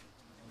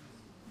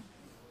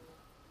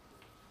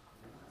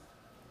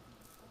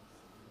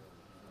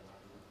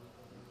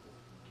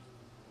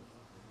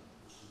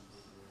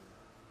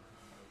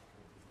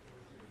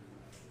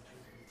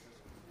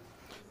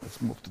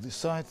 Let's move to this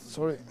side,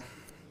 sorry.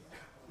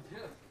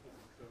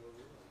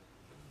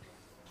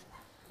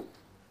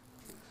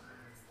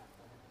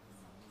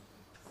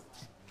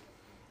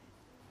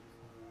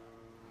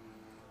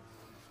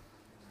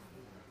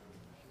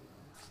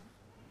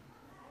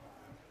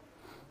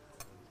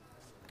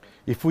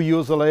 If we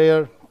use a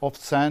layer of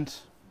sand,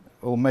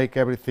 it will make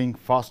everything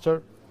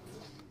faster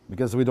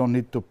because we don't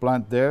need to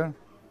plant there.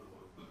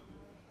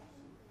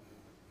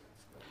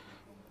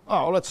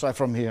 Oh, let's try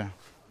from here.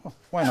 Oh,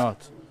 why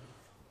not?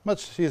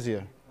 Much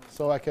easier,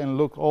 so I can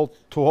look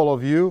to all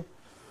of you.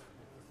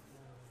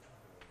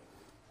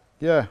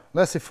 Yeah,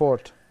 less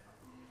effort.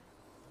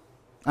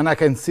 And I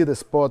can see the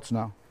spots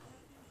now.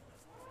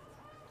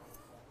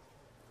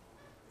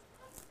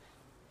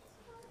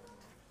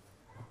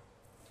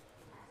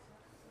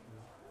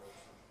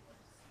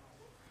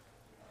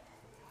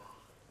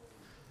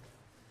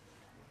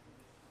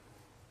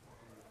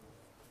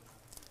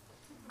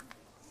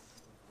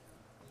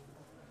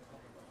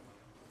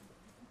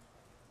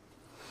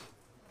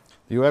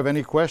 Do you have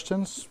any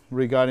questions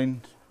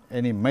regarding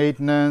any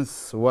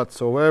maintenance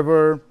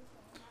whatsoever?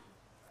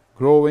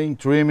 Growing,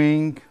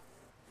 trimming?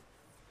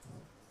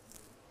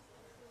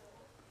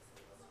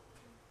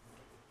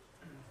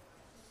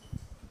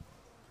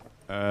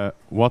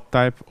 What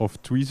type of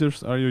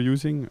tweezers are you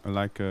using?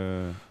 Like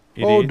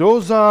Oh,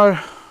 those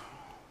are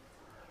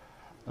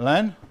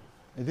Len.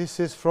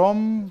 This is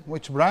from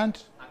which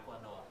brand?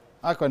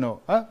 Aquanoa.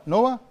 Huh?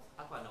 Noah?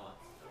 Aquanoa,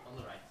 on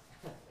the right.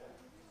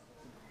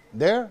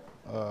 There?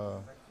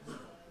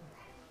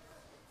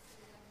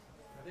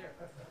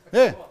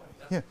 Yeah.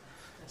 Yeah.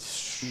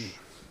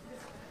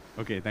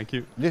 Okay, thank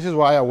you. This is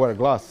why I wear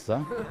glasses.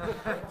 Huh?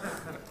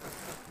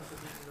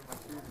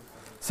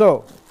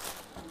 So,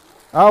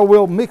 I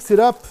will mix it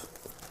up.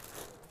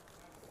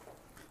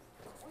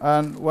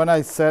 And when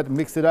I said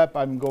mix it up,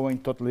 I'm going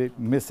totally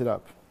mix it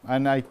up.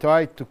 And I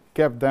try to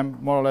keep them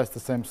more or less the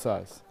same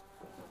size.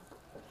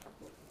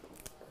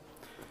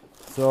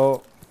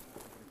 So,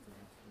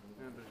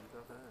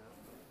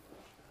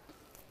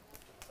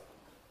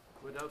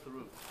 Without the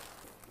root.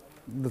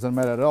 doesn't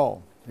matter at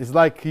all. It's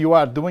like you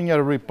are doing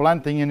a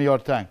replanting in your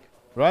tank,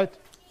 right?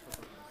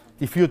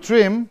 If you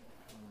trim,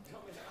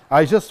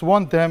 I just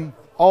want them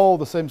all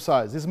the same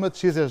size. It's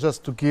much easier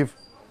just to give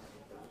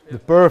the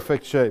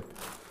perfect shape.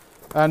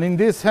 And in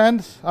this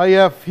hand, I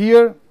have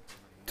here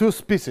 2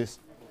 species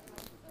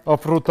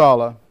of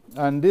Rotala.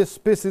 And these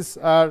species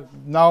are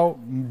now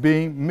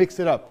being mixed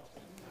up.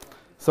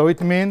 So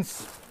it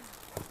means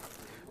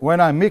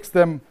when I mix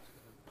them,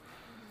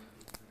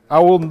 I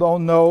will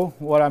not know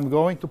where I'm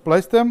going to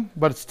place them,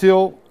 but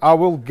still I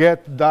will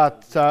get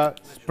that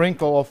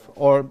sprinkle of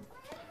or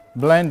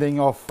blending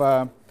of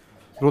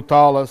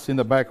Rotalas in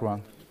the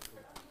background.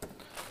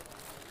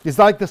 It's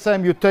like the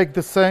same, you take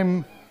the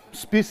same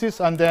species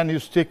and then you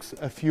stick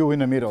a few in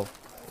the middle.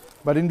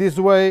 But in this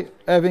way,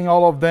 having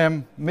all of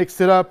them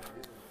mixed it up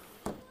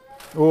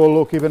will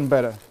look even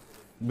better.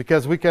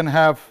 Because we can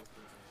have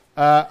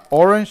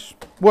orange,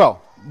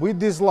 well, with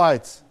these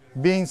lights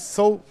being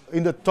so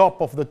in the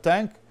top of the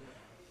tank,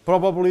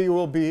 probably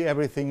will be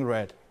everything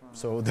red.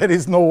 So there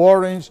is no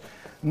orange,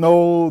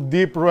 no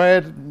deep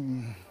red,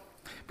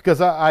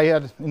 because I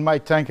had in my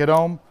tank at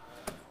home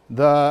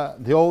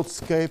the old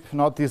scape,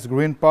 not this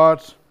green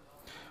part.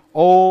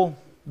 All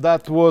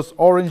that was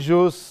orange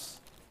juice,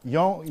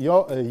 Yao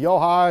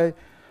Yai,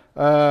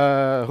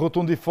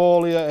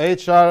 rotundifolia,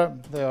 HR,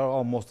 they are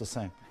almost the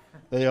same.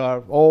 They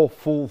are all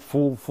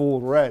full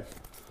red.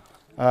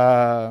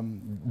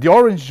 The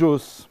orange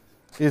juice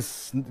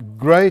is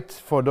great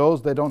for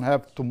those that don't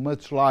have too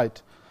much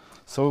light.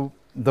 So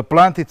the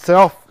plant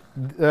itself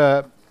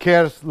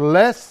cares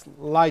less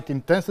light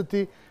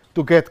intensity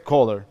to get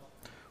color,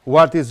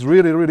 what is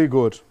really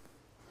good.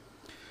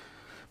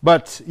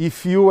 But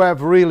if you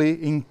have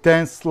really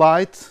intense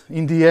light,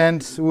 in the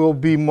end will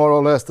be more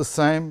or less the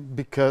same,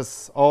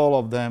 because all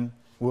of them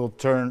will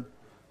turn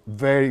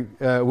very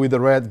with the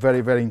red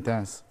very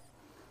intense.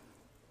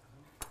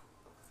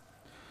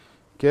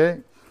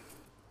 Okay.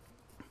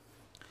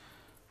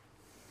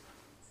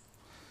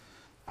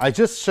 I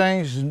just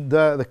changed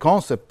the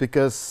concept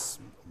because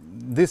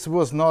this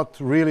was not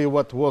really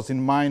what was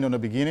in mind on the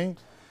beginning.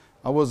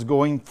 I was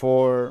going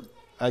for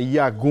a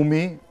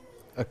Yagumi,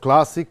 a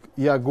classic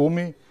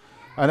Yagumi,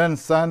 and then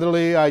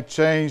suddenly I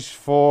changed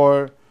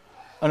for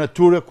a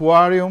nature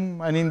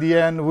aquarium, and in the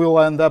end we'll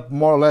end up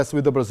more or less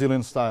with the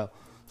Brazilian style.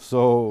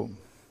 So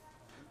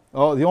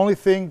the only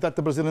thing that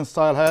the Brazilian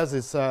style has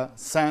is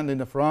sand in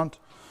the front.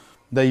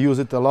 They use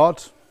it a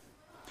lot,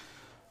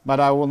 but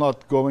I will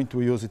not going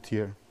to use it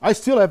here. I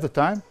still have the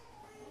time.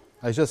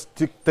 I just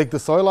take the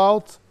soil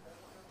out,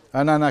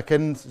 and then I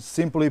can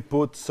simply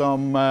put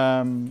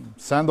some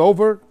sand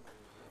over.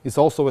 It's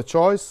also a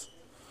choice,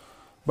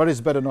 but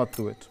it's better not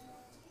to it.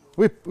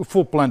 We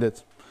full plant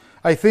it.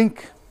 I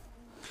think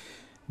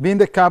being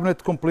the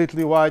cabinet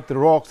completely white, the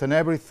rocks and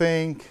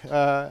everything,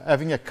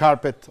 having a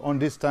carpet on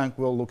this tank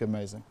will look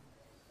amazing.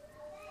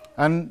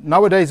 And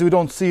nowadays we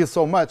don't see it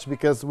so much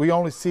because we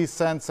only see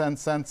sand.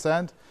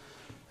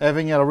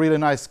 Having a really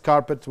nice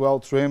carpet, well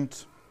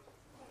trimmed,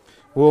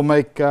 will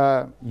make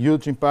a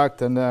huge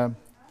impact and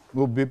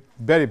will be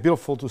very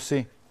beautiful to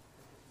see.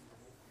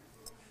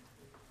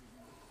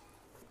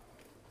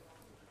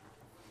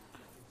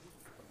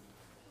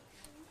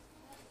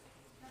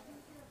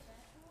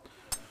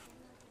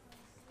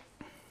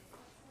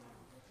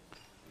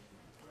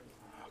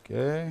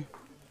 Okay.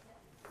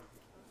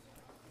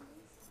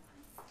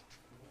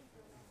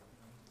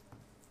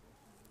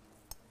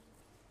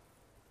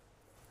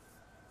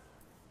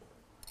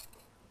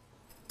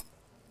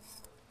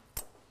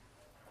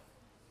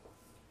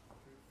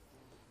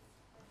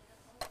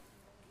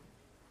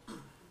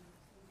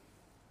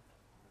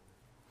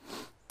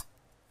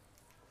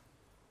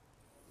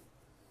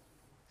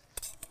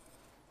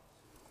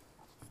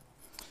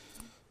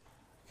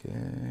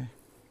 Okay.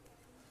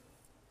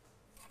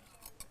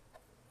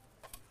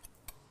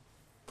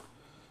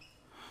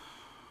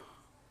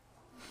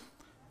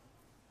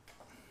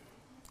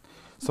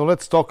 So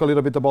let's talk a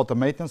little bit about the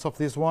maintenance of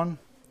this one.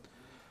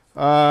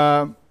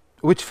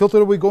 Which filter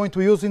are we going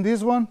to use in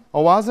this one?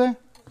 Wase?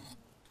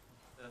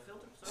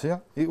 Yeah.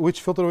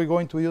 Which filter are we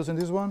going to use in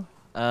this one?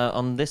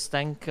 On this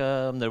tank,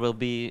 there will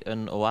be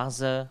an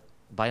Wase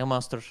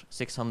Biomaster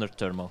 600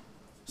 Thermo.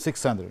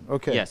 600,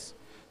 okay. Yes.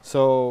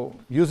 So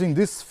using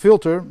this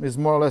filter is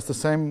more or less the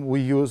same we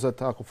use at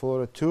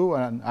Aquaflora 2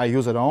 and I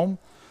use at home.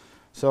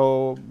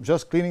 So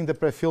just cleaning the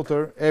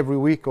pre-filter every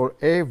week or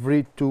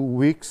every 2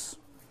 weeks,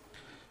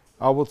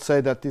 I would say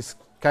that is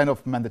kind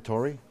of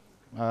mandatory.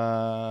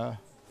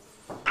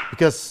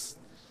 Because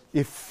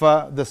if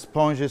the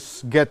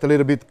sponges get a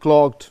little bit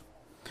clogged,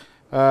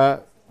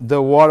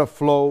 the water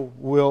flow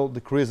will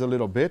decrease a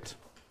little bit.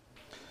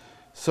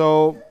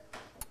 So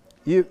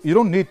you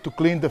don't need to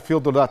clean the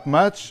filter that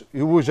much.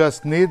 You will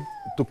just need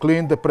to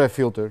clean the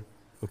pre-filter,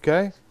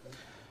 okay?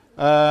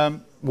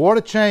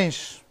 Water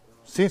change,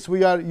 since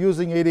we are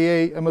using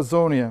ADA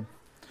Amazonia,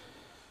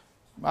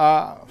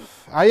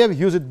 I have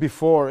used it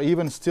before,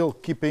 even still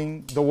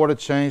keeping the water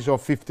change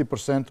of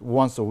 50%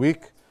 once a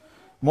week.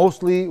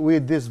 Mostly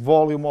with this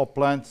volume of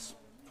plants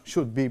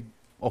should be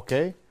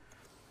okay,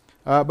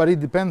 but it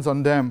depends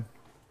on them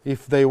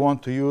if they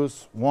want to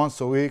use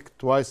once a week,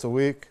 twice a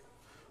week,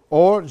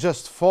 or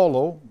just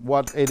follow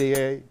what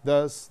ADA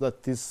does,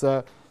 that is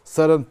a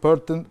certain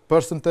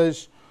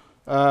percentage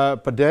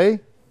per day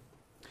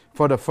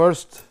for the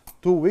first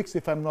 2 weeks,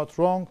 if I'm not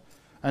wrong,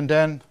 and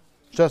then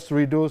just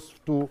reduce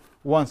to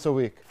once a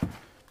week.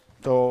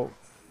 So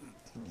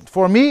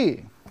for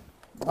me,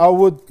 I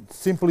would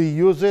simply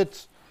use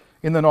it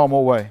in the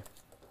normal way.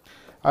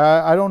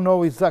 I don't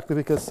know exactly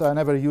because I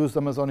never used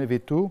Amazonia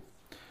V2.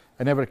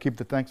 I never keep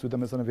the tanks with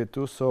Amazonia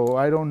V2, so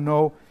I don't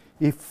know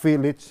if it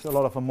leaches a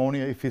lot of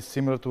ammonia, if it's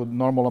similar to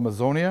normal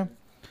Amazonia.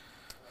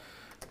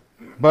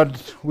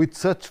 But with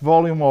such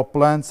volume of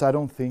plants, I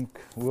don't think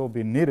will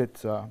be needed.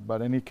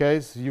 But in any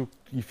case,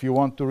 if you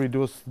want to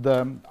reduce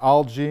the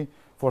algae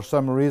for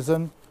some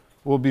reason,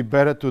 will be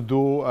better to do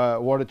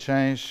water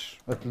change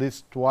at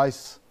least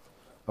twice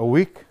a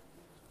week.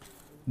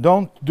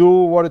 Don't do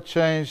water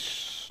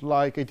change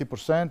like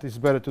 80%, it's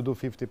better to do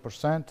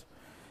 50%.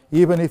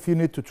 Even if you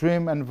need to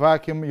trim and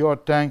vacuum your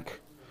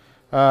tank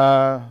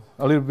a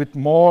little bit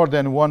more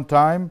than one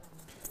time,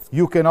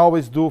 you can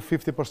always do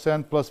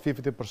 50% plus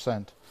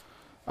 50%.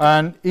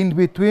 And in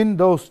between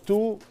those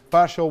two,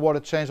 partial water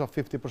change of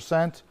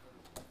 50%,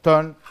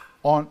 turn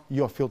on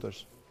your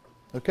filters,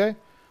 okay?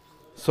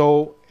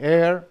 So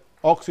air,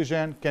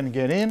 oxygen can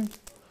get in,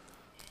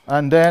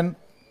 and then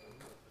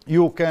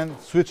you can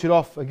switch it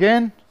off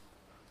again,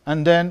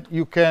 and then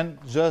you can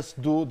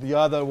just do the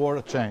other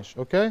water change,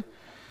 okay?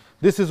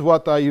 This is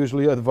what I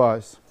usually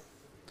advise.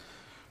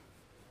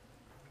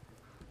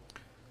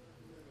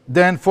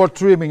 Then for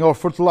trimming or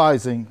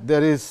fertilizing,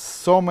 there is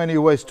so many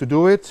ways to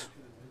do it.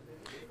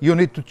 You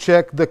need to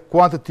check the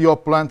quantity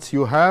of plants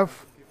you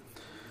have.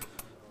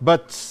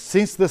 But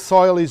since the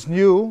soil is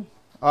new,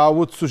 I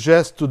would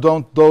suggest to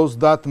don't dose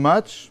that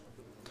much,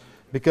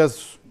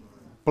 because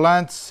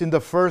plants in the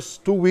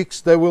first 2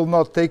 weeks, they will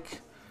not take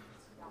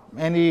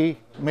any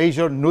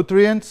major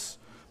nutrients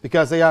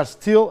because they are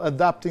still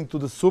adapting to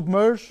the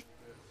submerge.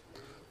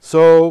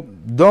 So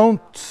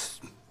don't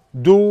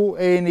do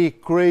any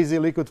crazy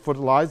liquid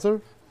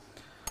fertilizer.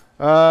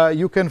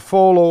 You can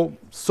follow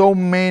so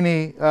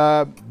many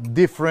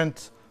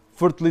different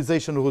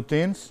fertilization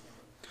routines.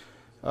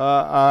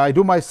 I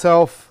do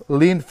myself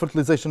lean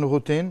fertilization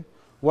routine.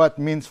 What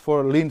means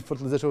for lean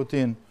fertilization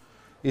routine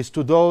is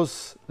to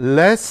dose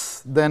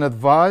less than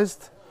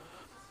advised,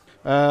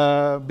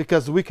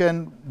 because we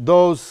can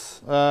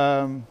dose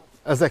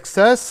as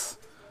excess,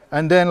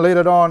 and then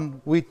later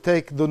on we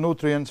take the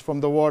nutrients from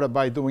the water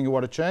by doing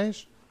water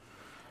change,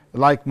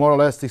 like more or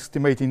less the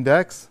estimate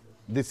index.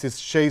 This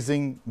is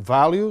chasing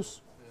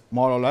values,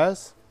 more or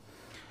less.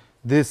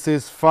 This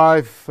is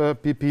 5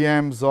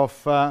 ppms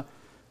of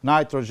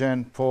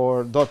nitrogen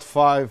for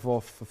 0.5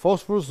 of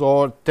phosphorus,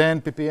 or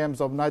 10 ppms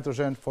of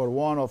nitrogen for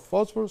 1 of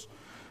phosphorus.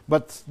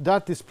 But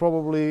that is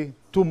probably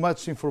too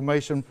much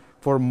information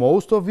for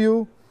most of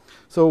you.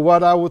 So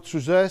what I would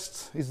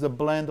suggest is the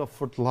blend of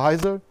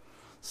fertilizer.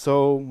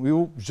 So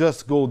you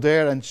just go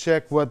there and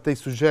check what they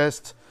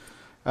suggest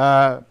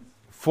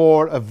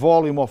for a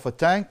volume of a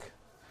tank.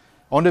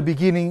 On the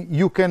beginning,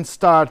 you can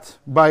start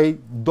by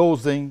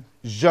dosing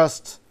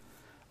just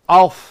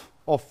half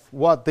of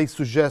what they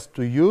suggest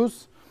to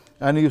use,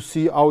 and you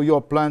see how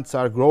your plants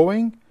are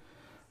growing.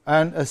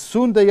 And as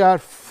soon they are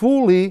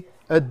fully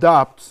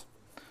adapted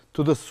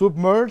to the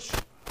submerge,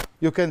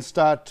 you can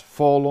start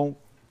following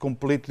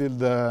completely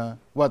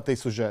what they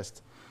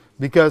suggest.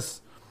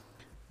 Because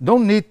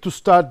don't need to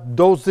start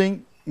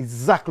dosing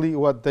exactly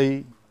what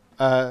they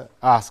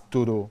ask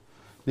to do.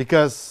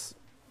 Because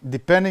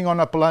depending on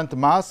a plant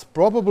mass,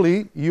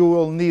 probably you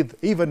will need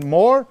even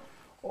more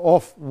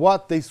of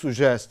what they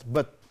suggest.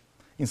 But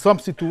in some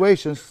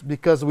situations,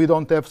 because we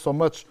don't have so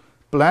much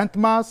plant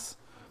mass,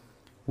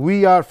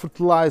 we are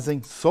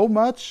fertilizing so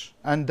much,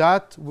 and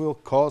that will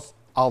cause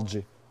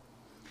algae.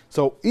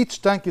 So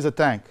each tank is a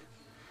tank.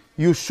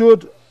 You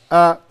should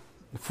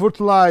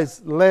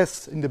fertilize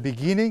less in the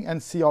beginning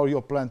and see how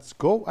your plants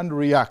go and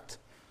react.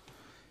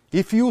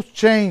 If you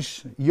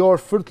change your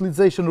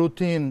fertilization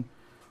routine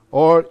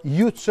or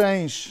you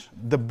change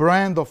the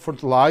brand of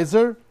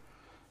fertilizer,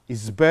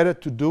 it's better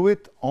to do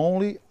it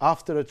only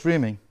after a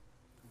trimming.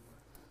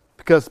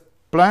 Because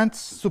plants,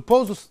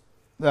 suppose,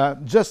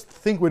 just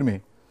think with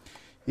me,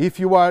 if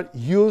you are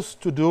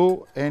used to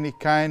do any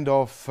kind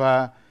of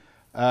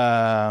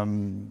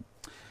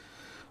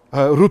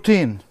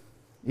routine,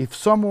 if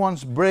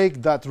someone's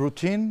break that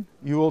routine,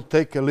 you will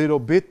take a little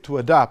bit to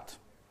adapt,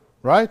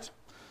 right?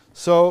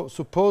 So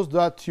suppose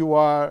that you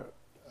are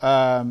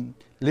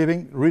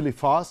living really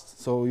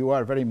fast, so you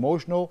are very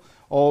emotional.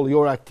 All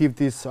your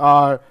activities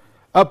are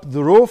up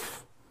the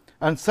roof,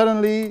 and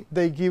suddenly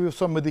they give you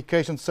some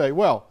medication, say,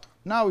 well,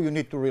 now you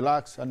need to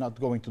relax and not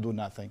going to do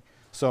nothing.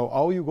 So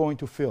how are you going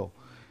to feel?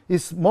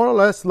 It's more or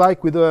less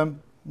like with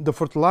the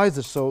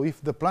fertilizer. So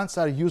if the plants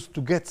are used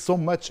to get so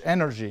much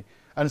energy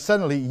and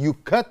suddenly you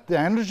cut the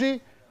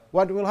energy,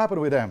 what will happen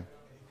with them?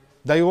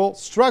 They will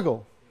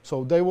struggle,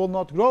 so they will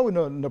not grow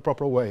in the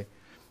proper way.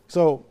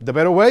 So the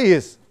better way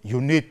is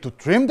you need to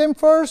trim them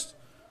first,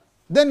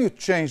 then you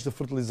change the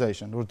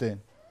fertilization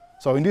routine.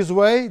 So in this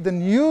way, the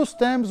new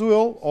stems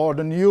will, or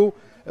the new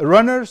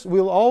runners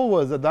will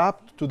always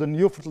adapt to the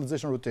new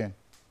fertilization routine.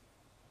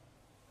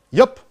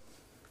 Yup.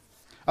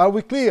 Are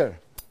we clear?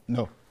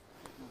 No.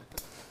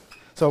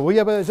 So we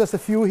have just a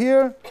few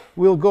here.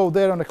 We'll go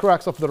there on the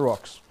cracks of the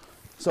rocks.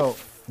 So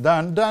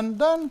done, done,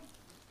 done.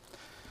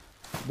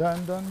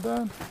 Done, done,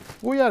 done.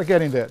 We are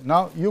getting there.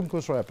 Now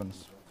Juncus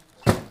repens.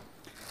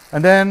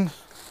 And then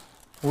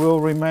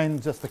will remain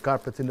just the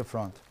carpet in the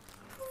front.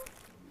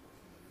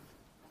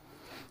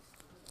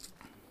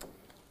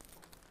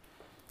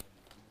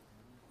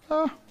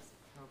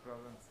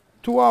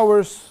 2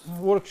 hours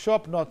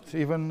workshop, not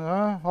even,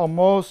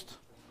 almost.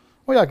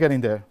 We are getting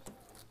there.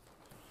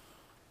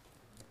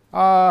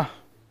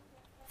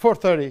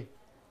 4:30,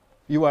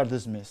 you are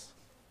dismissed.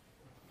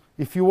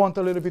 If you want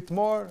a little bit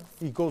more,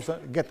 he goes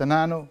get a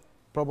nano.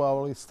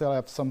 Probably still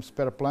have some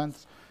spare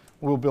plants.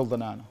 We'll build a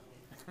nano.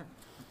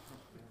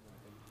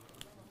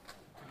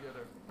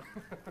 Together.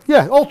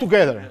 Yeah, all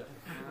together.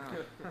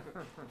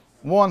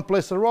 One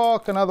place a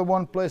rock, another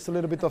one place a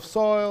little bit of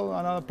soil,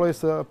 another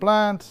place a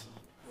plant.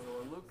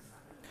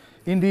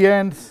 In the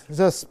end,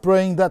 just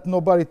praying that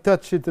nobody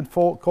touch it and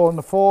fall on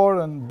the floor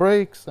and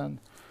breaks, and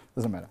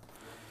doesn't matter.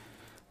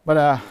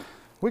 But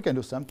we can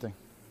do something.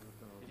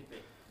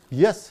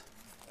 Yes.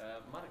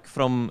 Mark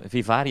from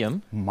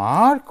Vivarium.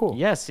 Marco.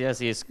 Yes, yes,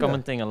 he is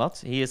commenting a lot.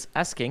 He is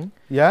asking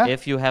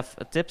if you have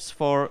tips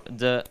for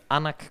the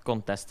ANAC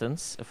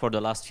contestants for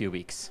the last few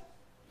weeks.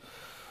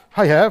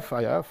 I have.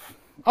 I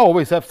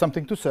always have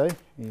something to say.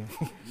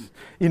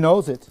 He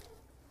knows it.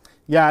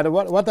 Yeah,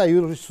 what I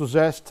usually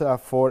suggest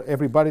for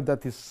everybody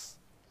that is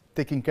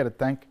taking care of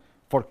the tank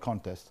for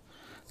contest.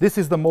 This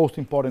is the most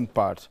important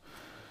part,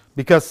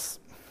 because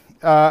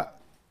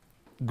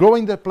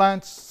growing the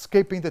plants,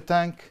 scaping the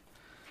tank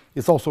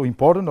is also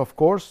important, of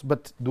course,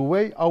 but the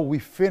way how we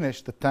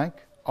finish the tank,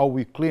 how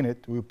we clean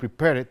it, we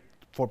prepare it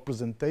for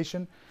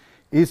presentation,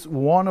 is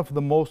one of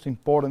the most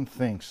important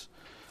things.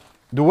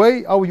 The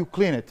way how you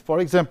clean it, for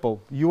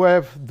example, you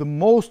have the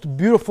most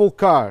beautiful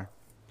car,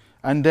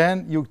 and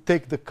then you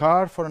take the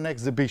car for an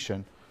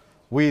exhibition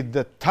with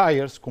the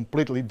tires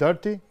completely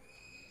dirty.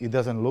 It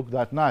doesn't look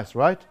that nice,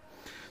 right?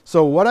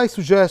 So what I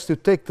suggest, you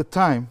take the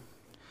time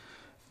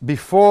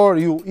before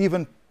you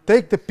even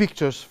take the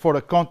pictures for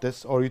a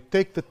contest, or you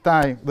take the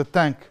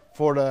tank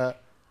for a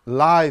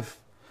live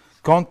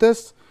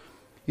contest,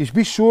 is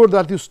be sure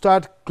that you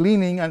start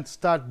cleaning and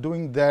start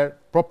doing their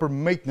proper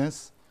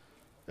maintenance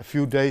a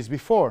few days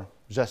before.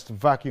 Just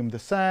vacuum the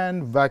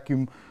sand,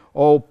 vacuum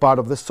all part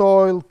of the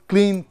soil,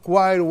 clean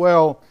quite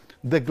well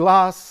the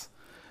glass,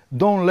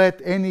 don't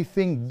let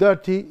anything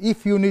dirty.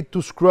 If you need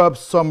to scrub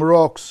some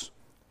rocks,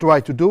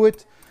 try to do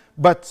it.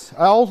 But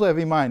I also have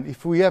in mind,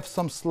 if we have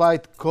some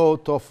slight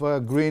coat of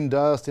green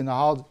dust in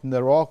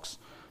the rocks,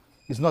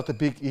 it's not a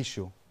big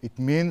issue. It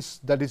means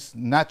that it's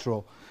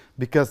natural,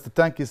 because the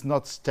tank is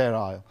not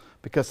sterile.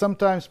 Because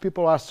sometimes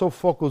people are so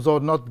focused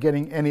on not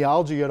getting any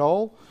algae at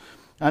all,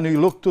 and you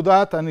look to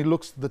that and it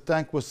looks the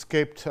tank was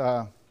scaped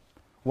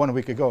 1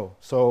 week ago.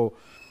 So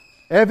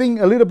having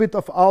a little bit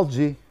of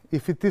algae,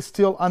 if it is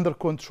still under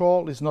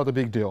control, is not a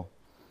big deal.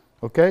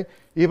 Okay?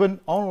 Even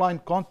online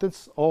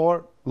contests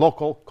or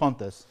local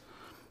contests.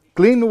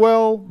 Clean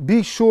well,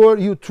 be sure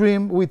you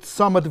trim with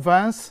some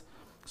advance,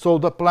 so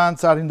the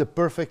plants are in the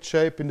perfect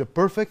shape, in the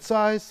perfect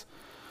size.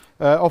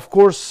 Of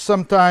course,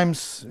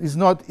 sometimes it's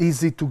not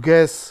easy to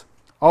guess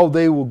how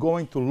they were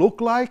going to look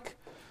like,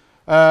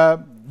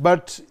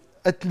 but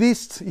at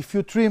least if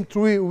you trim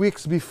 3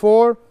 weeks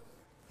before,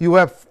 you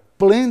have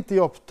plenty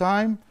of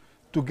time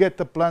to get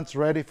the plants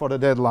ready for the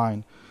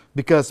deadline.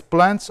 Because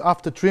plants,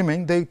 after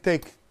trimming, they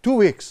take 2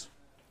 weeks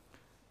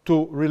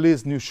to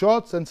release new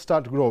shots and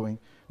start growing.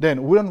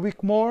 Then 1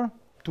 week more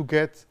to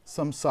get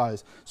some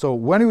size. So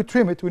when we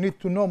trim it, we need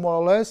to know more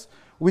or less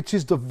which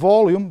is the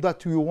volume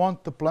that we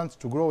want the plants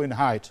to grow in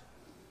height.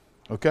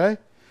 Okay?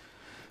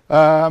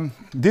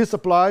 This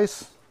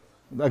applies,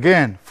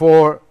 again,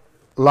 for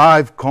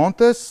live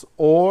contests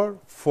or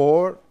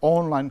for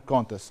online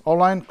contests.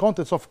 Online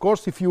contests, of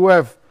course, if you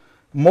have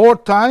more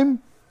time,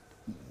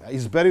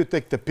 it's better to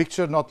take the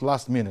picture, not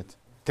last minute.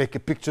 Take a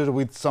picture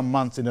with some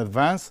months in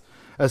advance,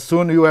 as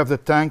soon as you have the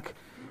tank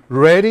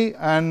ready,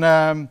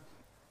 and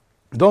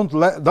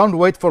don't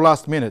wait for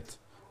last minute.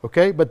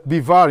 Okay, but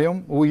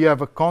Vivarium, we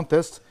have a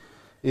contest,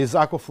 is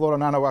Aquaflora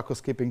Nano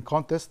Aquascaping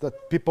contest,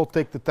 that people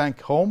take the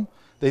tank home,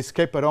 they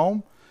scape at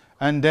home,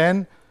 and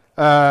then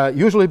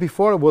Usually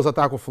before it was at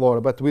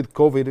Aquaflora, but with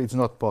COVID it's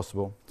not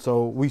possible.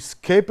 So we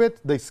escape it,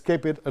 they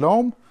escape it at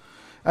home,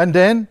 and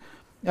then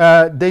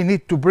they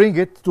need to bring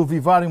it to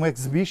Vivarium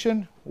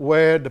exhibition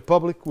where the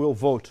public will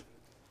vote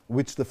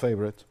which the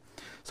favorite.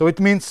 So it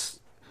means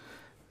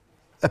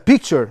a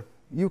picture.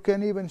 You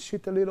can even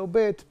shoot a little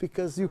bit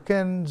because you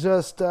can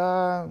just,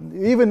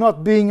 even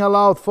not being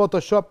allowed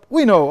Photoshop,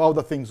 we know how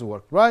the things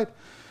work, right?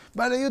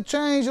 But you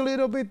change a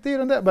little bit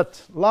here and there,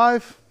 but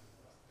live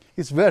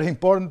is very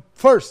important.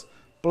 First,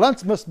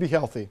 plants must be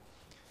healthy.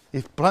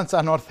 If plants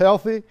are not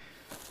healthy,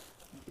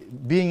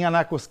 being an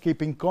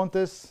aquascaping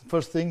contest,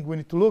 first thing we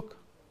need to look,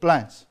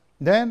 plants.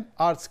 Then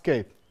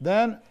hardscape,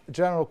 then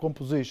general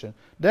composition.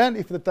 Then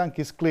if the tank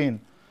is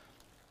clean,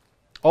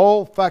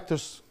 all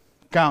factors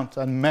count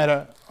and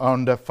matter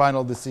on the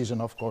final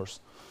decision, of course.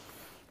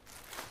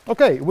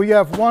 Okay, we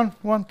have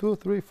 1, 2,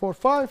 3, 4,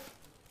 5.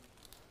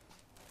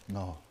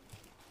 No,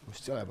 we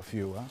still have a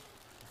few, huh?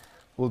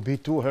 Will be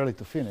too early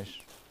to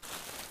finish.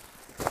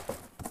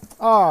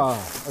 Okay.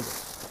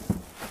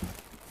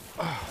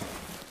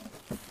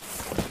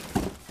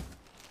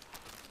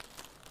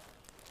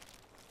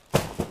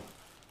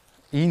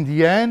 In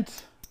the end,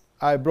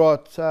 I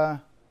brought,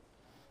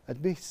 let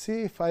me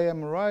see if I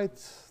am right,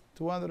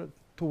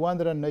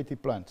 280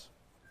 plants,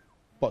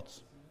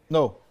 pots.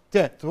 No,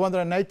 yeah,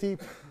 280,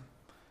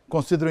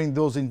 considering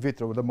those in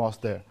vitro with the moss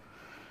there.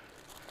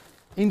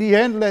 In the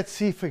end, let's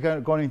see if we're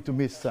going to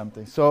miss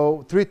something.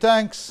 So 3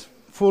 tanks,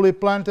 fully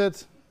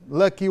planted,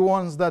 lucky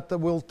ones that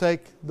will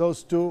take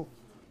those 2,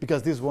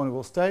 because this one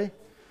will stay,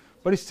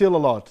 but it's still a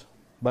lot.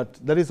 But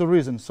there is a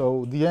reason,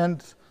 so the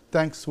end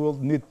tanks will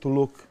need to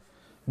look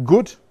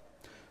good,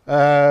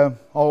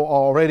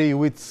 already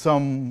with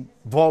some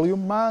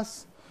volume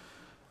mass,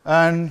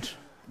 and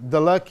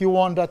the lucky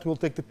one that will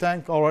take the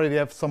tank already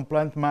have some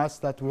plant mass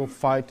that will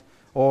fight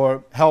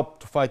or help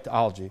to fight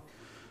algae.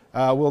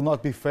 Will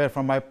not be fair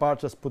from my part,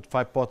 just put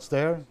 5 pots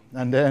there,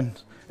 and then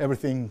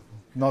everything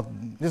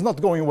is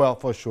not going well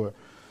for sure.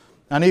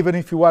 And even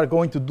if you are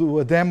going to do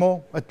a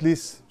demo, at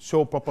least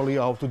show properly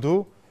how to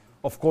do.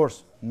 Of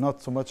course,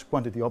 not so much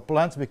quantity of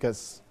plants,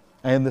 because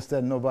I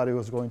understand nobody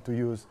was going to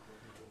use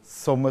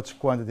so much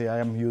quantity I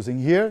am using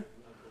here.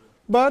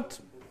 But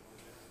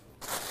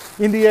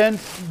in the end,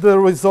 the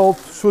result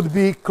should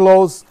be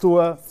close to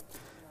a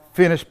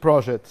finished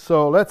project.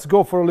 So let's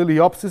go for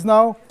Lilaeopsis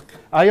now.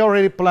 I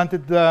already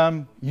planted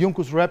the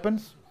Juncus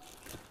repens.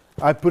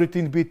 I put it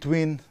in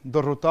between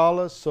the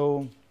Rotalas,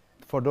 so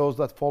for those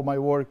that follow my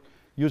work,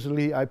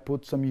 usually I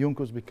put some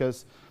Juncus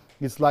because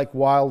it's like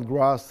wild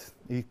grass.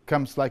 It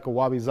comes like a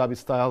wabi-sabi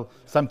style.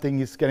 Something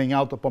is getting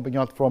out or pumping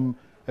out from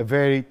a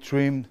very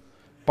trimmed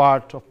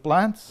part of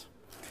plants.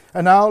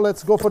 And now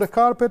let's go for the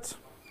carpet.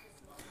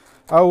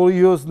 I will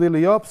use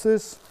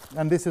Lilaeopsis,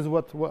 and this is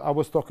what I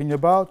was talking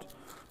about.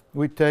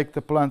 We take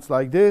the plants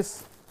like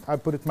this. I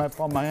put it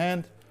on my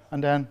hand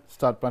and then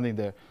start planting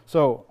there.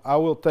 So I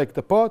will take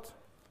the pot.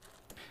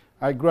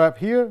 I grab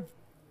here.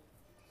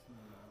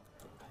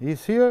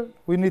 He's here.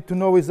 We need to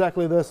know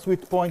exactly the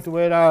sweet point,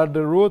 where are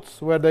the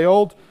roots, where they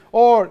hold,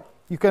 or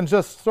you can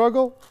just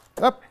struggle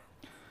up,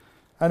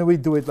 and we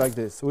do it like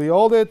this. We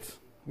hold it,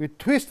 we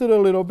twist it a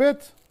little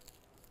bit.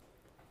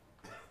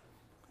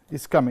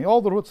 It's coming.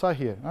 All the roots are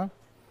here. Huh?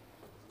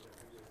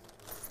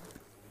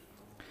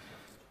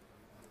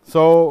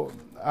 So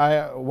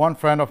one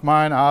friend of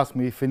mine asked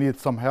me if he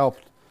needs some help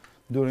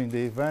during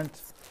the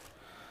event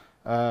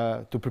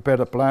to prepare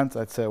the plants.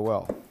 I'd say,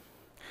 well,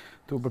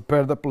 to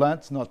prepare the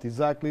plants, not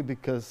exactly,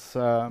 because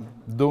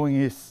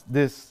doing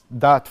this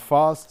that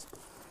fast,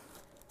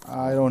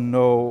 I don't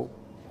know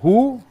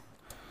who.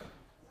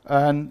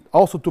 And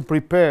also to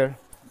prepare,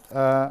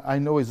 I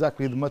know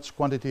exactly how much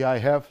quantity I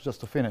have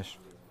just to finish.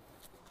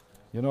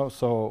 You know,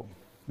 so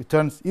it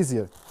turns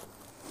easier.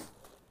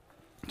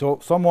 So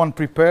someone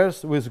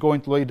prepares who is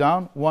going to lay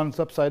down, one's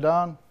upside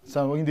down.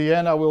 So in the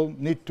end, I will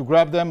need to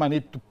grab them. I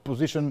need to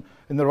position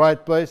in the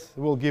right place. It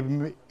will give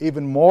me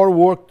even more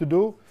work to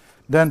do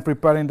than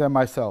preparing them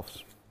myself.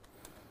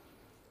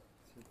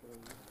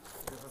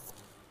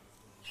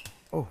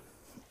 Oh.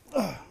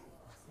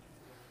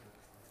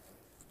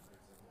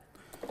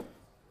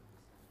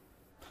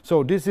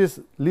 So this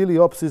is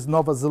Lilaeopsis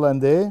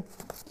Novea-Zealandiae.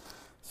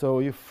 So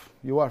if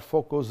you are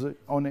focused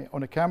on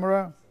a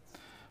camera,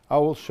 I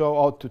will show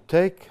how to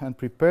take and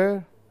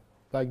prepare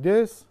like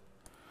this.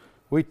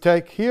 We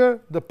take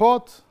here the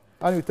pot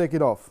and we take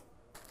it off.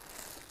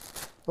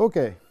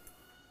 Okay.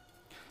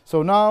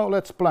 So now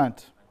let's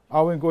plant.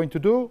 How are we going to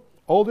do?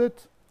 Hold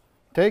it,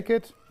 take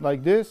it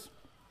like this.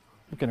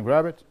 You can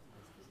grab it.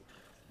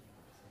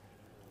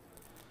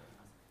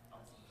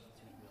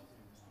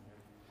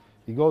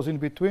 It goes in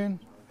between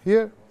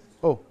here.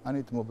 Oh, I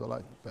need to move the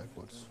light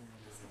backwards.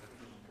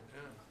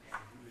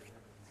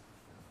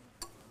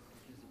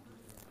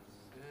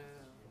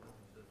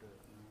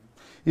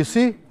 You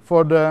see,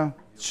 for the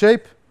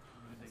shape,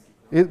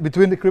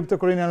 between the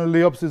cryptocorinne and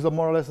Lilaeopsis are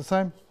more or less the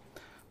same.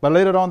 But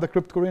later on, the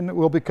cryptocorinne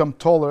will become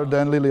taller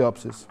than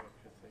Lilaeopsis.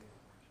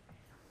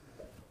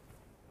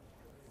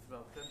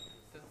 About 10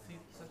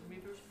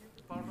 centimeters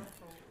apart.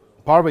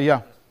 Parva,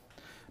 yeah.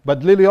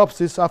 But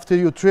Lilaeopsis, after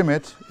you trim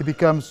it, it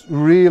becomes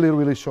really,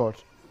 really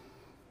short.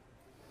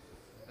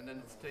 And then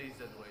it stays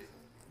that way.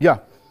 Yeah.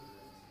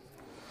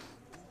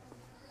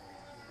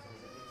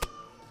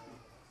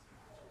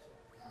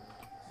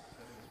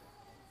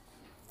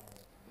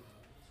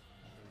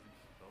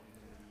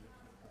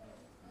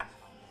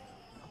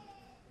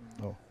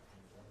 Oh.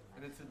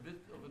 And it's a bit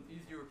of an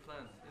easier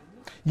plant,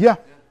 isn't it? Yeah.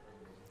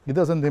 It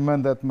doesn't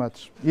demand that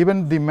much.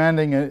 Even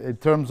demanding in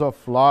terms of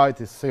light,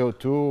 is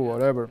CO2,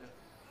 whatever.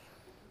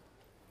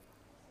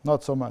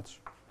 Not so much.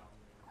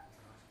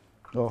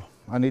 Oh,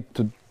 I need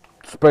to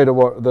spray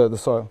the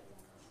soil.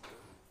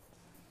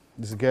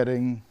 It's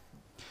getting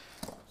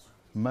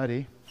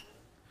muddy.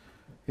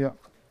 Yeah.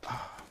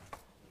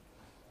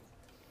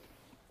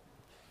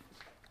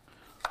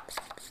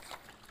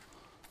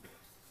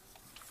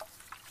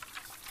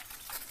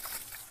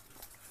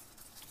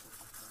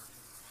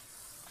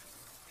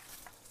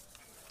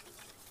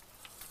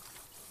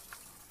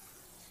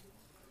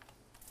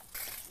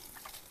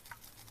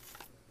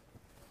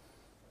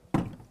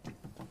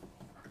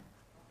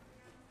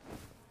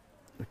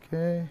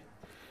 Okay.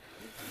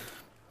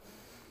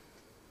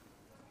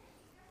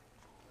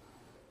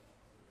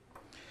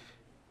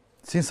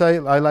 Since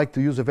I like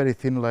to use a very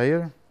thin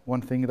layer,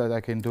 one thing that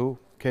I can do,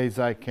 in case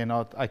I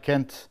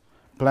can't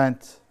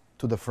plant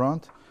to the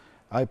front,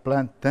 I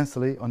plant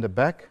densely on the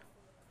back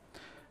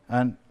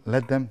and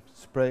let them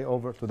spray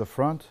over to the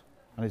front,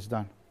 and it's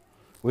done.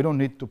 We don't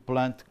need to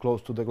plant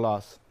close to the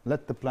glass.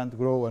 Let the plant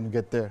grow and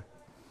get there.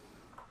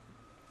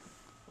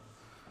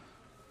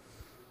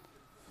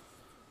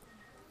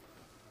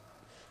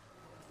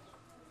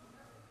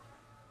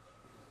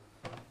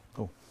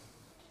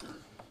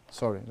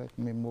 Sorry, let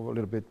me move a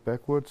little bit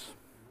backwards.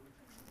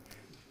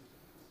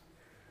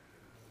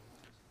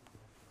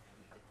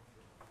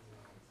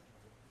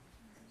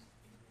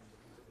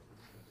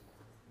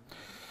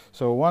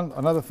 So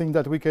another thing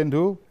that we can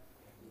do,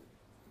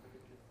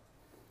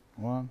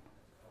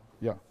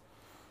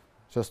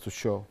 just to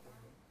show.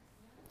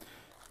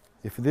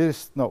 If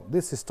this, no,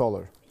 this is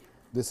taller,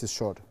 this is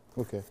short,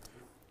 okay.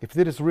 If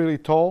this is really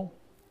tall,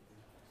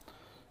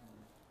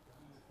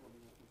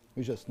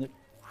 we just snip.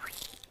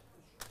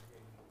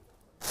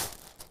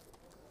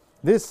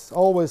 This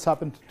always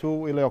happened to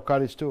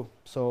Eleocharis too,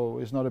 so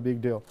it's not a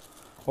big deal.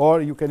 Or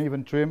you can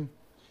even trim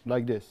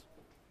like this.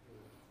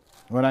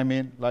 When I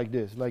mean like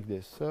this, like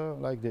this,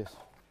 like this.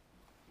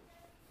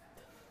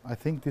 I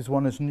think this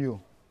one is new.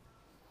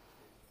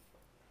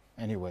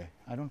 Anyway,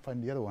 I don't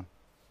find the other one.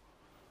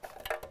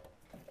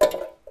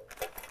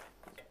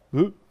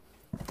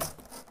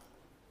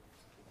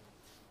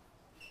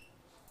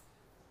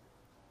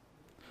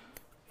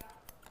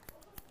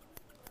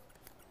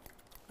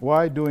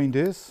 Why doing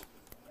this?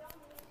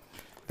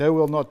 They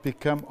will not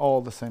become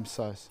all the same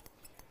size.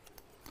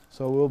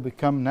 So will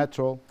become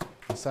natural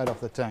inside of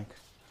the tank.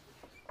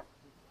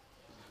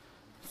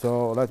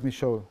 So let me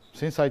show you.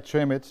 Since I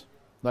trim it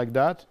like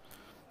that,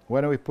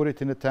 when we put it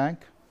in the tank,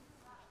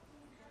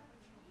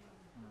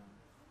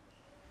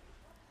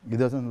 it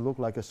doesn't look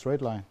like a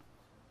straight line.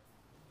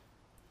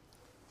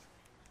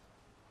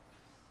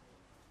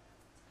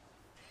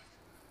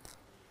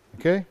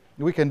 Okay?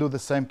 We can do the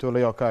same to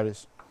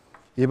Eleocharis.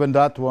 Even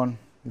that one,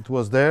 it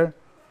was there.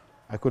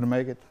 I couldn't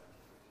make it.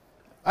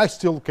 I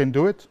still can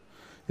do it.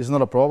 It's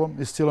not a problem.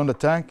 It's still on the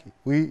tank.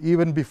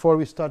 Even before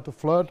we start to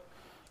flood,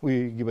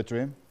 we give a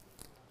trim.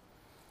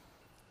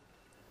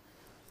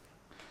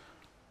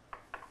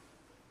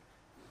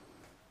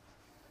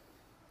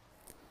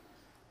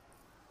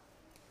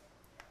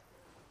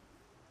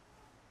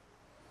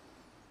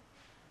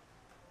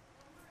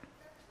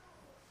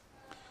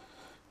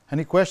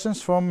 Any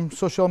questions from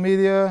social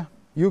media?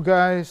 You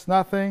guys,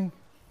 nothing?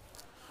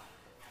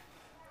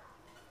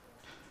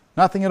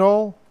 Nothing at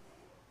all?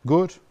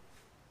 Good.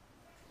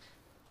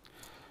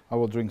 I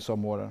will drink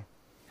some water.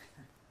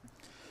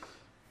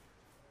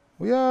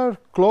 We are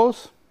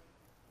close.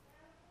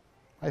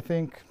 I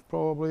think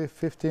probably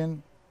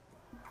 15,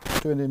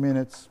 20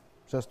 minutes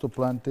just to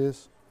plant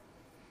this.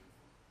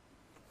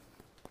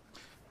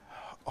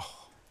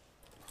 Oh.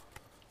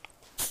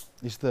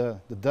 It's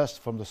the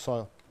dust from the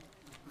soil.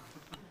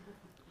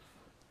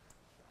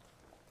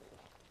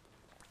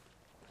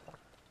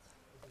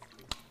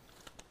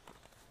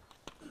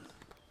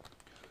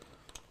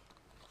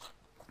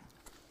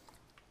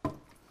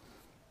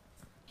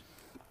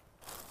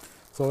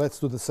 So let's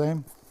do the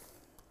same.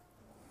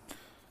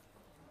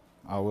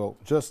 I will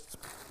just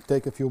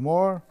take a few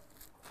more.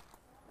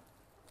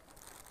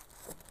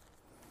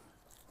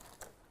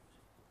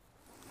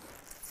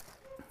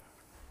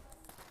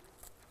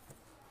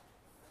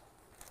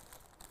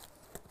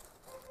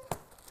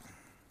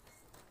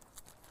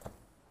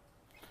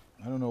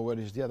 I don't know where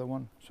is the other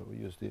one, so we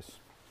use this.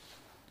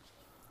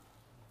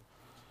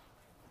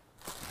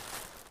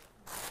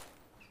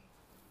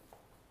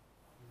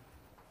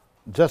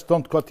 Just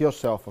don't cut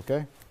yourself,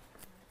 okay?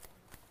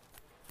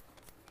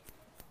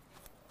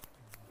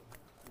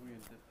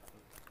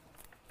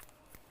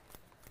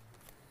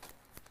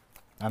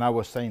 And I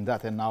was saying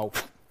that, and now,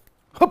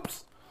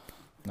 oops!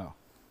 No,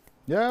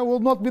 Yeah, it will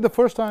not be the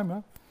first time,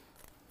 huh?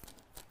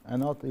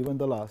 And not even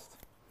the last.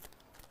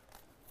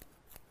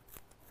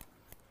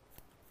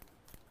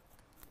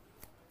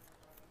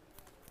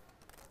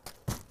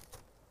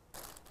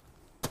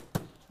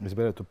 It's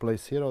better to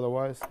place here,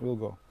 otherwise we'll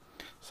go.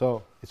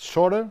 So it's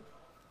shorter.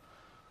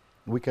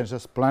 We can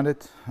just plant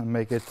it and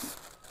make it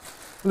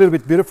a little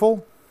bit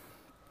beautiful.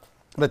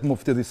 Let's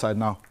move to this side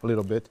now a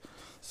little bit.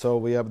 So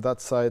we have that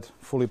side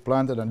fully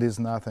planted and this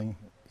nothing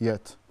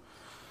yet.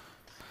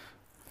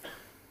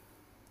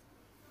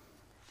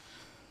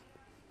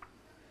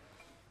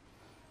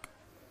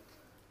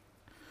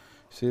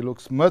 See, it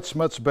looks much,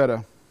 much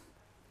better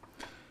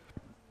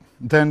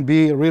than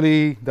be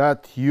really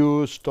that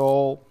huge,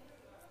 tall.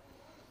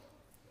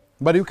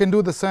 But you can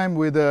do the same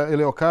with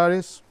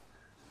Eleocharis,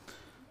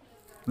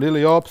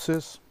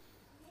 Lilaeopsis.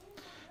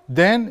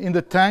 Then in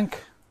the tank,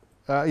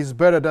 it's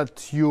better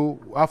that you,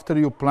 after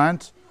you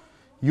plant,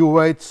 you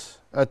wait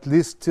at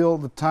least till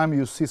the time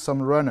you see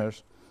some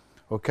runners,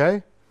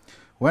 okay?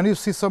 When you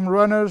see some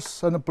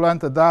runners and the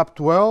plant adapt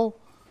well,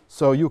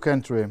 so you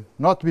can trim,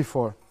 not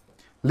before.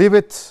 Leave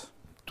it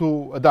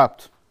to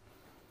adapt.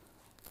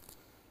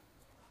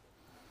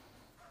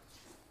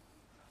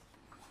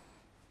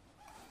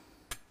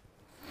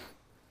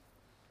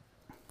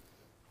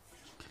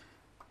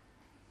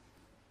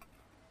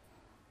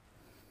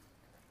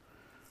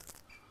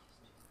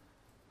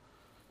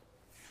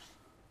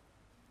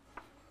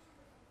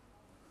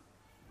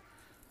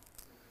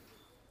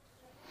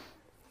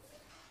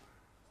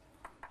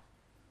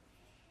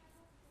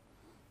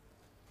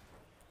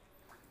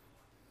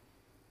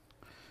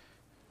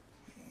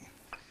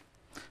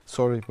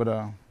 Sorry, but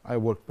I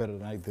work better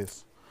like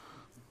this.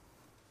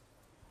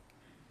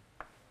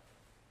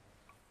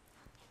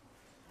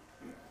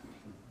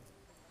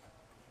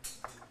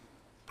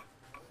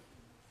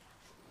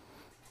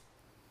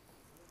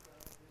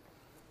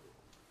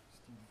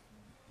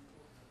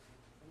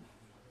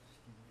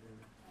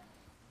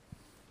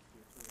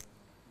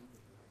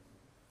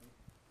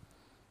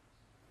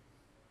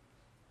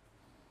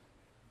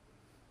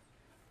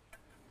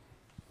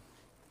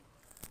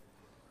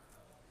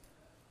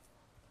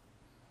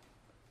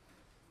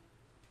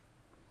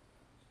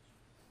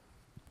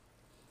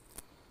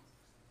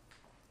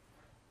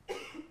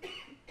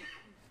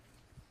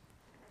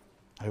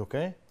 Are you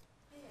okay?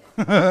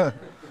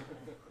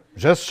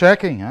 Just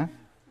checking, huh?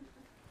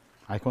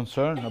 I'm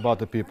concerned about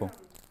the people.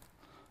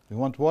 You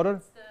want water?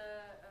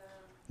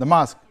 The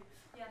mask.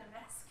 Yeah,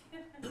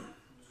 the mask.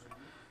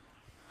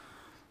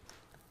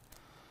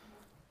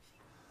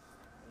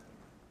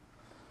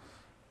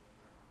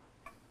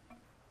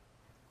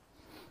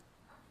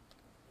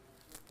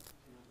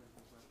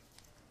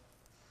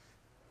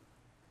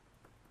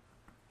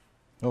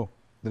 Oh,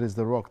 there is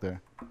the rock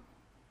there.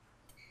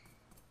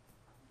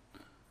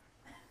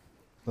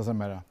 Doesn't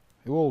matter.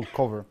 It will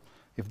cover.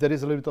 If there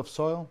is a little bit of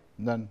soil,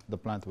 then the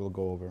plant will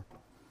go over.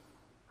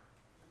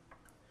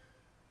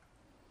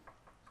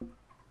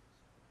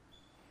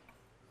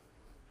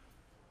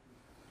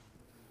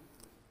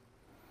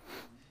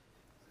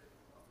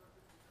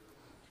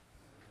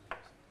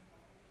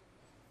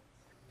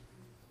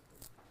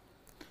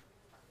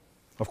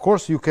 Of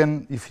course, you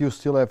can, if you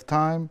still have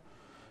time,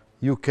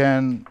 you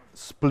can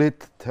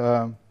split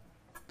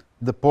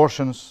the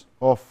portions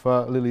of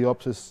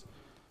Lilaeopsis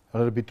a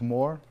little bit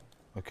more,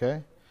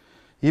 okay?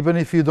 Even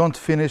if you don't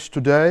finish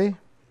today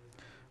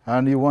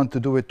and you want to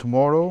do it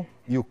tomorrow,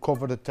 you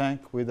cover the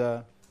tank with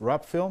a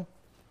wrap film,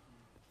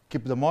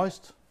 keep them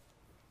moist,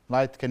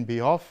 light can be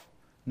off,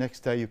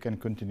 next day you can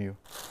continue,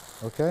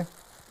 okay?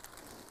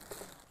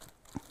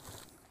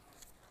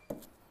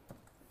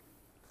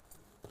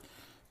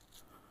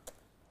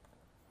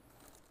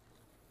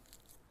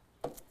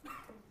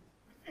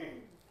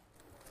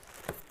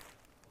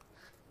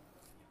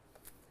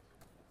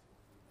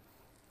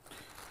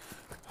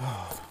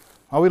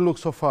 How it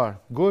looks so far?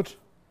 Good?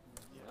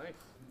 Nice.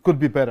 Could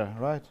be better,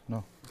 right?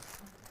 No.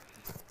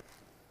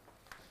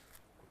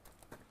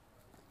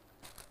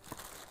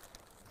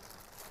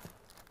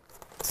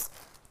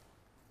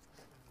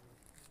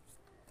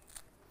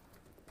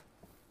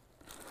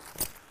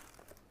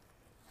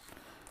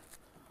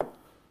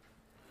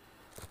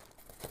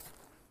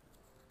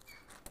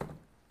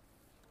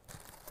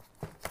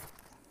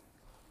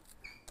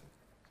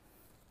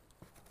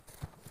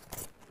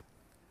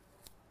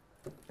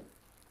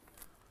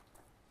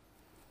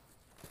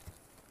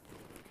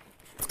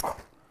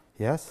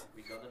 Yes?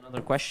 We got another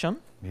question.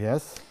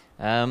 Yes?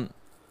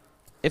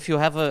 If you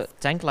have a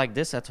tank like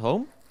this at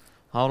home,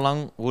 how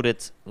long would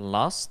it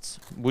last?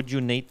 Would you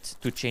need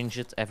to change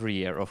it every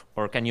year,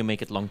 or can you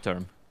make it long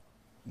term?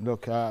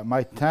 Look,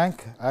 my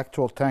tank,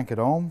 actual tank at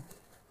home,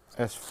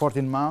 has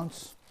 14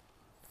 mounts.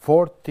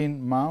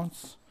 14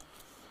 mounts.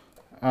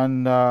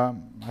 And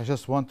I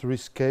just want to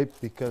escape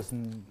because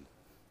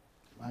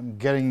I'm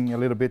getting a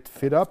little bit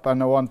fed up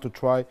and I want to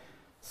try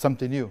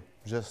something new,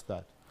 just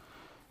that.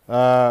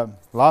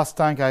 Last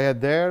tank I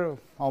had there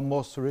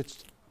almost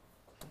reached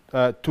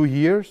 2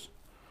 years.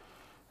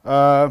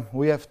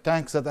 We have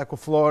tanks at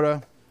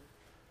Aquaflora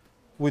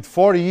with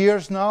 4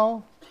 years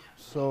now,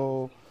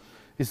 So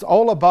it's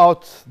all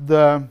about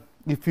the,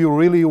 if you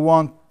really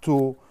want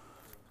to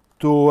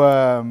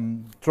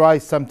try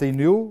something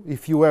new,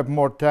 if you have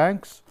more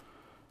tanks.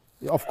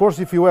 Of course,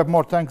 if you have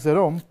more tanks at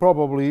home,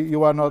 probably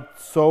you are not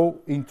so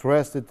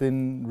interested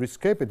in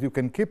rescape it. You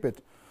can keep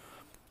it.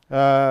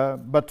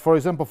 But for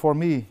example, for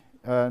me,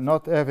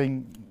 not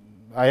having,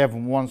 I have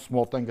one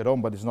small tank at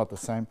home, but it's not the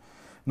same.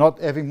 Not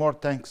having more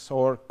tanks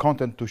or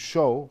content to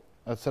show,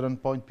 at a certain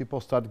point, people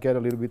start get a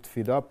little bit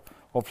fed up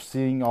of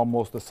seeing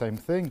almost the same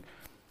thing.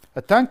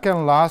 A tank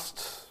can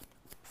last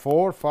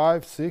 4,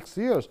 5, 6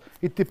 years.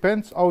 It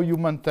depends how you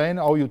maintain,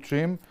 how you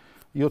trim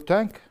your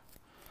tank.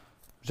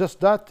 Just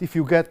that, if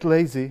you get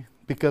lazy,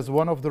 because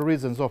one of the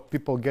reasons of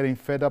people getting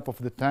fed up of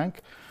the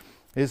tank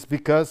is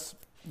because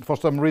for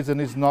some reason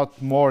it's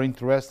not more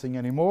interesting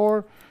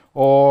anymore,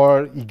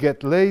 or you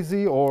get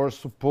lazy, or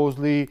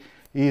supposedly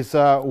is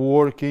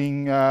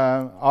working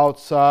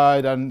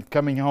outside and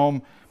coming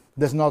home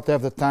does not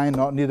have the time,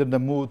 not neither the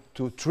mood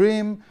to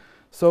trim,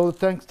 so the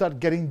tanks start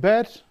getting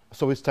bad,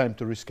 so it's time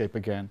to rescape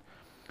again.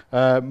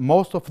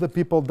 Most of the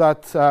people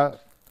that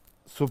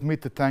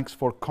submit the tanks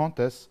for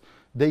contests,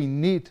 they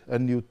need a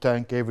new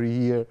tank every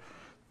year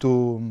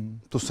to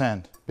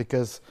send,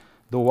 because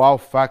the wow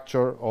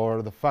factor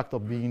or the fact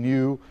of being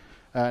new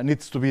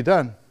needs to be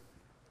done.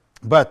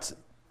 But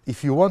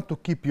if you want to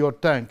keep your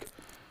tank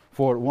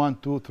for 1,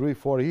 2, 3,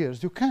 4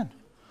 years, you can.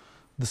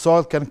 The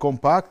soil can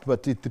compact,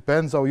 but it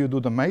depends how you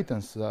do the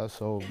maintenance,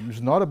 so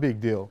it's not a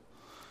big deal.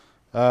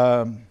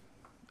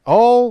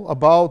 All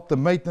about the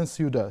maintenance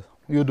you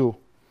do.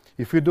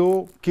 If you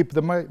do, keep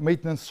the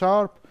maintenance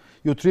sharp,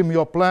 you trim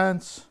your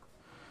plants.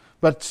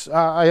 But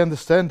I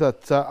understand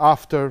that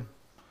after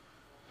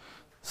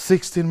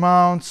 16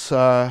 months,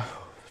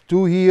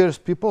 2 years,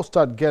 people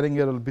start getting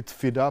a little bit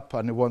fed up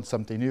and they want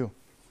something new.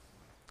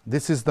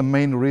 This is the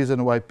main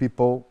reason why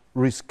people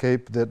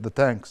rescape the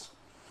tanks.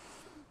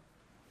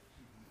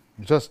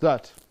 Just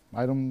that.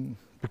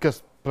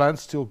 Because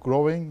plants still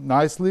growing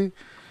nicely.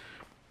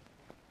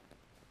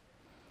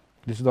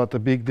 This is not a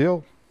big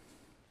deal.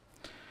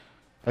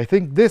 I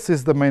think this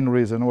is the main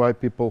reason why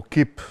people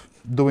keep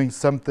doing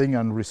something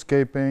and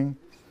rescaping.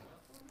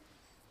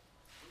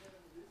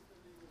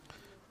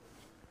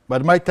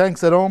 But my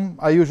tanks at home,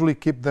 I usually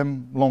keep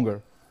them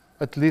longer,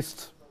 at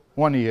least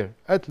 1 year,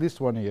 at least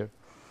 1 year.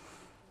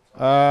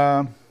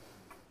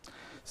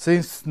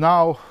 Since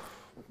now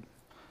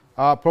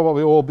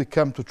probably all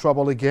become to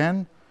trouble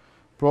again,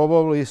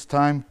 probably it's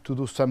time to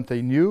do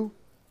something new.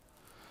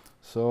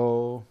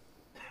 So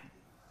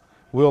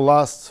we'll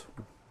last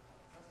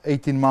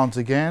 18 months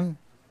again,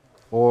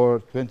 or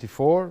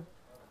 24.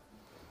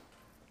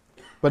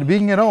 But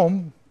being at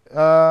home,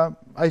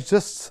 I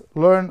just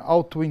learn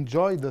how to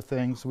enjoy the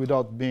things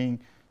without being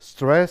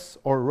stressed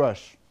or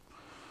rushed.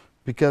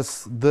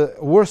 Because the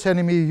worst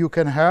enemy you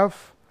can have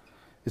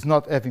is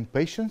not having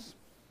patience.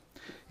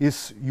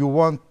 Is you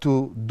want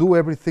to do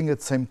everything at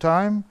the same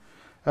time.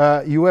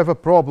 You have a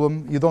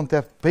problem, you don't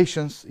have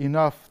patience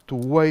enough to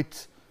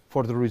wait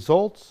for the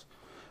results,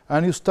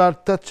 and you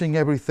start touching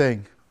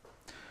everything.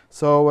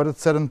 So at a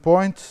certain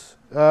point,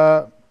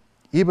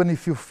 even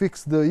if you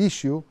fix the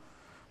issue,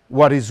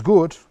 what is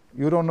good,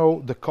 you don't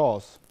know the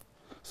cause.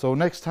 So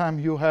next time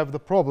you have the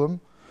problem,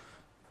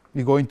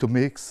 you're going to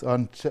mix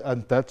and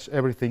touch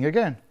everything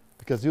again,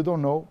 because you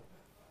don't know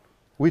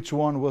which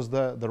one was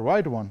the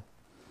right one.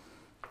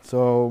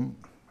 So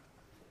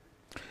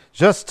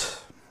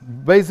just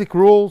basic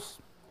rules,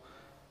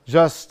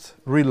 just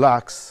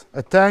relax.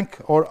 A tank,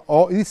 or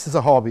this is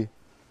a hobby,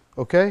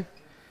 okay?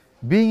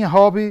 Being a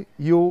hobby,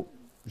 you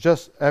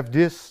just have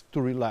this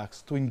to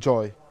relax, to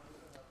enjoy.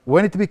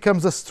 When it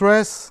becomes a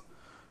stress,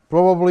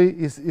 probably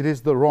it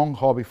is the wrong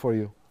hobby for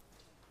you.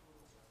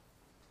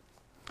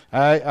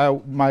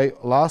 My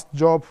last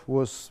job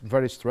was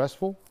very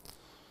stressful.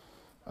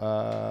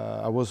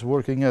 I was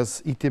working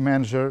as IT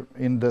manager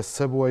in the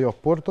subway of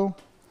Porto,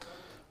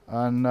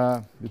 and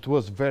it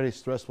was a very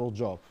stressful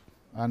job.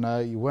 And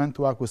I went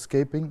to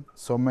aquascaping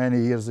so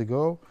many years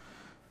ago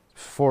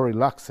for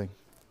relaxing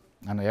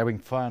and having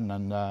fun,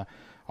 and I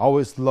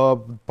always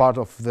loved part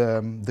of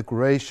the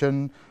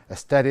decoration,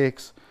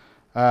 aesthetics.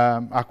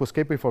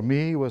 Aquascaping for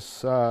me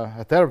was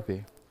a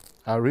therapy.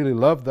 I really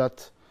loved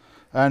that,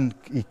 and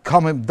it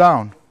calmed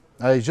down.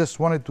 I just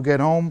wanted to get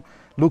home,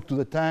 look to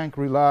the tank,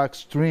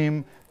 relax,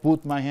 trim,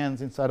 put my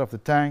hands inside of the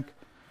tank.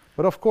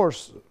 But of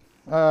course,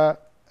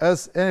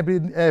 as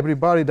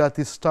everybody that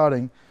is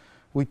starting,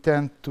 we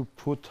tend to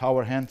put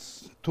our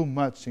hands too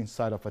much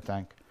inside of a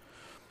tank.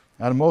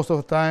 And most of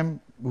the time,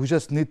 we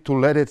just need to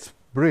let it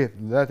breathe,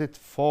 let it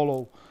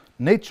follow.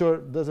 Nature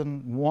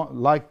doesn't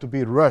like to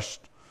be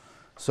rushed.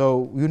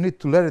 So you need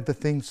to let the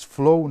things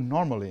flow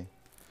normally.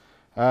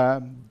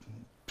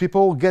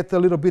 People get a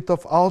little bit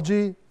of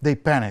algae, they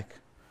panic.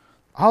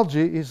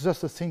 Algae is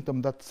just a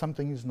symptom that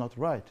something is not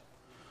right.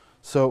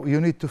 So you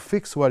need to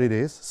fix what it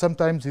is.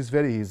 Sometimes it's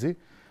very easy.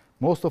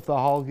 Most of the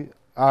algae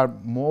are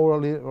more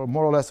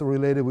or less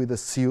related with the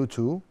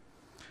CO2,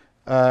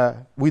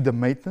 with the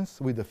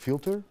maintenance, with the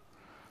filter.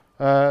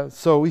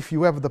 So if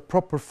you have the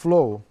proper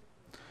flow,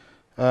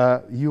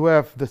 you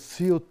have the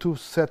CO2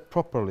 set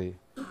properly,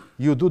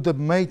 you do the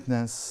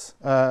maintenance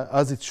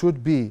as it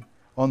should be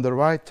on the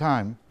right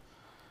time,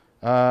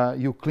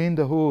 you clean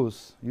the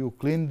hose, you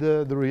clean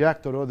the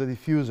reactor or the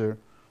diffuser,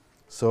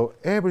 so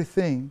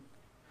everything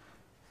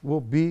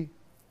will be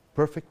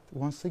perfect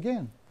once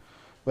again.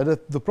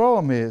 But the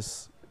problem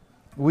is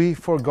we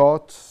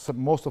forgot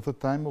most of the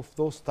time of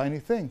those tiny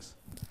things.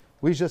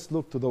 We just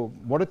look to the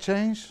water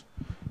change,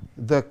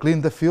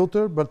 clean the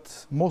filter,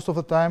 but most of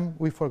the time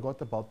we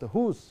forgot about the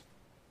hose.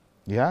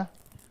 Yeah?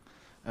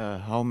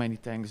 How many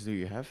tanks do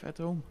you have at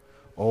home?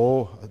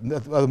 Oh,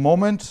 at the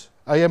moment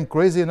I am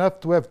crazy enough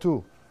to have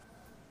 2.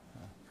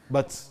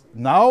 But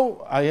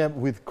now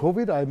with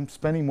COVID, I'm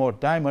spending more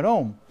time at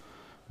home.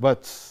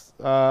 But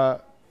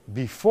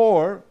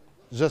before,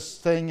 just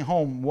staying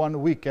home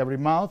 1 week every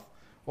month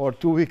or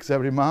 2 weeks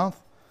every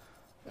month,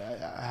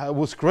 I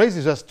was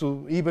crazy just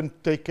to even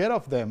take care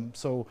of them.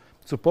 So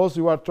suppose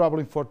you are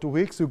traveling for 2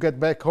 weeks, you get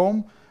back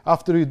home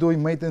after you're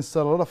doing maintenance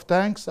a lot of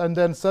tanks, and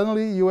then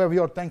suddenly you have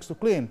your tanks to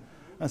clean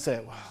and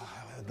say, well,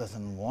 I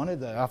doesn't want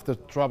it after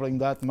traveling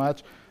that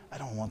much. I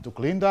don't want to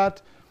clean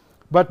that.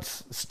 But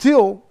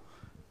still,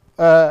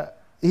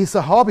 it's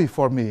a hobby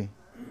for me.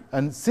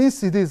 And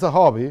since it is a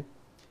hobby,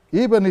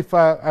 even if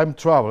I'm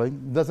traveling,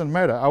 it doesn't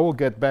matter. I will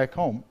get back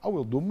home. I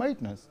will do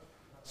maintenance.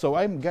 So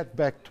I get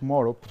back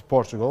tomorrow to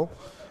Portugal.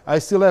 I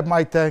still have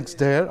my tanks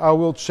there. I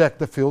will check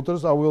the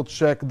filters. I will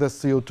check the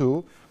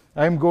CO2.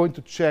 I'm going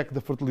to check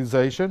the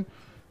fertilization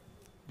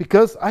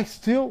because I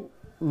still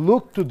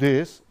look to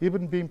this,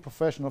 even being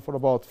professional for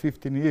about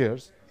 15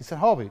 years, it's a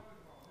hobby.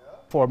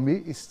 For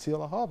me, it's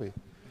still a hobby.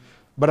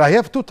 But I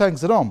have 2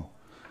 tanks at home.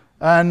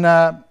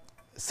 And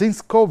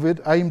since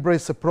COVID, I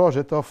embraced a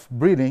project of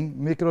breeding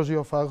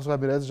Microgeophagus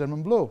ramirez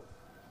German blue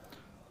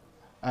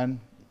and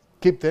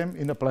keep them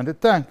in a planted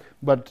tank.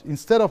 But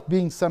instead of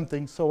being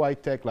something so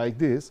high-tech like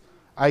this,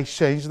 I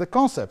changed the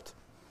concept.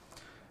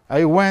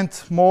 I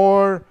went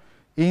more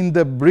in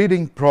the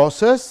breeding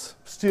process,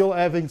 still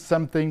having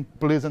something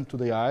pleasant to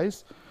the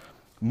eyes,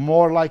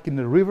 more like in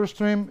the river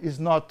stream. It's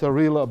not a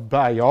real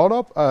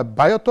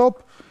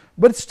biotope,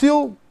 but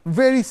still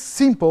very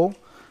simple,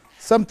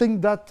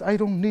 something that I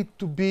don't need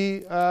to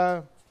be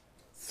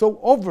so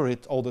over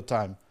it all the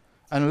time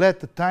and let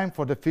the time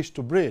for the fish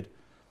to breed.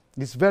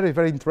 It's very,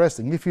 very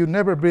interesting. If you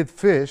never breed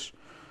fish,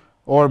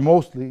 or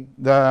mostly,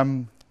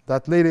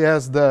 that lady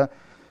has the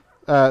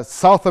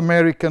South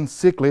American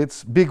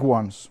cichlids, big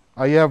ones.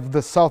 I have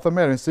the South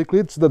American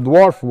cichlids, the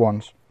dwarf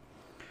ones.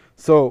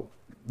 So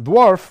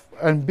dwarf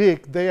and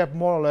big, they have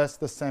more or less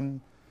the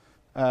same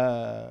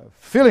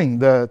feeling,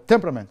 the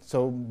temperament.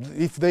 So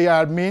if they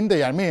are mean,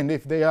 they are mean.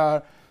 If they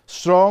are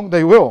strong,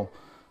 they will.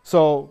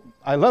 So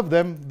I love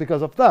them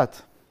because of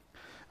that.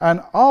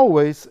 And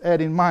always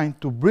had in mind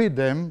to breed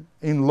them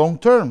in long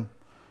term.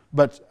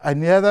 But I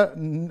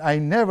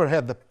never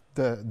had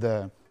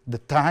the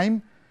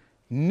time,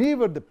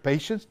 neither the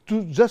patience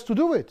just to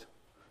do it.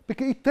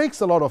 Because it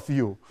takes a lot of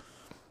you.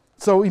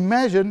 So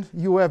imagine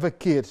you have a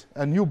kid,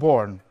 a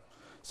newborn.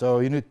 So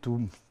you need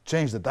to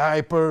change the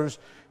diapers,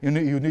 you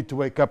need to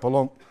wake up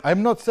along.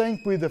 I'm not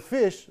saying with the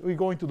fish we're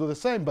going to do the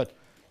same, but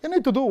you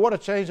need to do water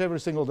change every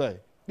single day.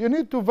 You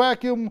need to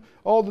vacuum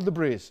all the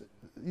debris.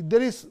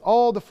 There is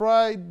all the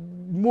fry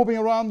moving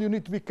around, you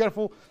need to be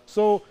careful.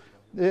 So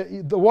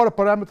the water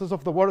parameters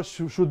of the water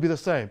should be the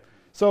same.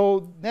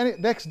 So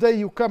next day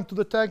you come to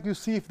the tank, you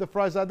see if the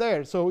fries are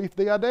there. So if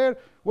they are there,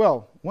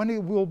 well, when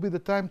it will be the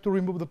time to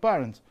remove the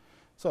parents?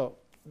 So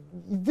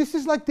this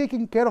is like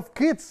taking care of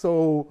kids,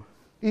 so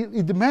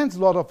it demands a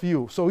lot of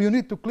you. So you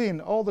need to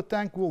clean. All the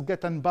tank will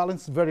get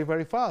unbalanced very,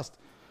 very fast.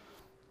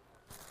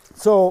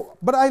 So,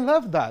 but I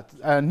love that.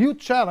 A new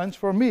challenge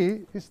for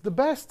me is the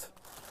best.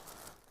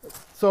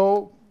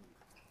 So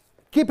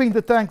keeping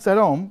the tanks at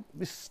home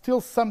is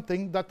still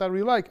something that I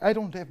really like. I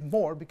don't have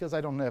more because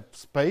I don't have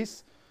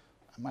space.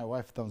 My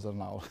wife doesn't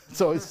now,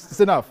 so it's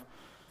enough.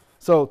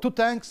 So 2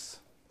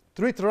 tanks,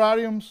 3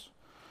 terrariums.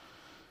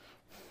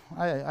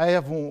 I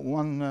have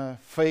one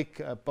fake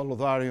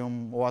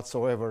paludarium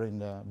whatsoever in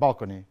the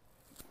balcony.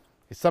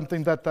 It's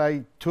something that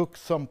I took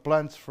some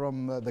plants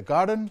from the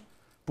garden,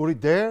 put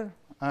it there,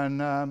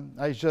 and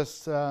I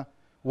just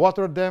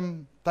watered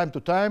them time to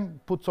time,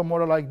 put some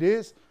water like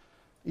this.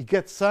 It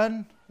gets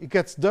sun, it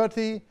gets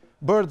dirty,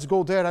 birds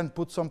go there and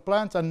put some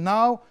plants, and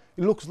now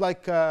it looks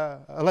like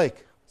a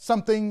lake.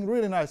 Something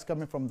really nice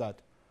coming from that.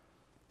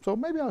 So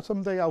maybe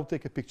someday I'll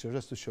take a picture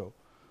just to show.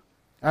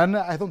 And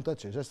I don't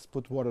touch it, just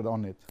put water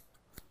on it.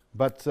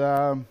 But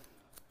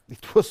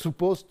it was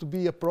supposed to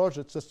be a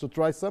project just to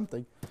try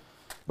something.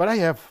 But I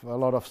have a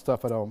lot of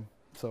stuff at home.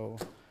 So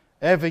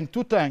having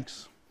 2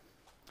 tanks,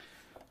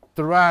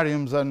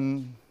 terrariums,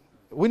 and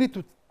we need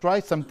to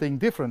try something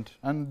different.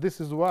 And this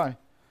is why.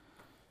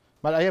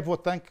 But I have one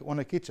tank on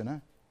the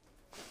kitchen.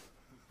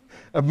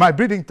 My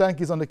breeding tank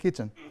is on the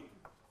kitchen.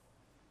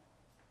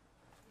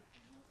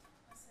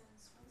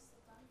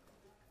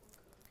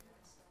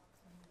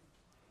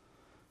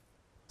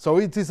 So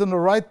it is in the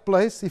right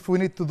place. If we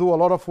need to do a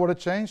lot of water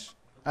change,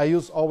 I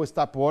use always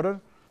tap water.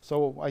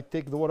 So I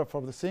take the water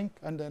from the sink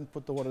and then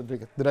put the water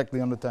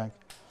directly on the tank.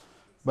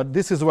 But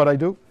this is what I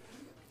do.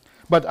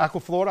 But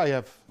Aquaflora I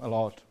have a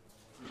lot.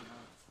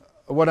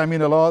 What I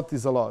mean a lot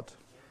is a lot.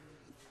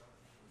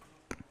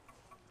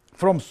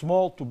 From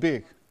small to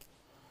big.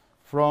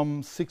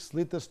 From 6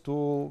 liters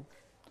to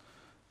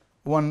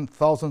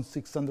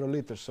 1,600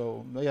 liters.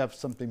 So they have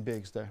something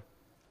big there.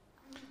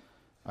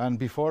 And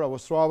before I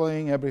was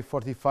traveling every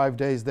 45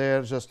 days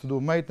there just to do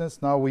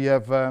maintenance. Now we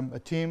have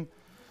a team,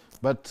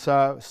 but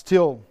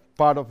still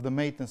part of the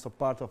maintenance or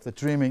part of the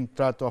trimming,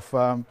 part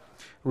of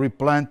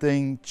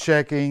replanting,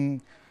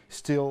 checking,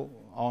 still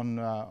on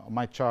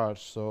my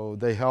charge. So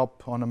they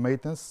help on the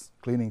maintenance,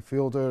 cleaning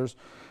filters,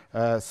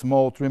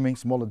 small trimming,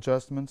 small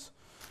adjustments.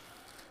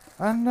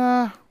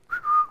 And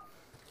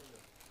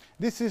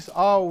this is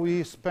how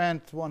we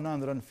spent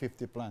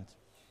 150 plants.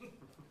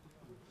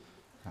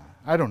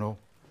 I don't know.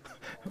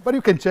 But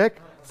you can check.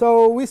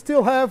 So we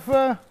still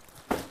have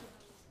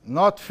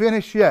not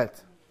finished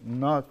yet.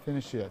 Not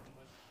finished yet.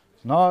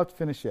 Not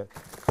finished yet.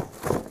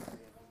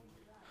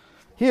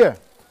 Here.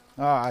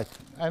 I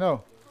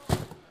know.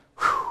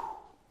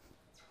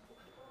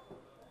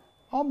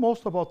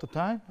 Almost about the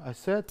time. I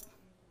said,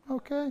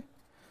 okay.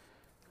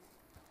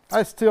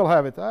 I still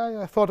have it.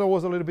 I thought I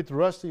was a little bit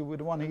rusty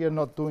with one here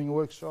not doing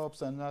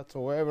workshops and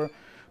whatsoever.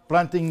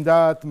 Planting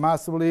that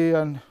massively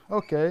and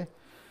okay.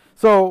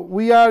 So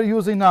we are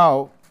using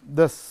now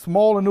the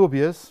small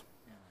Anubias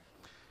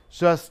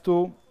just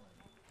to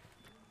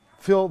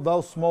fill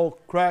those small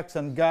cracks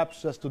and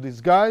gaps just to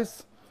these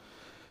guys.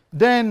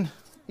 Then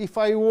if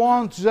I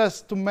want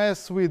just to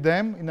mess with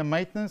them in the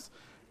maintenance,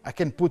 I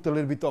can put a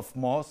little bit of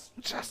moss,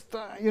 just,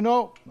 you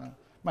know,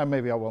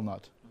 maybe I will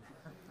not.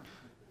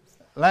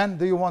 Len,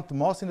 do you want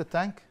moss in the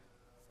tank?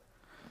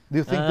 Do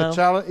you think the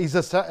challenge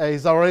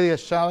is already a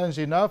challenge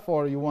enough,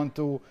 or you want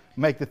to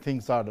make the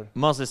things harder?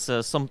 Moss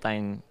is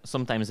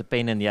sometimes a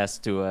pain in the ass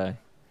to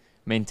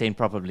maintain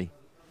properly.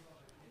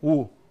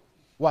 Ooh,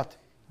 what?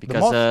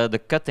 Because the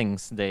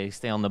cuttings, they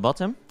stay on the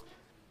bottom,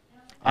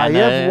 and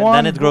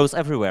then it grows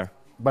everywhere.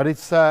 But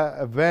it's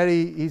a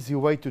very easy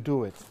way to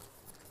do it.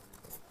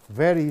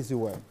 Very easy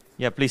way.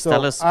 Yeah, please so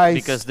tell us,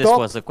 because this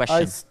was a question.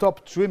 I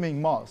stopped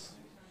trimming moss.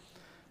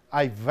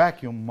 I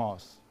vacuum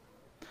moss.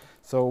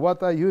 So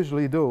what I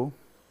usually do,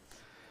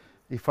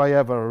 if I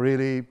have a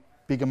really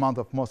big amount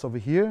of moss over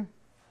here,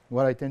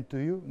 what I tend to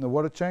do, in the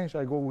water change,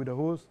 I go with the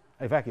hose,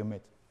 I vacuum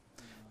it.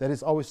 There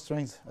is always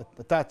strings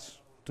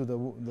attached to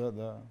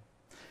the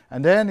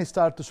and then it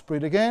starts to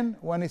spread again.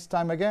 When it's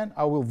time again,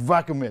 I will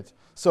vacuum it.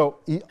 So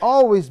it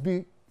always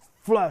be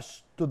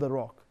flush to the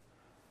rock.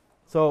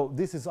 So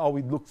this is how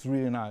it looks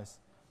really nice.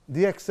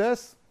 The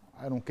excess,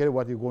 I don't care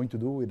what you're going to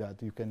do with that.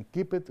 You can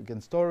keep it, you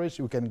can store it,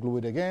 you can glue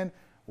it again,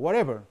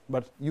 whatever.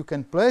 But you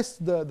can place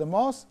the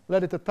moss,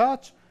 let it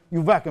attach,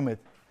 you vacuum it.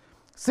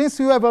 Since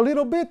you have a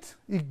little bit,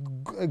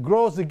 it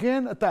grows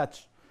again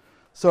attached.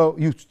 So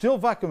you still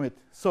vacuum it.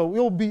 So it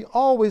will be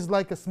always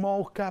like a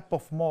small cap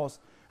of moss.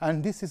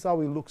 And this is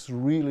how it looks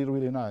really,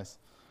 really nice.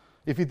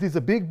 If it is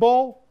a big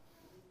ball,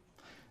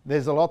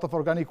 there's a lot of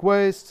organic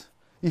waste.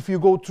 If you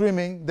go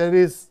trimming, there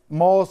is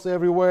moss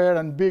everywhere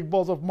and big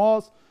balls of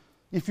moss.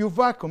 If you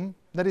vacuum,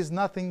 there is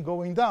nothing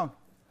going down.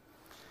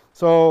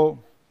 So,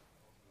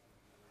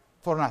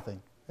 for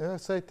nothing.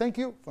 Say thank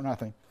you for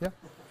nothing. Yeah.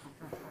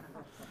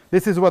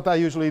 This is what I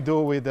usually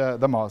do with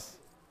the moss.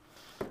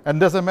 And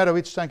doesn't matter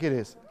which tank it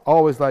is,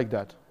 always like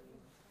that.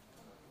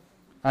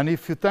 And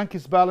if your tank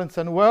is balanced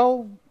and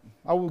well,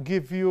 I will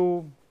give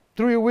you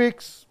 3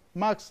 weeks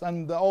max,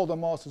 and all the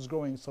moss is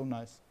growing so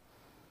nice.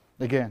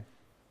 Again.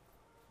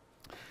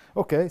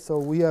 Okay, so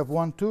we have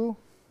 1, 2,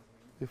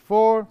 3,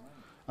 4,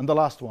 and the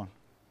last one.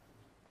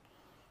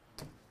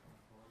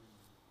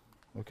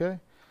 Okay.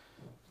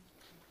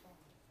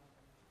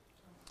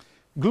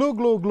 Glue,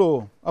 glue,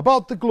 glue.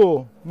 About the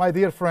glue, my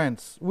dear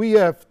friends, we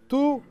have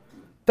 2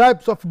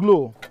 types of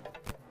glue.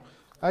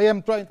 I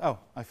am trying, oh,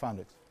 I found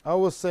it. I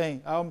was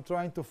saying, I'm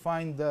trying to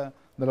find the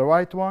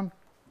right one.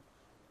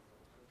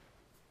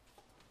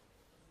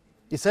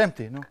 It's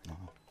empty, no?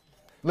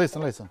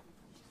 Listen, listen.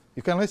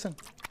 You can listen?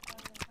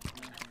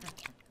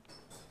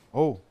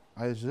 Oh,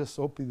 I just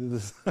opened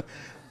this.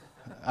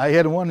 I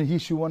had one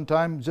issue one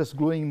time just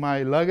gluing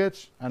my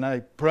luggage, and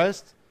I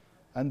pressed,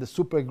 and the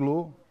super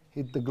glue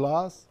hit the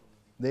glass,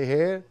 the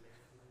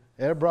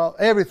hair brow,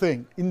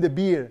 everything in the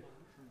beer.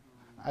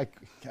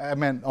 I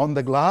mean, on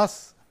the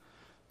glass,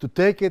 to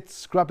take it,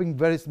 scrubbing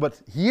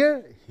but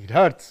here, it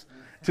hurts.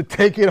 To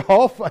take it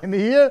off, and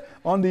here,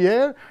 on the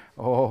air,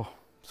 oh,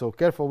 so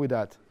careful with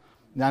that.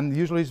 And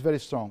usually it's very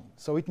strong.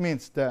 So it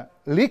means the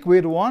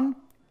liquid one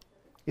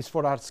is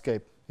for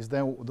hardscape. It's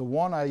the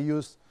one I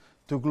use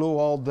to glue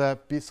all the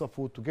piece of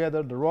wood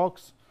together, the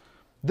rocks.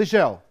 The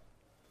gel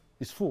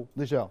is full,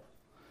 the gel.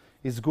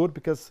 It's good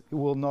because it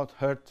will not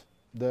hurt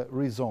the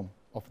rhizome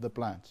of the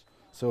plant.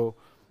 So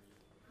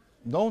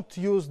don't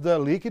use the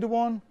liquid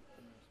one,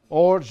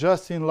 or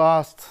just in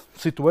last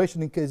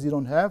situation in case you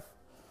don't have,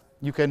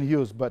 you can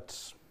use.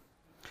 But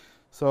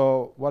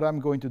so what I'm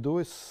going to do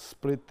is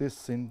split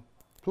this in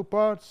 2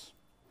 parts.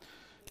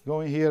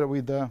 going here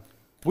with the,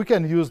 we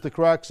can use the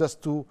cracks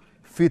just to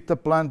fit the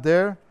plant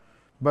there,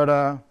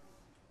 but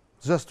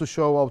just to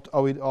show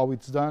how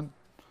it's done,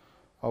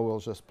 I will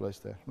just place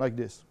there, like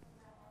this.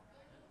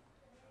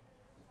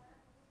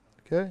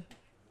 Okay?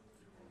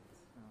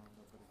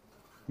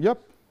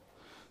 Yep.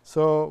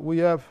 So we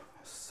have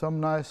some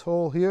nice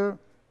hole here.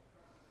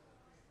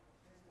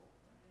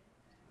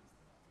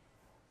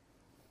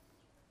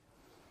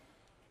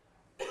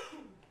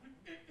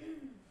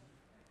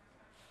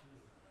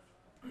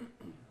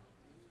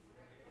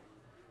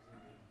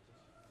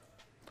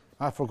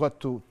 I forgot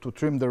to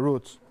trim the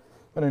roots,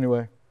 but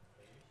anyway.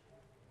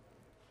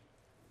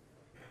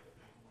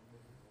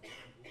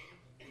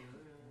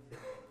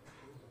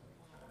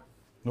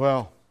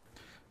 Well,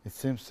 it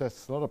seems that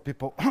a lot of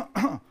people,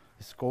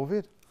 it's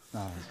COVID?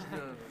 No,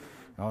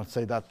 I don't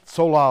say that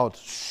so loud.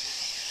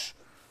 Shh.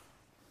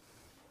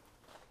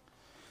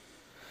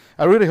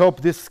 I really hope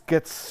this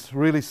gets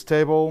really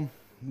stable.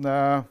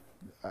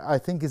 I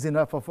think it's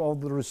enough of all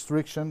the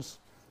restrictions.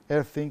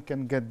 Everything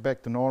can get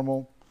back to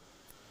normal.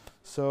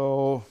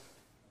 So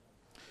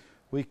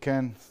we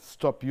can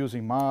stop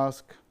using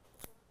masks,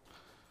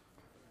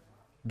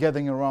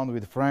 getting around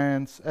with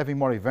friends, having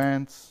more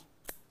events.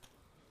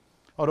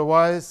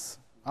 Otherwise,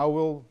 I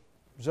will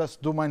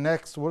just do my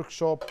next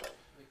workshop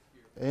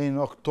in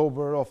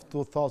October of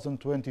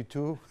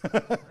 2022,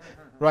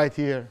 right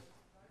here.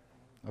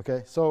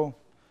 Okay, so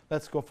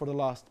let's go for the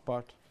last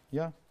part.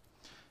 Yeah,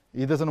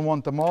 he doesn't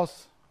want the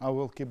moss. I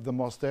will keep the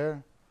moss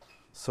there.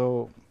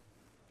 So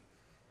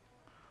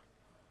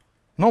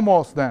no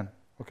moss then.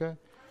 Okay.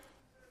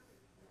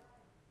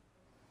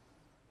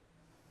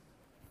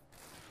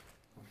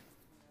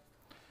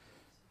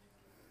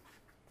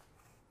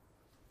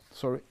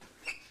 Sorry.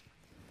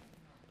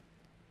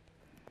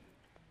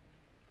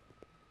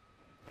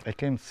 I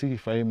can see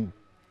if I'm,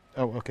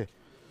 oh, okay.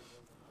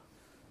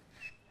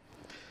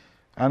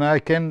 And I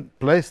can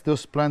place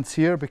those plants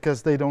here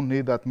because they don't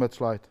need that much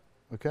light,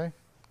 okay?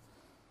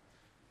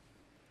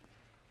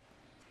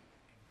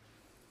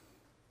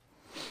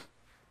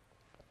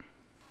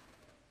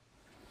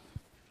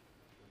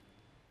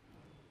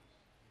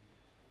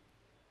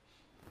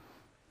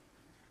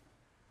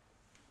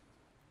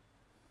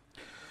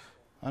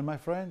 And my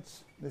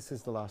friends, this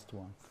is the last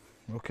one,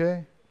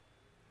 okay?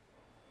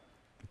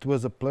 It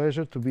was a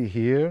pleasure to be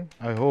here.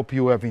 I hope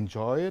you have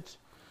enjoyed it.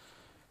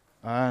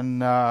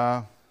 And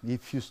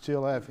if you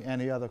still have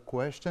any other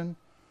question,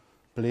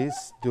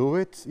 please do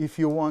it. If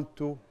you want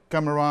to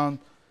come around,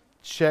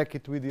 check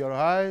it with your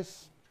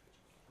eyes.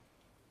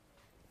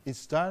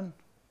 It's done.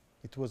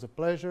 It was a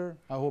pleasure.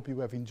 I hope you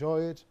have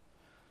enjoyed it.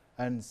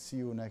 And see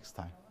you next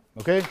time.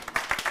 Okay?